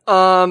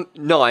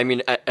 No, I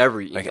mean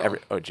every email.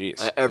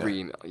 Every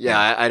email.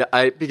 Yeah,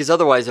 I because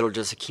otherwise it'll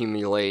just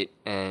accumulate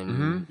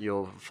and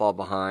you'll fall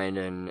behind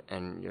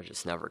and you'll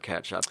just never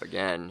catch up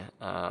again.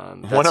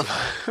 One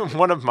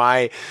of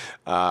my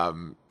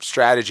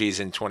strategies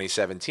in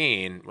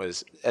 2017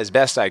 was, as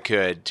best I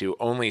could, to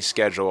only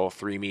schedule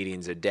 3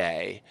 meetings a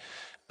day,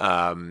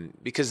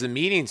 because the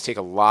meetings take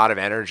a lot of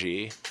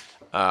energy,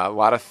 a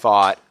lot of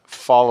thought,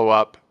 follow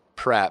up,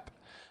 prep.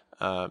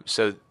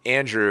 So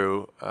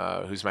Andrew,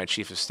 who's my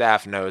chief of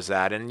staff, knows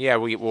that, and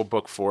we'll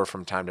book 4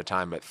 from time to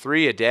time, but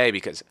 3 a day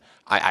because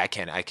I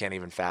can't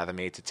even fathom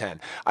 8 to 10.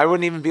 I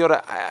wouldn't even be able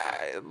to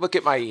look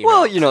at my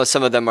email. Well,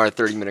 some of them are a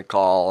 30-minute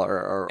call,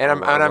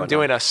 I'm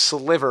doing a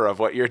sliver of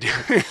what you're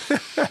doing.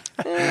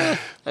 I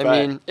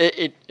mean,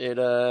 it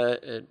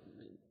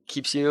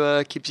keeps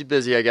you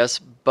busy, I guess.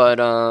 But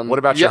what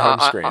about your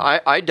home screen?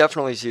 I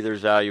definitely see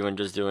there's value in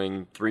just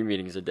doing 3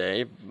 meetings a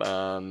day.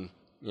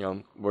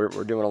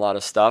 We're doing a lot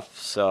of stuff,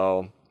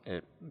 so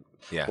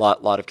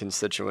lot of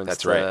constituents.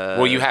 That's right.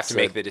 Well, you have to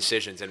make the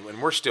decisions, and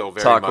we're still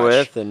very talk much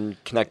with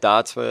and connect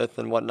dots with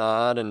and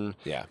whatnot, and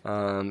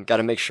got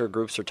to make sure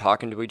groups are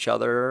talking to each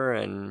other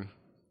and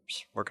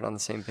just working on the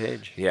same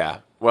page. Yeah.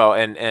 Well,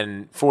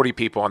 and 40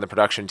 people on the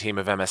production team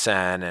of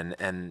MSN,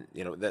 and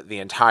the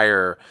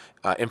entire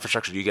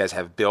infrastructure you guys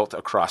have built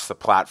across the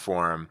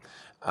platform.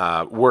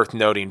 Worth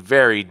noting,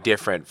 very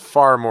different,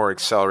 far more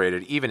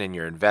accelerated. Even in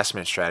your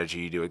investment strategy,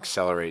 you do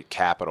accelerate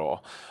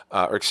capital,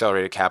 or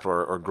accelerated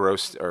capital, or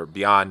growth, or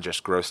beyond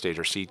just growth stage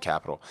or seed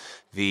capital.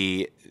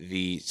 The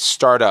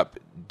startup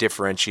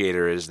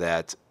differentiator is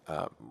that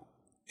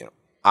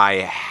I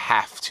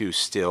have to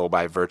still,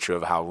 by virtue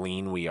of how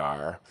lean we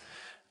are,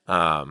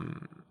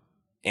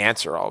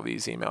 answer all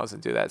these emails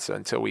and do that. So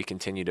until we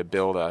continue to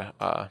build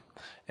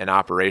an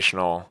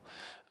operational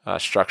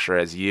structure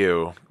as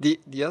you.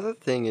 The other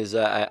thing is,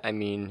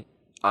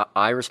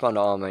 I respond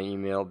to all my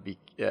email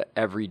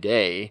every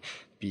day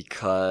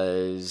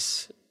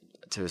because,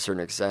 to a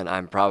certain extent,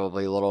 I'm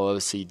probably a little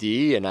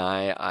OCD, and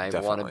I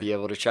want to be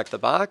able to check the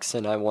box,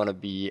 and I want to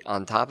be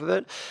on top of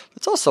it.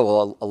 It's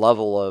also a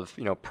level of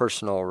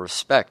personal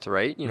respect,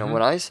 right?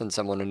 When I send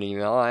someone an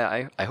email,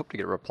 I hope to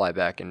get a reply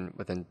back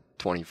within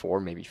 24,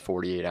 maybe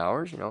 48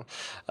 hours.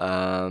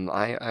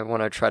 I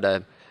want to try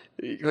to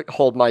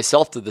hold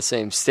myself to the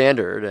same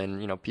standard,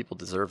 and people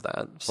deserve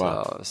that.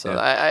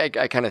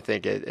 I kind of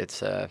think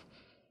it's a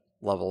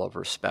level of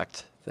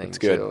respect thing. That's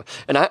good. Too.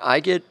 And I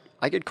get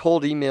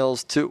cold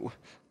emails too.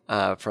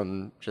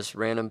 from just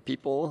random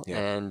people,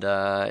 and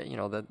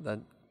that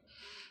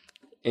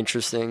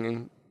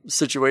interesting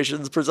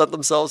situations present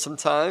themselves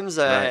sometimes.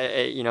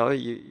 Right.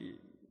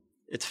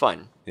 It's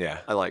fun. Yeah.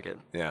 I like it.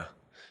 Yeah.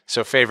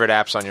 So favorite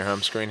apps on your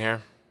home screen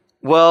here?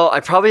 Well, I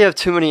probably have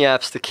too many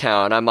apps to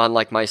count. I'm on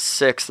like my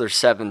 6th or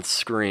 7th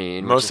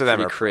screen. Most of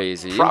them are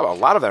crazy. A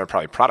lot of them are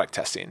probably product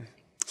testing.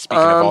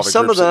 Speaking of all the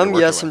some groups of that them,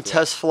 you're working some with,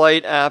 test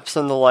flight apps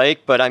and the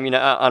like. But I mean,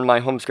 on my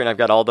home screen, I've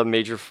got all the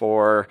major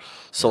 4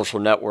 social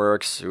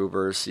networks: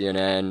 Uber,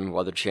 CNN,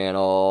 Weather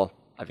Channel.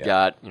 I've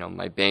got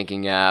my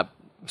banking app,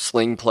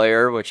 Sling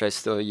Player, which I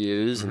still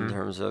use in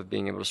terms of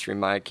being able to stream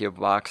my IKEA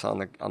box on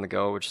the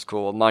go, which is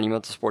cool.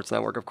 Monumental Sports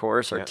Network, of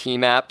course, our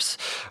team apps,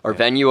 our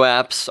venue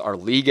apps, our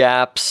league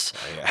apps,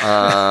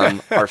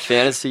 our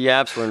fantasy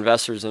apps. We're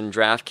investors in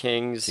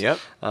DraftKings. Yep.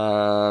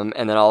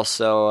 And then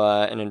also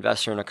an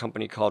investor in a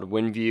company called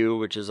WinView,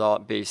 which is all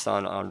based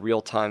on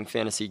real-time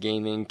fantasy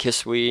gaming.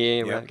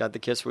 Kisui, I've got the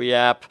Kisui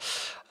app.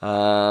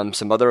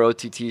 Some other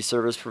OTT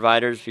service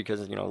providers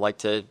because like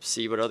to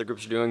see what other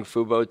groups are doing.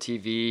 Fubo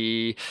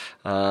TV,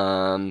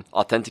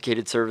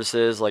 authenticated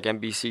services like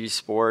NBC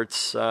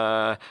Sports,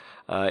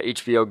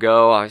 HBO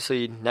Go,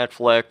 obviously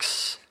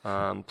Netflix,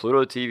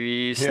 Pluto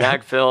TV,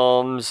 Snag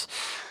Films.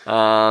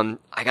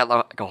 I got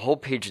like a whole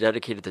page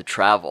dedicated to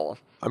travel.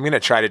 I'm gonna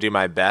try to do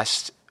my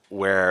best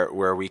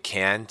where we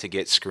can to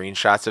get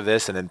screenshots of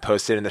this and then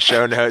post it in the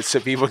show notes so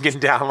people can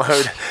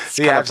download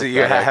the apps that you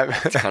have.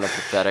 It's kind of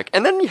pathetic.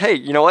 And then, hey,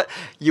 you know what?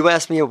 You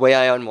asked me a way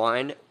I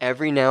unwind.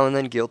 Every now and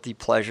then, guilty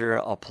pleasure,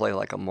 I'll play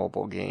like a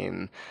mobile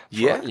game.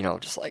 For,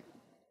 just like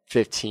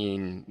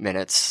 15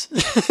 minutes.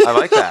 I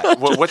like that.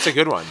 What's a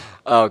good one?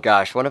 Oh,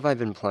 gosh. What have I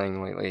been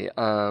playing lately?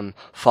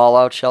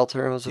 Fallout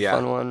Shelter was a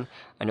fun one.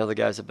 I know the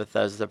guys at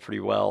Bethesda pretty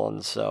well,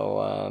 and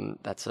so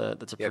that's a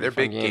pretty they're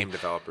fun big game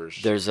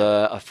developers. There's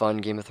a fun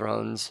Game of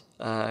Thrones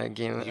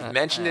game. You've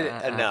mentioned it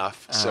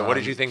enough. So what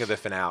did you think of the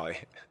finale?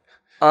 Did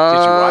you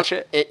watch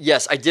it?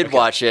 Yes, I did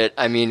watch it.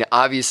 I mean,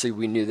 obviously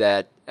we knew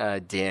that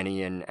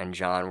Danny and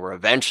John were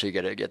eventually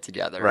going to get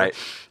together. Right.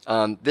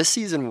 This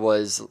season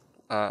was...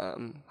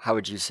 how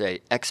would you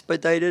say,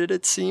 expedited,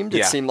 it seemed? It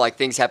Yeah. seemed like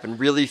things happened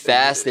really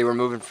fast. They were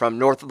moving from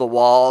north of the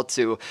wall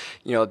to,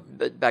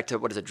 back to,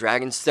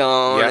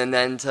 Dragonstone, and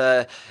then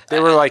to They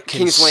were like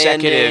King's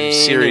consecutive Landing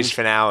series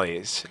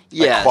finales,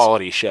 Yes. like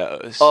quality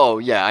shows. Oh,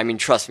 yeah. I mean,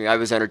 trust me, I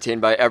was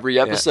entertained by every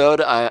episode.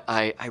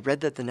 I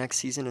read that the next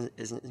season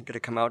isn't going to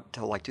come out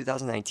until like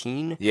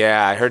 2019.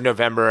 Yeah, I heard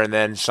November, and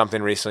then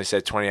something recently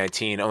said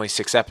 2019. Only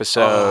 6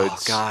 episodes.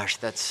 Oh, gosh,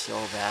 that's so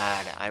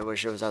bad. I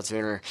wish it was out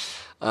sooner.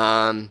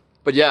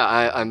 But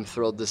yeah, I'm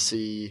thrilled to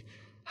see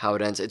how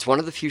it ends. It's one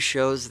of the few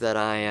shows that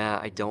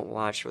I don't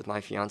watch with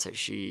my fiance.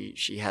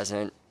 She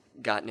hasn't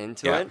gotten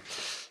into it,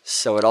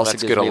 so it also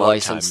gives me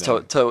license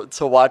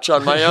to watch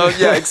on my own.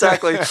 Yeah,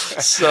 exactly.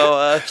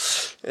 So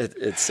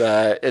it's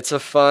a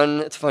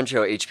fun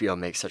show. HBO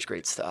makes such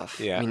great stuff.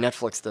 Yeah. I mean,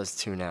 Netflix does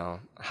too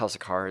now. House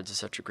of Cards is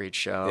such a great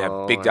show.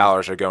 Yeah, big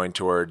dollars are going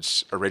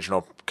towards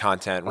original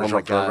content,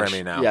 original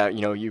programming now. Yeah,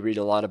 you read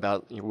a lot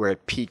about we're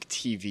at peak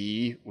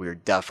TV. We're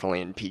definitely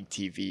in peak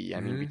TV.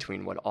 I mean,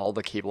 between what all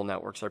the cable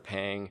networks are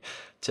paying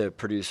to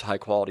produce high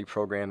quality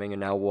programming, and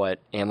now what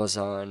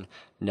Amazon,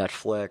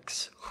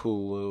 Netflix,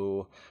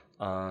 Hulu,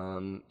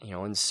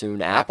 and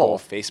soon Apple,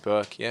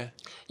 Facebook, yeah.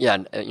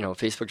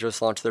 Facebook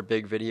just launched their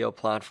big video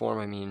platform.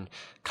 I mean,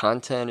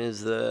 content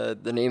is the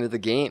name of the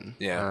game.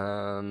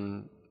 Yeah.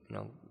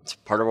 It's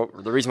part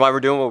of the reason why we're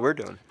doing what we're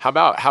doing. How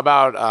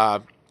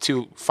about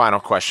 2 final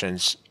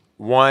questions?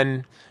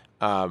 One,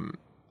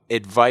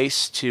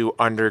 advice to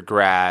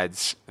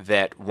undergrads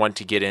that want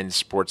to get into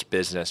sports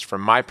business. From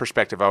my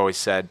perspective, I always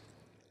said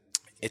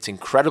it's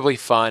incredibly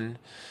fun.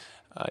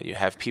 You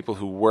have people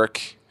who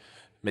work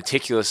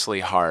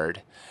meticulously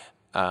hard.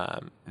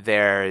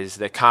 There is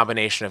the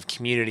combination of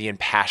community and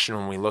passion.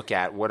 When we look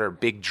at what are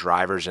big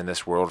drivers in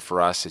this world for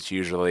us, it's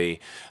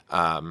usually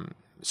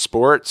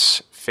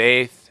sports,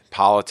 faith,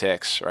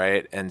 politics,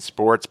 right? And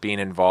sports being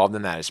involved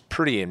in that is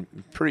pretty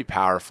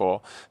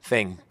powerful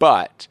thing.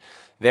 But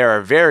there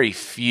are very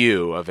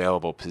few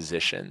available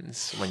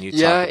positions when you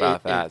talk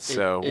about that.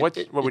 So what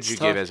would you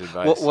give as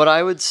advice? What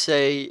I would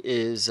say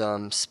is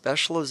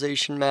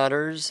specialization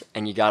matters,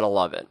 and you gotta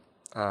love it.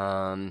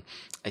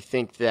 I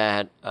think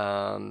that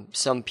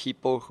some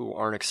people who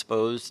aren't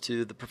exposed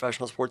to the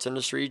professional sports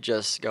industry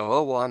just go,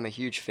 oh, well, I'm a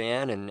huge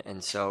fan,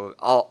 and so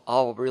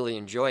I'll really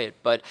enjoy it.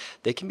 But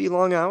they can be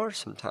long hours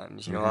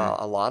sometimes.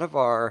 A lot of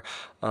our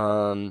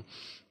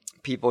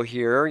people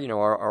here,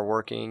 are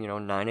working,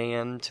 9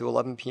 a.m. to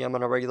 11 p.m.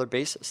 on a regular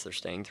basis. They're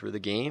staying through the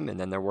game, and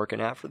then they're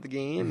working after the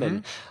game.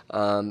 And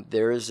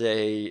there's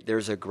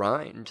a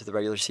grind to the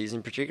regular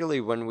season,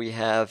 particularly when we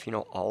have,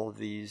 all of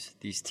these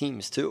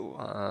teams too.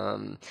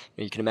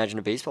 You can imagine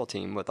a baseball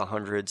team with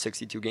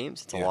 162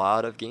 games. It's a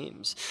lot of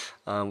games.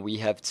 We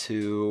have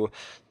to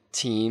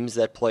teams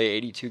that play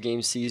 82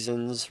 game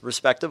seasons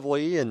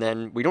respectively, and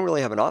then we don't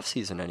really have an off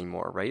season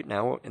anymore. Right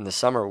now in the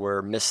summer,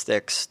 we're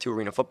Mystics, 2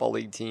 Arena Football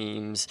League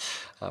teams.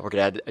 We're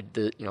going to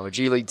add a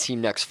G League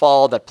team next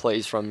fall that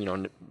plays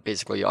from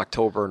basically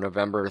October,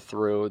 November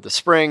through the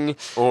spring.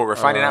 Well, what we're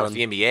finding out with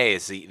the NBA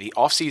is the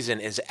off season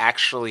is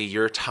actually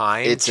your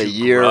time. It's to a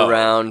year grow.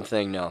 Round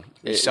thing now.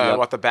 You saw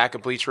what the back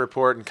of Bleacher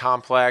Report and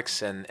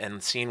Complex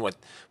and seeing what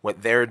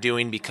they're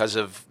doing because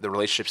of the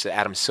relationships that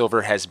Adam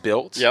Silver has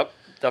built. Yep.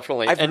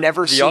 Definitely. I've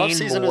never seen the off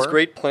season more. is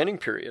great planning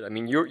period. I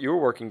mean, you're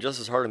working just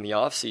as hard in the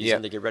off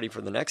season to get ready for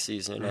the next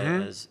season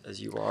as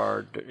you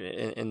are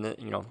in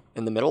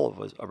the middle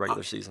of a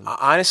regular season.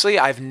 Honestly,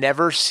 I've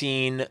never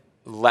seen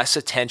less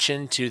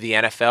attention to the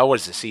NFL. What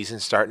does the season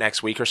start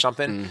next week or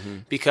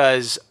something?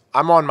 Because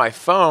I'm on my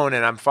phone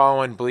and I'm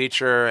following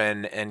Bleacher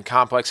and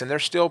Complex, and they're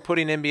still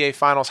putting NBA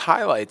Finals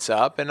highlights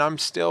up, and I'm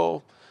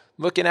still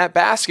looking at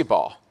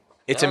basketball.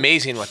 It's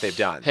amazing what they've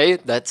done. Hey,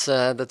 that's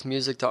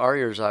music to our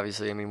ears,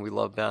 obviously. I mean, we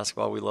love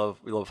basketball. We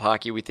love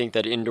hockey. We think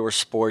that indoor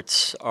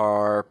sports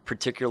are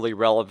particularly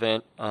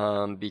relevant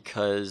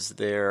because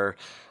there's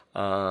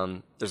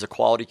a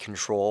quality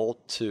control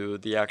to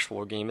the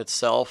actual game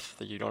itself,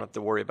 that you don't have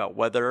to worry about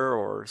weather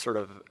or sort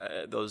of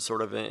those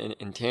sort of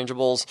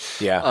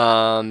intangibles.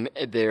 Yeah.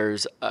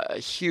 There's a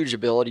huge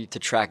ability to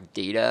track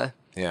data.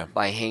 Yeah.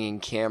 By hanging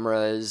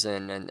cameras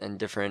and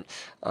different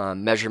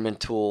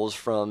measurement tools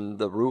from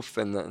the roof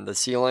and the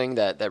ceiling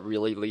that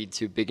really lead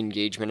to big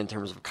engagement in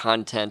terms of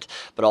content,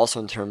 but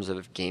also in terms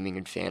of gaming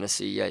and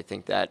fantasy. I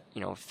think that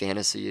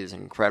fantasy is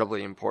an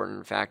incredibly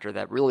important factor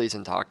that really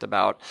isn't talked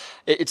about.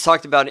 It's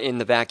talked about in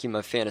the vacuum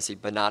of fantasy,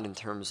 but not in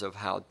terms of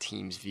how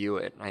teams view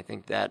it. And I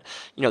think that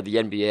the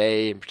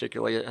NBA in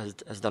particular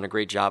has done a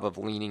great job of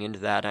leaning into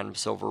that. Adam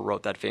Silver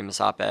wrote that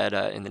famous op-ed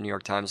in the New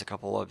York Times a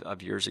couple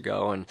of years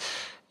ago, and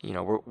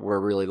we're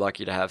really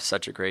lucky to have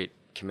such a great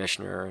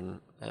commissioner,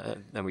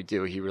 and we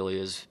do. He really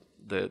is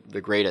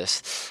the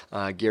greatest.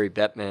 Gary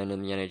Bettman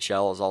in the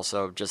NHL is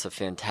also just a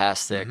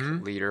fantastic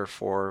leader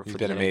for the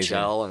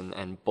NHL,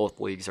 and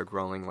both leagues are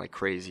growing like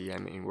crazy. I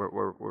mean,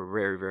 we're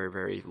very, very,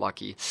 very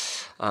lucky.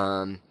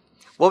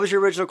 What was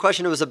your original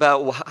question? It was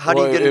about how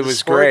do you get into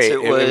sports?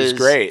 It was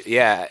great.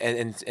 Yeah,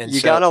 and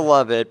you gotta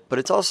love it, but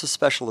it's also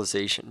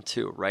specialization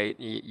too, right?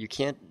 You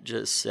can't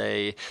just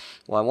say,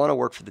 "Well, I want to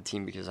work for the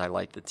team because I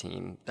like the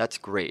team." That's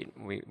great.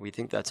 We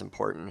think that's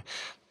important,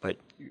 but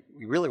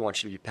we really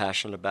want you to be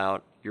passionate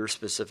about your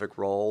specific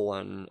role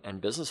and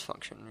business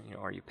function.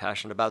 Are you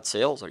passionate about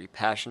sales? Are you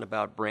passionate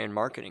about brand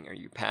marketing? Are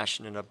you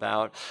passionate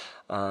about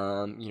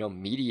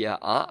media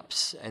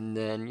ops? And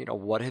then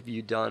what have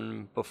you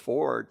done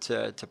before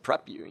to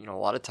prep you? A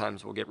lot of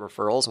times we'll get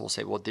referrals and we'll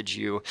say, well,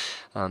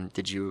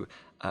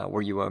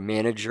 were you a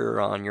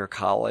manager on your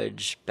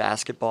college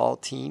basketball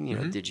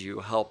team? Did you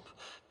help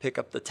pick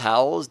up the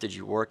towels? Did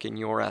you work in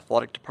your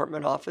athletic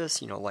department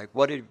office?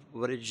 What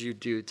did you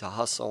do to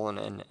hustle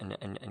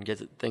and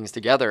get things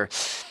together?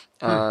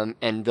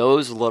 And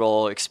those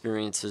little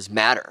experiences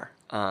matter.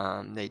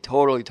 They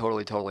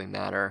totally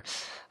matter.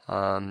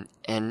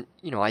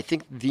 I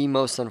think the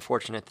most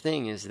unfortunate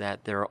thing is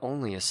that there are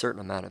only a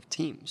certain amount of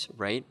teams,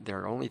 right? There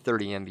are only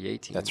 30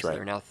 NBA teams. That's right.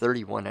 There are now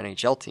 31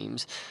 NHL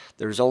teams.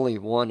 There's only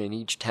one in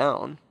each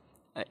town,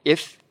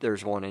 if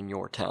there's one in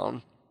your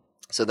town.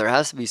 So there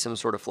has to be some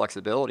sort of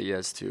flexibility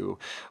as to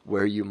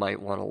where you might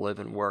want to live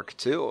and work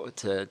too,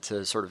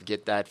 to sort of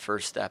get that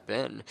first step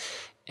in.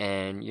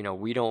 And,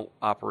 we don't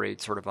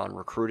operate sort of on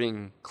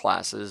recruiting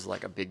classes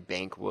like a big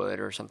bank would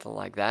or something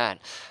like that.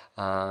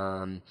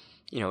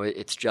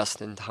 It's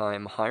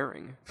just-in-time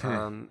hiring.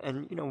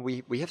 And,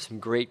 we have some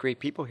great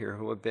people here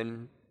who have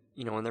been,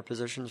 in their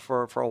positions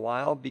for a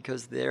while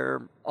because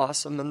they're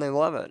awesome and they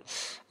love it.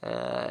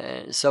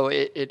 So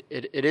it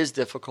is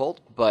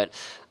difficult, but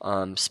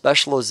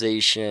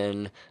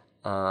specialization,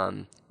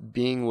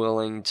 being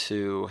willing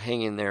to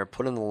hang in there,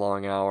 put in the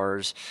long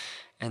hours,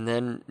 and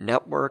then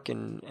network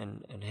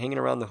and hanging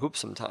around the hoop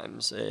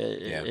sometimes.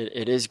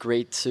 It is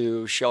great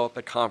to show up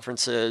at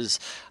conferences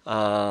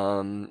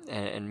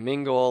and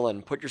mingle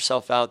and put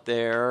yourself out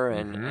there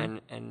and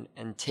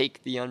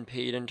take the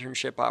unpaid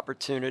internship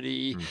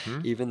opportunity,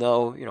 even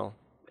though,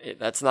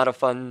 that's not a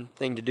fun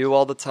thing to do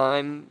all the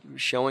time.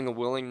 Showing a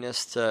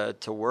willingness to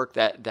work,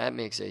 that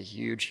makes a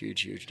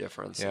huge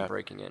difference in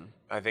breaking in.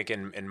 I think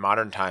in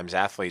modern times,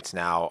 athletes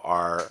now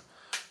are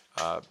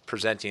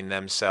presenting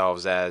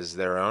themselves as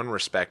their own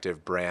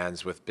respective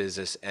brands with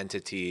business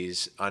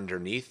entities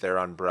underneath their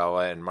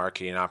umbrella and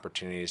marketing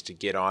opportunities to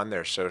get on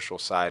their social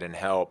side and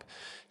help,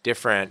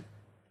 different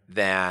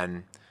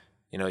than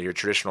your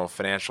traditional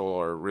financial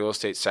or real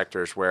estate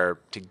sectors where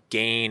to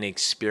gain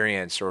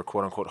experience or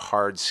quote unquote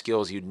hard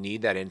skills, you'd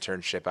need that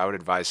internship. I would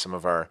advise some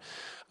of our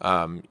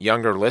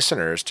younger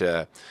listeners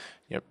to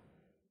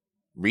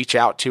reach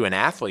out to an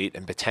athlete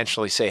and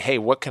potentially say, hey,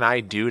 what can I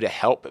do to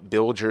help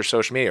build your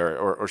social media,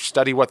 or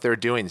study what they're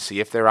doing, see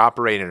if they're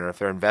operating or if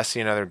they're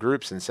investing in other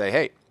groups, and say,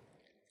 hey,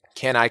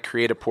 can I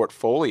create a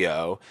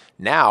portfolio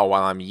now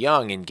while I'm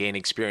young and gain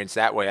experience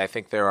that way? I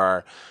think there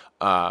are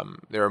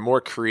there are more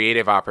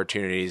creative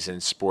opportunities in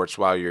sports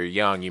while you're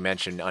young. You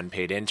mentioned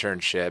unpaid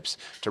internships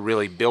to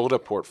really build a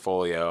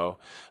portfolio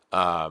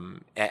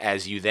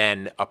as you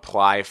then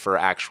apply for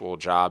actual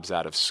jobs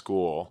out of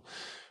school.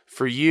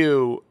 For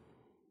you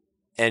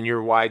and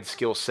your wide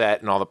skill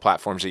set and all the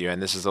platforms that you're in,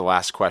 this is the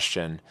last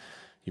question.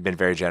 You've been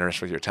very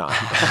generous with your time.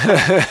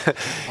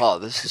 Paul,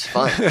 this is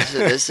fun.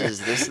 This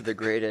is the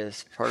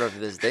greatest part of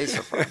this day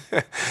so far.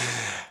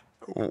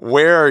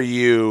 Where are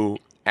you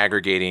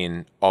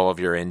aggregating all of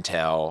your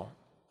intel?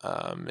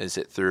 Is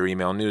it through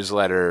email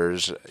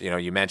newsletters?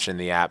 You mentioned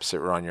the apps that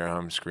were on your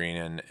home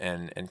screen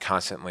and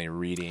constantly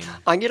reading.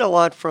 I get a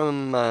lot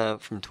from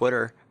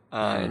Twitter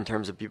in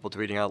terms of people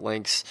tweeting out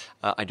links.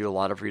 I do a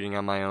lot of reading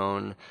on my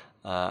own.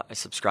 I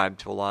subscribe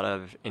to a lot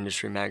of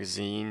industry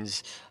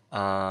magazines.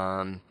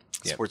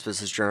 Sports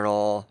Business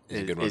Journal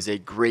is a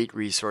great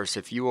resource.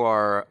 If you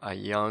are a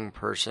young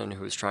person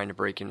who's trying to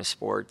break into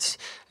sports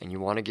and you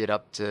want to get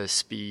up to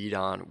speed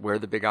on where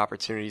the big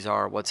opportunities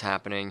are, what's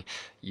happening,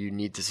 you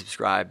need to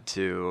subscribe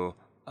to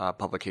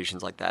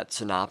publications like that.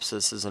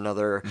 Synopsis is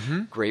another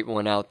great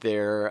one out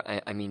there.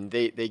 I mean,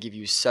 they give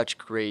you such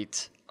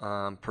great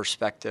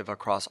perspective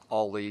across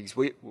all leagues.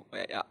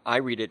 I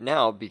read it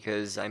now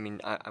because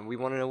we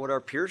want to know what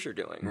our peers are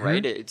doing,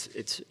 right?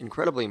 It's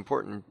incredibly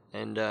important,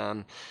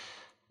 and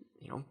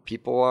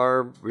people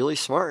are really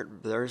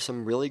smart. There are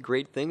some really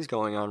great things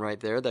going on right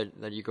there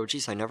that you go,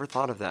 geez, I never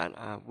thought of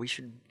that. We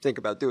should think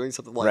about doing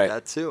something like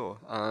that too.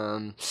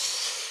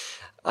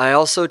 I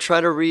also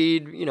try to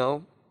read,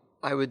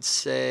 I would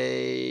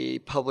say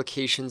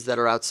publications that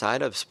are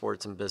outside of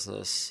sports and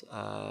business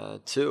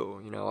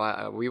too.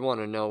 We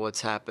want to know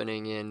what's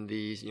happening in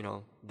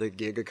the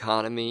gig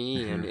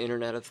economy and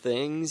Internet of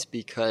Things,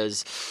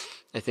 because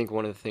I think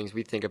one of the things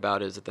we think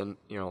about is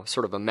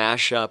sort of a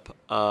mashup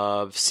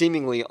of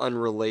seemingly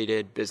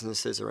unrelated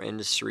businesses or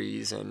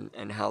industries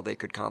and how they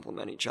could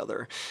complement each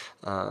other.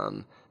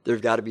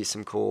 There's got to be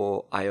some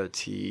cool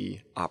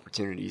IoT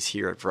opportunities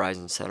here at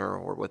Verizon Center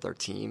or with our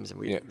teams,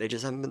 and they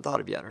just haven't been thought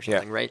of yet or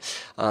something, right?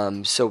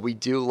 So we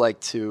do like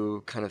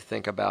to kind of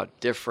think about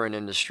different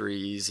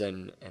industries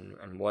and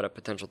what a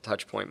potential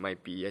touch point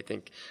might be. I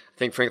think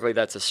frankly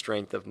that's a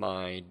strength of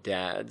my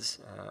dad's,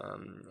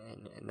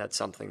 and that's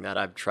something that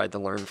I've tried to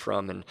learn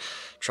from and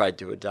tried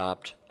to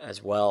adopt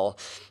as well.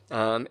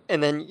 And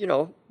then,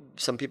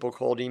 some people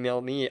cold email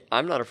me.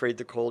 I'm not afraid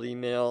to cold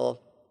email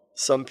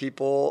some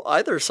people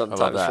either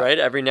sometimes, right?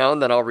 Every now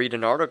and then I'll read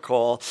an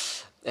article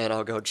and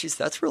I'll go, geez,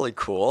 that's really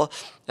cool.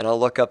 And I'll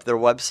look up their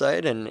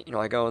website and,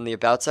 I go in the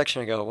about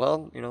section, I go,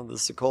 well,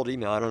 this is a cold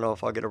email. I don't know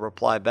if I'll get a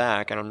reply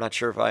back, and I'm not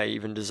sure if I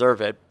even deserve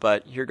it,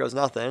 but here goes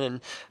nothing.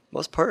 And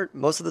most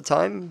of the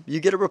time you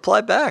get a reply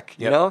back,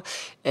 you know?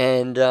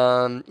 And,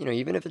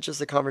 even if it's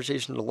just a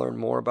conversation to learn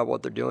more about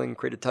what they're doing,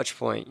 create a touch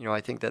point, I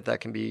think that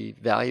can be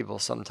valuable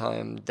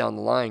sometime down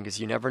the line, because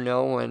you never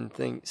know when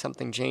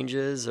something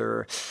changes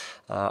or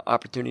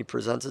opportunity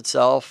presents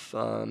itself.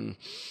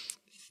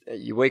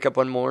 You wake up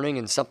one morning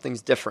and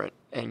something's different,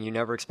 and you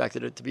never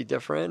expected it to be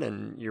different,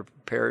 and you're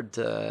prepared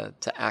to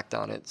act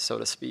on it, so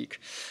to speak.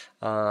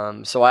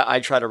 So I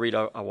try to read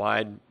a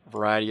wide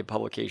variety of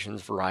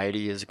publications.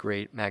 Variety is a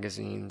great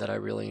magazine that I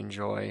really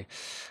enjoy.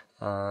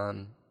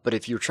 But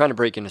if you're trying to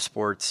break into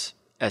sports,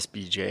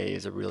 SBJ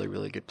is a really,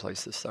 really good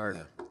place to start.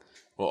 Yeah.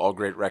 Well, all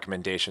great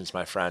recommendations,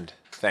 my friend.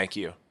 Thank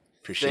you.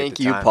 Thank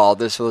you, Paul.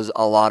 This was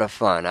a lot of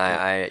fun.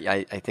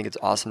 I think it's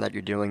awesome that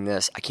you're doing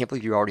this. I can't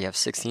believe you already have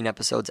 16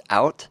 episodes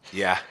out.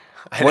 Yeah.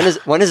 When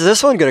is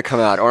this one going to come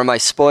out? Or am I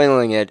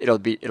spoiling it? It'll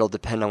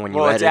depend on when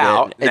you edit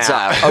it. It's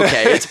out.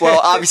 Okay.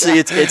 Obviously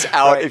it's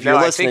out if you're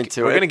listening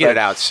to it. We're going to get it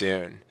out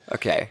soon.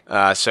 Okay.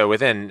 So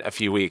within a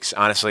few weeks,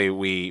 honestly,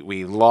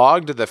 we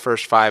logged the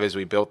first 5 as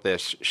we built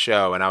this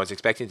show, and I was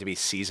expecting it to be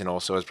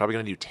seasonal, so I was probably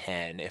going to do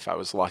 10 if I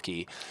was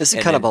lucky. This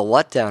is kind of a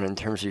letdown in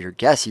terms of your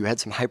guests. You had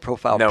some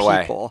high-profile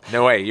people.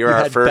 No way. You're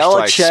our first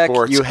Belichick,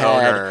 sports you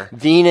had owner.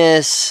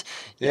 Venus.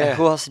 Yeah.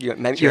 Who else did you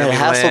have? You had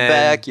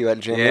Hasselbeck. You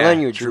had Jeremy Lin.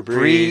 You had Drew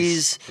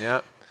Brees.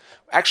 Yeah.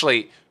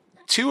 Actually,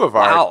 2 of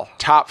our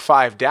top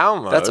 5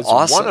 downloads. That's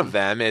awesome. One of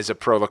them is a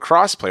pro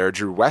lacrosse player,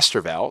 Drew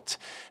Westervelt.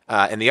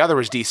 And the other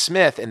was D.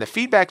 Smith. And the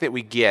feedback that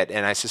we get,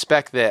 and I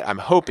suspect that I'm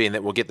hoping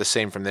that we'll get the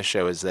same from this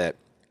show, is that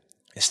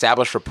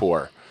established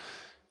rapport.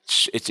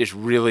 It's just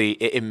really,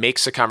 it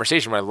makes the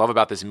conversation. What I love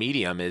about this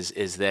medium is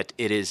that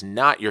it is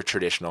not your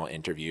traditional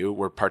interview.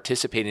 We're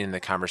participating in the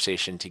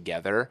conversation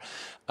together.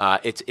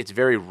 It's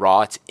very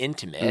raw. It's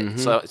intimate. Mm-hmm.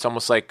 So it's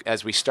almost like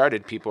as we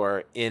started, people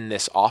are in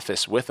this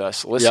office with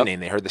us listening. Yep.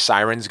 They heard the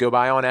sirens go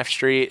by on F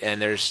Street,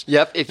 and there's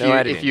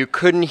If you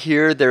couldn't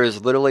hear, there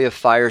is literally a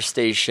fire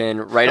station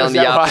right on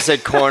the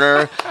opposite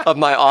corner of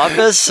my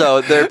office.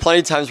 So there are plenty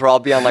of times where I'll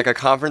be on like a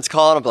conference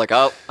call and I'll be like,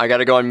 oh, I got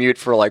to go on mute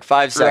for like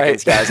 5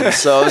 seconds, guys. I'm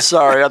so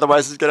sorry.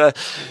 Otherwise, it's gonna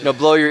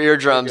blow your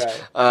eardrums.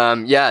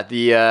 Okay.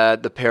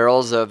 The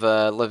perils of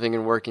living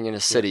and working in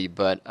a city,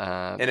 but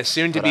and a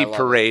soon-to-be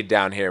parade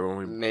down here when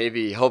we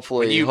Maybe,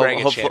 hopefully, When you bring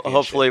a championship.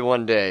 Hopefully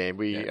one day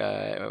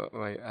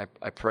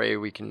I pray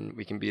we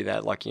can be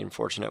that lucky and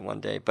fortunate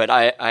one day. But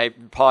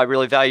Paul, I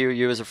really value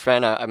you as a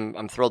friend.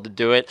 I'm thrilled to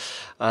do it.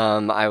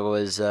 I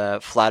was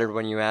flattered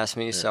when you asked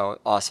me, so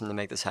awesome to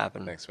make this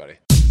happen. Thanks, buddy.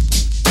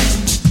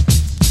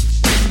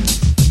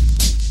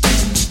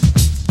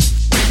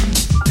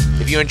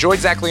 If you enjoyed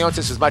Zach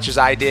Leonsis as much as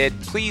I did,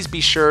 please be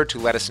sure to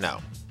let us know.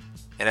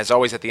 And as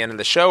always, at the end of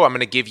the show, I'm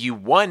going to give you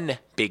one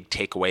big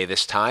takeaway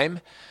this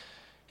time,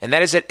 and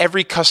that is that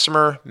every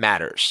customer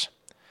matters.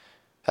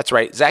 That's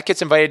right. Zach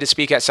gets invited to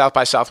speak at South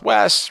by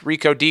Southwest,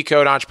 Recode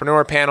Decode,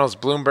 Entrepreneur Panels,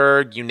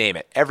 Bloomberg, you name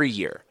it, every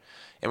year.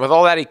 And with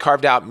all that, he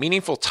carved out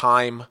meaningful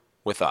time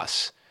with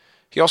us.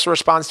 He also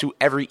responds to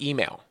every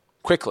email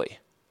quickly.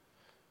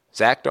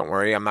 Zach, don't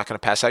worry, I'm not going to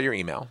pass out your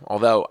email.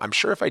 Although I'm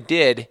sure if I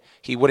did,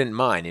 he wouldn't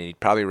mind and he'd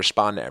probably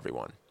respond to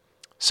everyone.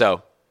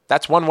 So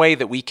that's one way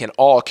that we can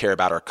all care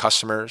about our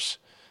customers.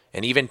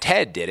 And even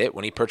Ted did it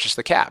when he purchased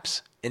the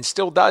caps and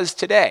still does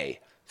today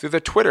through the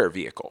Twitter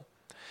vehicle.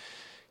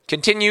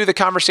 Continue the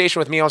conversation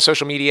with me on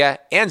social media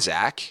and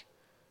Zach.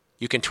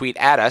 You can tweet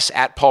at us,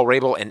 at Paul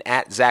Rabel and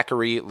at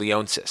Zachary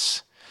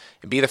Leonsis.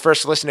 And be the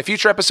first to listen to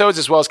future episodes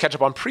as well as catch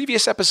up on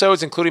previous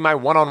episodes, including my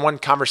one-on-one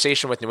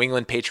conversation with New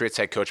England Patriots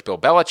head coach Bill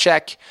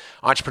Belichick,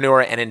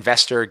 entrepreneur and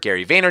investor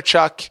Gary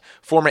Vaynerchuk,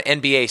 former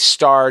NBA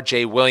star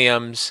Jay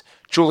Williams,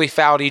 Julie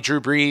Foudy, Drew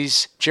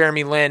Brees,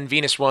 Jeremy Lin,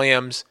 Venus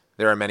Williams.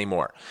 There are many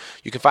more.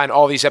 You can find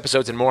all these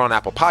episodes and more on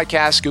Apple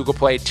Podcasts, Google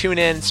Play,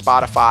 TuneIn,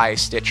 Spotify,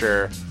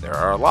 Stitcher. There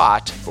are a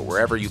lot, but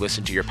wherever you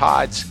listen to your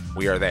pods,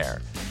 we are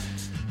there.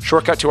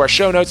 Shortcut to our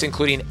show notes,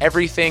 including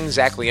everything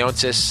Zach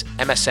Leonsis,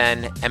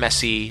 MSN,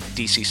 MSE,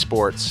 DC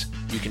Sports.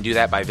 You can do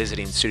that by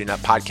visiting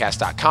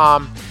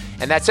suitinguppodcast.com.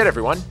 And that's it,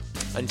 everyone.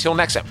 Until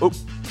next time.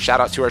 Shout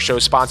out to our show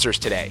sponsors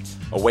today,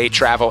 Away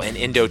Travel and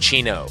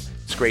Indochino.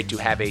 It's great to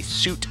have a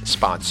suit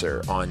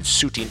sponsor on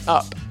Suiting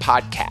Up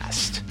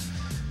Podcast.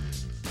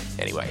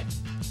 Anyway,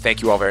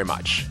 thank you all very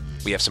much.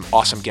 We have some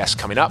awesome guests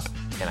coming up,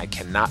 and I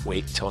cannot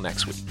wait till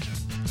next week.